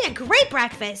 That'd be a great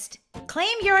breakfast.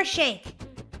 Claim your shake.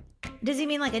 Does he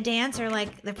mean like a dance or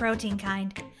like the protein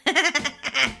kind?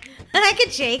 I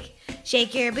could shake.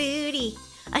 Shake your booty.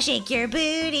 Shake your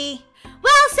booty.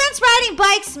 Well, since riding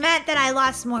bikes meant that I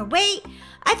lost more weight,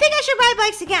 I think I should ride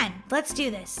bikes again. Let's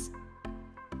do this.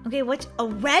 Okay, what's a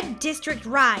red district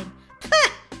ride?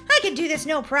 I can do this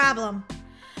no problem.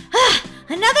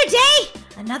 Another day,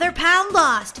 another pound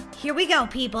lost. Here we go,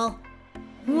 people.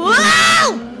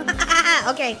 Whoa!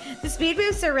 Okay, the speed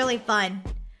boosts are really fun.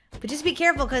 But just be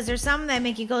careful because there's some that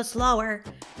make you go slower.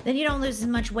 Then you don't lose as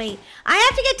much weight. I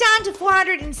have to get down to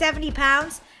 470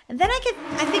 pounds. And then I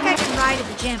think I can ride at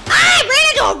the gym. I ran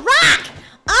into a rock!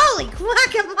 Holy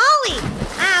guacamole!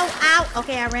 Ow.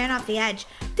 Okay, I ran off the edge.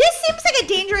 This seems like a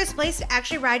dangerous place to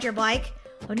actually ride your bike.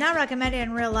 I would not recommend it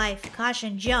in real life.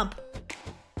 Caution, jump.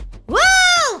 Woo!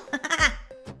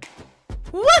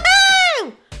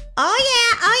 Woohoo! Oh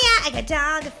yeah, I got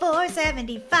down to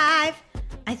 475.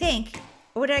 I think.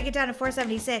 Or did I get down to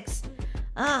 476?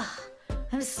 Ugh,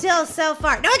 I'm still so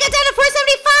far. No, I got down to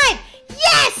 475!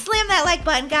 Yes! Slam that like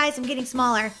button, guys. I'm getting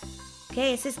smaller.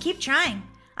 Okay, it says keep trying.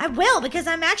 I will, because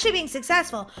I'm actually being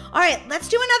successful. All right, let's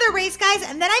do another race, guys,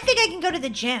 and then I think I can go to the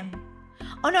gym.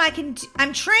 Oh, no,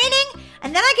 I'm training,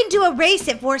 and then I can do a race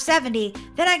at 470.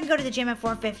 Then I can go to the gym at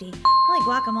 450. Holy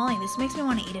guacamole, this makes me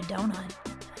want to eat a donut.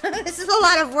 This is a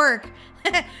lot of work.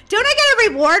 Don't I get a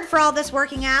reward for all this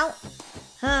working out?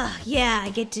 Yeah, I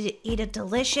get to eat a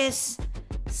delicious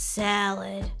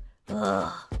salad.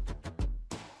 Ugh.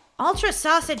 Ultra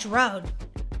Sausage Road.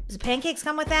 Does the pancakes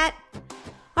come with that?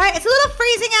 All right, it's a little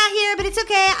freezing out here, but it's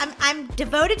okay. I'm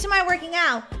devoted to my working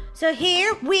out. So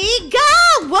here we go.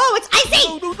 Whoa, it's icy.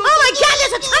 Oh my God,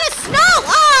 there's a ton of snow.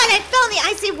 Oh, and I fell in the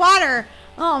icy water.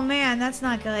 Oh man, that's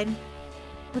not good.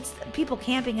 What's people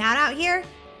camping out here?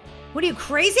 What are you,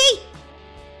 crazy?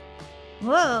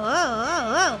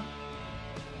 Whoa.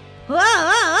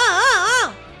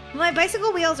 My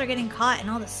bicycle wheels are getting caught in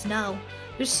all the snow.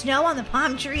 There's snow on the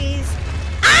palm trees.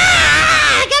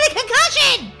 Ah! I got a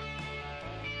concussion!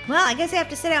 Well, I guess I have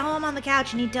to sit at home on the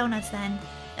couch and eat donuts then.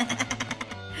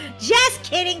 Just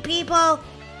kidding, people.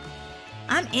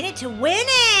 I'm in it to win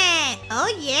it. Oh,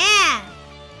 yeah.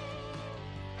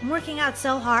 I'm working out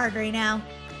so hard right now.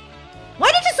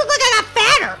 Why did it just look like I got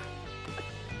fatter?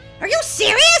 Are you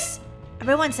serious?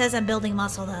 Everyone says I'm building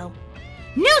muscle, though.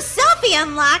 New selfie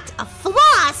unlocked, a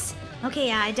floss. Okay,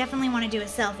 yeah, I definitely want to do a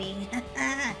selfie.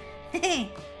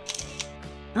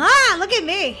 Ah, look at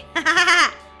me.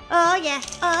 Oh yeah,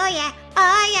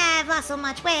 I've lost so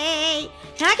much weight.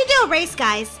 Now I can do a race,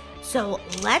 guys. So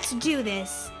let's do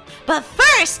this. But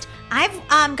first,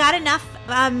 I've got enough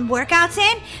workouts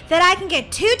in that I can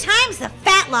get 2 times the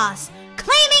fat loss.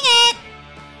 Claiming it!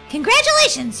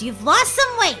 Congratulations, you've lost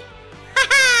some weight.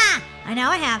 Ha! I know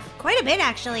I have. Quite a bit,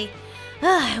 actually.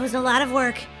 Ugh, it was a lot of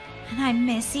work. And I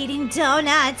miss eating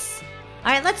donuts.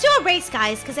 All right, let's do a race,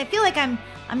 guys, because I feel like I'm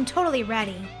totally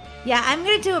ready. Yeah, I'm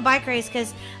going to do a bike race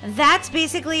because that's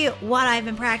basically what I've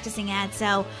been practicing at.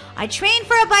 So I trained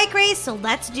for a bike race, so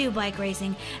let's do bike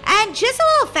racing. And just a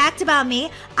little fact about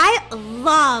me, I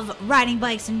love riding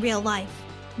bikes in real life.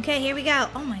 Okay, here we go.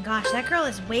 Oh my gosh, that girl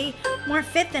is way more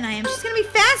fit than I am. She's going to be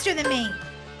faster than me.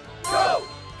 Go!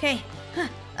 Okay.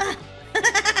 I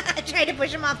tried to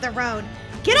push him off the road.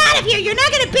 Get out of here! You're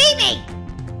not going to beat me!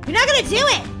 You're not going to do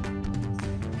it!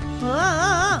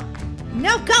 Oh,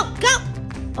 no, go, go!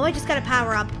 Oh, I just got to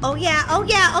power up. Oh, yeah, oh,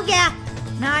 yeah, oh, yeah.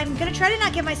 Now, I'm going to try to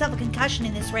not give myself a concussion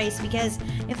in this race because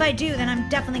if I do, then I'm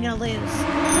definitely going to lose.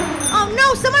 Oh,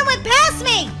 no, someone went past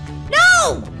me!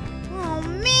 No! Oh,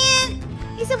 man.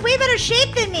 He's in way better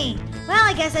shape than me. Well,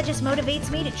 I guess that just motivates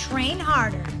me to train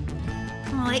harder.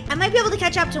 Oh, I might be able to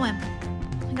catch up to him.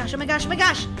 Oh, my gosh, oh, my gosh, oh, my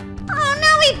gosh. Oh,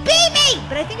 no, he beat me!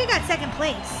 But I think I got second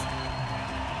place.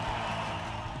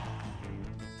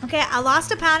 Okay, I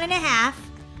lost 1.5 pounds.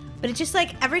 But it's just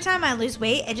like every time I lose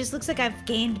weight, it just looks like I've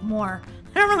gained more.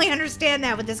 I don't really understand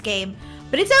that with this game.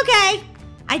 But it's okay.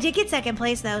 I did get second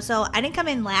place though, so I didn't come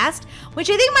in last,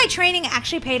 which I think my training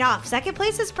actually paid off. Second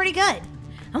place is pretty good.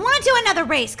 I want to do another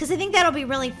race because I think that'll be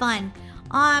really fun.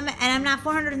 And I'm not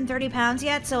 430 pounds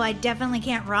yet, so I definitely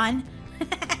can't run.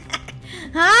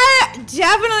 I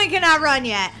definitely cannot run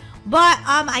yet. But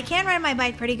I can ride my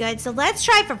bike pretty good, so let's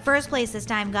try for first place this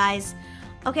time, guys.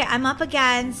 Okay, I'm up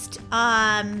against people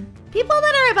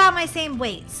that are about my same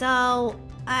weight, so,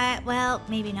 well,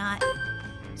 maybe not.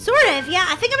 Sort of, yeah,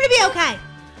 I think I'm gonna be okay.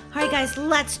 All right, guys,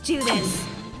 let's do this.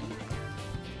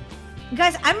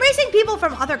 Guys, I'm racing people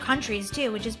from other countries,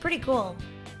 too, which is pretty cool.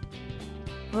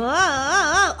 Whoa,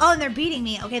 oh, and they're beating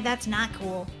me. Okay, that's not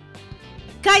cool.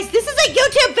 Guys, this is a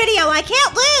YouTube video. I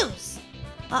can't lose.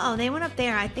 Uh-oh, they went up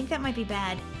there. I think that might be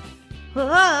bad. Whoa,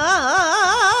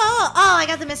 oh, I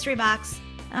got the mystery box.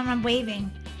 I'm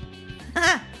waving.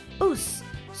 Ooh,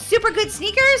 super good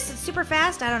sneakers? Super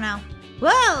fast? I don't know.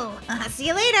 Whoa, see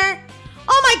you later.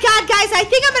 Oh my God, guys, I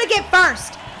think I'm gonna get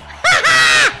first.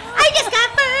 I just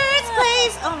got first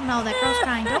place. Oh no, that girl's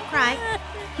crying. Don't cry.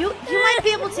 You might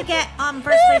be able to get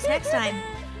first place next time.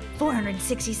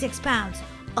 466 pounds.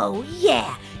 Oh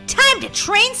yeah, time to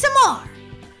train some more.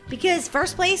 Because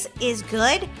first place is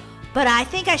good, but I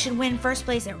think I should win first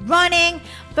place at running,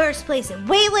 first place at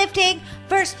weightlifting,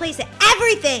 first place at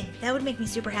everything. That would make me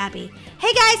super happy.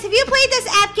 Hey guys, have you played this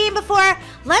app game before?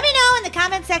 Let me know in the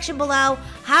comment section below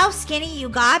how skinny you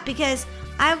got, because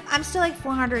I'm still like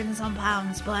 400 and some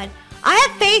pounds, but I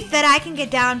have faith that I can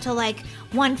get down to like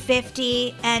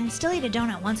 150 and still eat a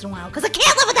donut once in a while, because I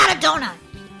can't live without a donut,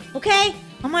 okay?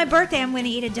 On my birthday, I'm going to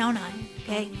eat a donut,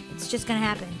 okay? It's just going to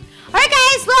happen. All right,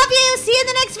 guys, love you. See you in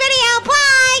the next video.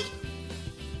 Bye.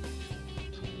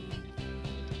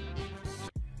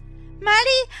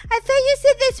 Molly, I thought you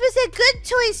said this was a good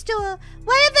toy store.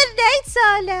 Why are the lights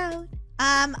all out?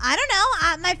 I don't know.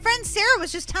 My friend Sarah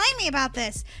was just telling me about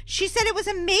this. She said it was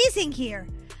amazing here.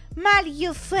 Molly,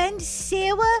 your friend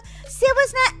Sarah?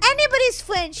 Sarah's not anybody's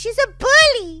friend. She's a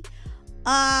bully.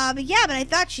 Yeah, but I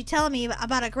thought she'd tell me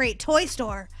about a great toy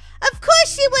store. Of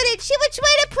course she wouldn't. She would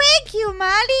try to prank you,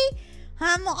 Molly.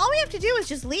 All we have to do is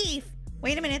just leave.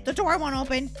 Wait a minute. The door won't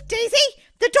open. Daisy,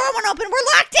 the door won't open. We're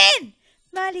locked in.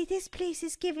 Molly, this place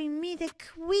is giving me the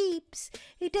creeps.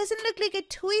 It doesn't look like a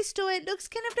toy store. It looks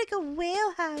kind of like a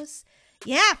warehouse.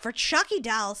 Yeah, for Chucky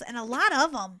dolls, and a lot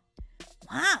of them.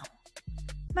 Wow.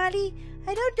 Molly,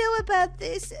 I don't know about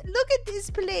this. Look at this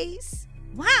place.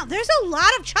 Wow, there's a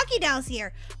lot of Chucky dolls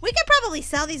here. We could probably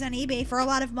sell these on eBay for a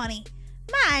lot of money.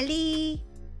 Molly.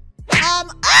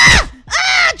 Giant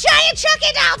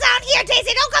Chucky doll down here,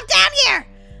 Daisy. Don't come down here.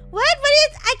 What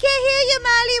is, I can't hear you,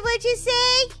 Molly. What'd you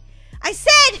say? I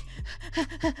said,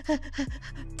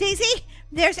 Daisy,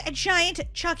 there's a giant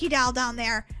Chucky doll down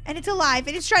there, and it's alive,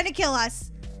 and it's trying to kill us.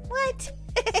 What?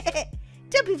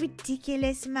 Don't be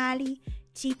ridiculous, Molly.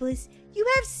 Jeepers, you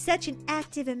have such an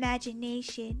active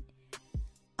imagination.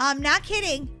 I'm not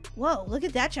kidding. Whoa, look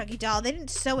at that Chucky doll. They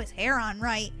didn't sew his hair on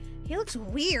right. He looks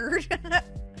weird.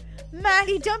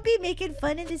 Molly, don't be making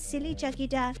fun of this silly Chucky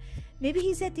doll. Maybe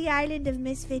he's at the island of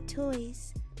misfit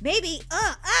toys. Maybe.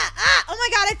 Oh my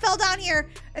God, I fell down here.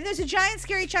 And there's a giant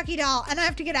scary Chucky doll, and I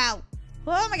have to get out.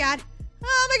 Oh my God.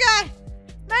 Oh my God.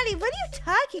 Molly, what are you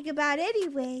talking about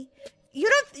anyway? You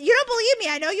don't believe me.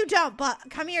 I know you don't, but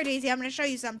come here, Daisy. I'm going to show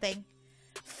you something.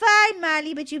 Fine,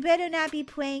 Molly, but you better not be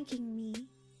pranking me.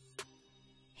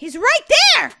 He's right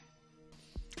there!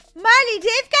 Molly,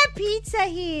 they've got pizza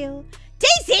here.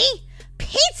 Daisy!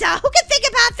 Pizza? Who could think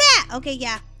about that? Okay,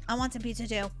 yeah. I want some pizza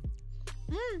too.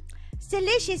 It's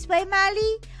delicious, right,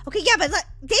 Molly? Okay, yeah, but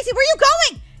Daisy, where are you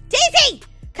going? Daisy!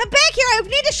 Come back here. I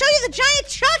need to show you the giant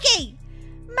Chucky.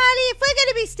 Molly, if we're going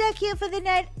to be stuck here for the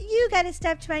night, you got to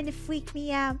stop trying to freak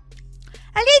me out.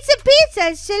 I need some pizza.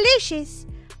 It's delicious.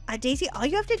 Daisy, all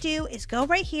you have to do is go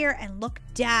right here and look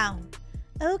down.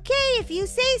 Okay, if you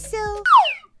say so.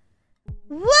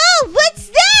 Whoa, what's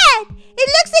that? It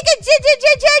looks like a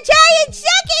giant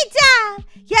Chucky doll.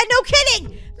 Yeah, no kidding.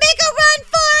 Make a run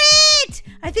for it.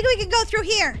 I think we can go through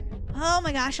here. Oh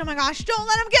my gosh, don't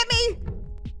let him get me.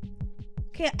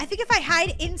 Okay, I think if I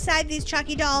hide inside these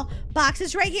Chucky doll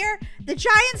boxes right here, the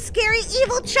giant, scary,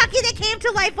 evil Chucky that came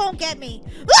to life won't get me.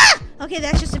 Ah! Okay,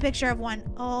 that's just a picture of one.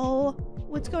 Oh,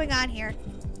 what's going on here?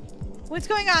 What's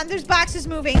going on? There's boxes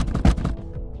moving.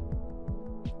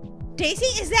 Daisy,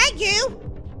 is that you?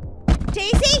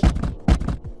 Daisy?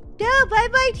 No,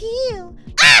 I'm right here.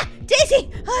 Ah!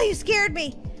 Daisy! Oh, you scared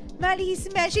me. Molly, he's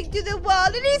smashing through the wall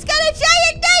and he's got a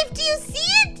giant knife. Do you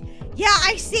see it? Yeah,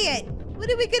 I see it. What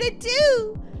are we gonna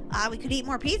do? We could eat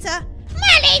more pizza.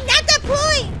 Molly, not the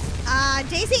point!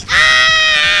 Daisy.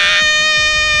 Ah!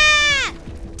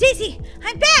 Daisy,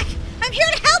 I'm back! I'm here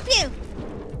to help you!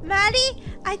 Molly,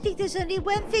 I think there's only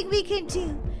one thing we can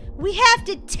do. We have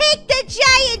to take the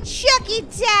giant Chucky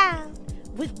down!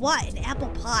 With what, an apple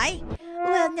pie?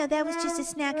 Well, no, that was just a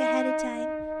snack ahead of time.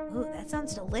 Ooh, that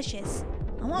sounds delicious.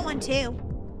 I want one too.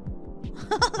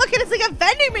 Look at it, it's like a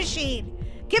vending machine!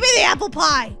 Give me the apple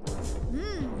pie!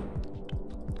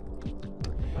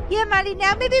 Yeah, Molly,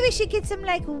 now maybe we should get some,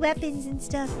 like, weapons and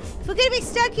stuff. If we're gonna be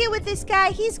stuck here with this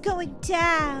guy, he's going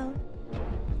down.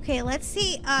 Okay, let's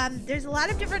see. There's a lot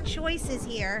of different choices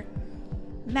here.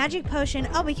 Magic potion.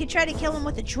 Oh, we could try to kill him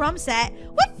with a drum set.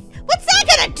 What's that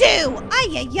gonna do? Ay,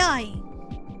 ay, ay.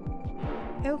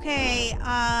 Okay,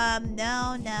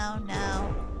 no.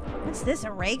 What's this,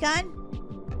 a ray gun?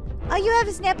 All you have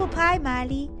is an apple pie,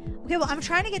 Molly. Okay, well, I'm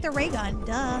trying to get the ray gun.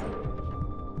 Duh.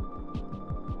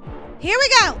 Here we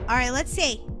go. All right, let's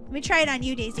see. Let me try it on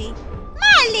you, Daisy.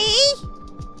 Molly!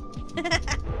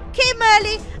 Okay,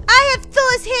 Molly. I have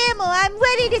Thor's hammer. I'm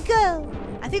ready to go.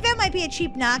 I think that might be a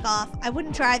cheap knockoff. I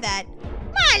wouldn't try that.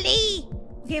 Molly!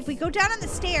 Okay, if we go down on the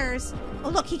stairs. Oh,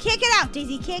 look, he can't get out,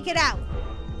 Daisy. He can't get out.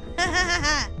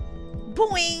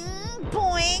 Boing,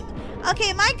 boing.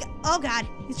 Okay, Mike. Oh, God.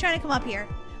 He's trying to come up here.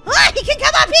 Ah, he can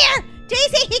come up here!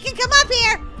 Daisy, he can come up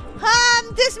here!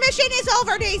 This mission is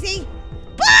over, Daisy.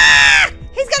 Ah!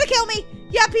 He's gonna kill me.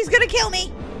 Yep, he's gonna kill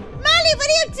me. Molly, what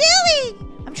are you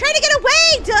doing? I'm trying to get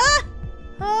away, duh.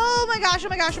 Oh my gosh. I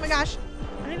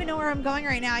don't even know where I'm going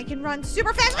right now. I can run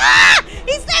super fast. Ah!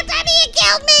 He snapped at me and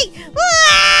killed me.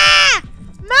 Ah!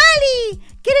 Molly,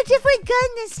 get a different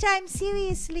gun this time,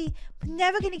 seriously. We're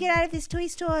never gonna get out of this toy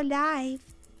store alive.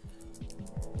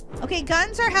 Okay,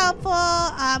 guns are helpful.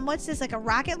 What's this, like a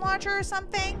rocket launcher or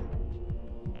something?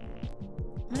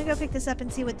 I'm gonna go pick this up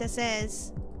and see what this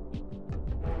is.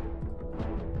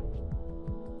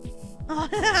 Oh,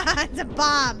 it's a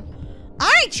bomb. All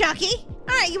right, Chucky.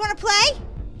 All right, you want to play?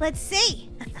 Let's see.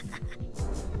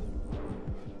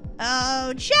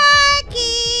 Oh,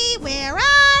 Chucky, where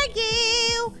are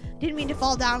you? Didn't mean to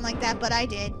fall down like that, but I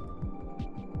did.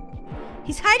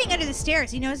 He's hiding under the stairs.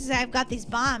 He knows I've got these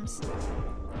bombs.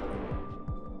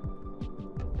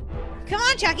 Come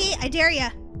on, Chucky. I dare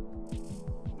ya.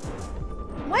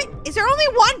 What? Is there only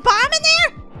one bomb in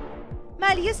there?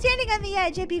 Molly, you're standing on the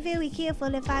edge. I'd be very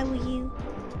careful if I were you.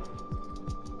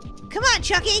 Come on,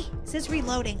 Chucky. It says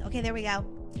reloading. Okay, there we go.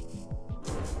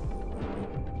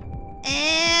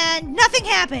 And nothing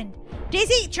happened.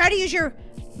 Daisy, try to use your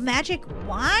magic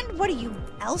wand. What are you,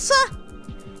 Elsa?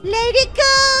 Let it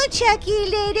go, Chucky,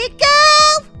 let it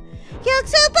go. You're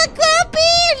super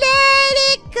grumpy, let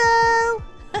it go.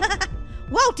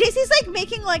 Whoa, Daisy's like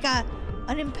making like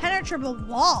an impenetrable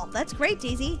wall. That's great,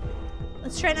 Daisy.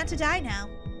 Let's try not to die now.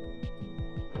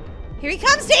 Here he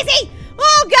comes, Daisy!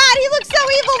 Oh God, he looks so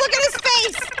evil. Look at his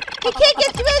face. He can't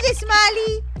get through this,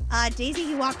 Molly. Daisy,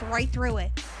 he walked right through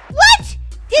it. What?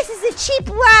 This is a cheap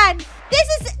one. This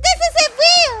isn't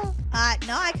real.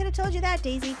 No, I could have told you that,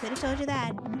 Daisy. Could have told you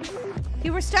that.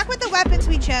 You were stuck with the weapons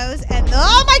we chose, and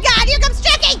oh my God, here comes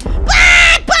Chucky!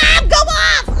 Bomb! Bomb! Go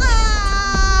off!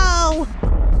 Oh!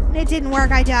 It didn't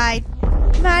work. I died.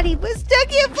 Molly, we're stuck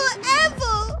here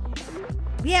forever.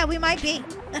 Yeah, we might be.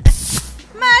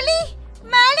 Molly,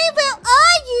 where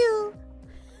are you?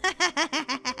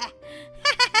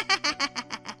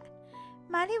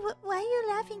 Molly, why are you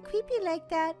laughing creepy like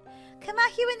that? Come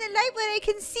out here in the light where I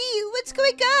can see you. What's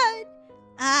going on?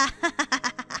 Molly,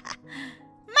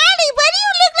 why do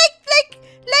you look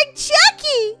like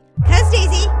Chucky? 'Cause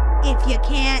Daisy, if you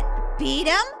can't beat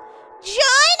him,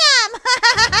 join him.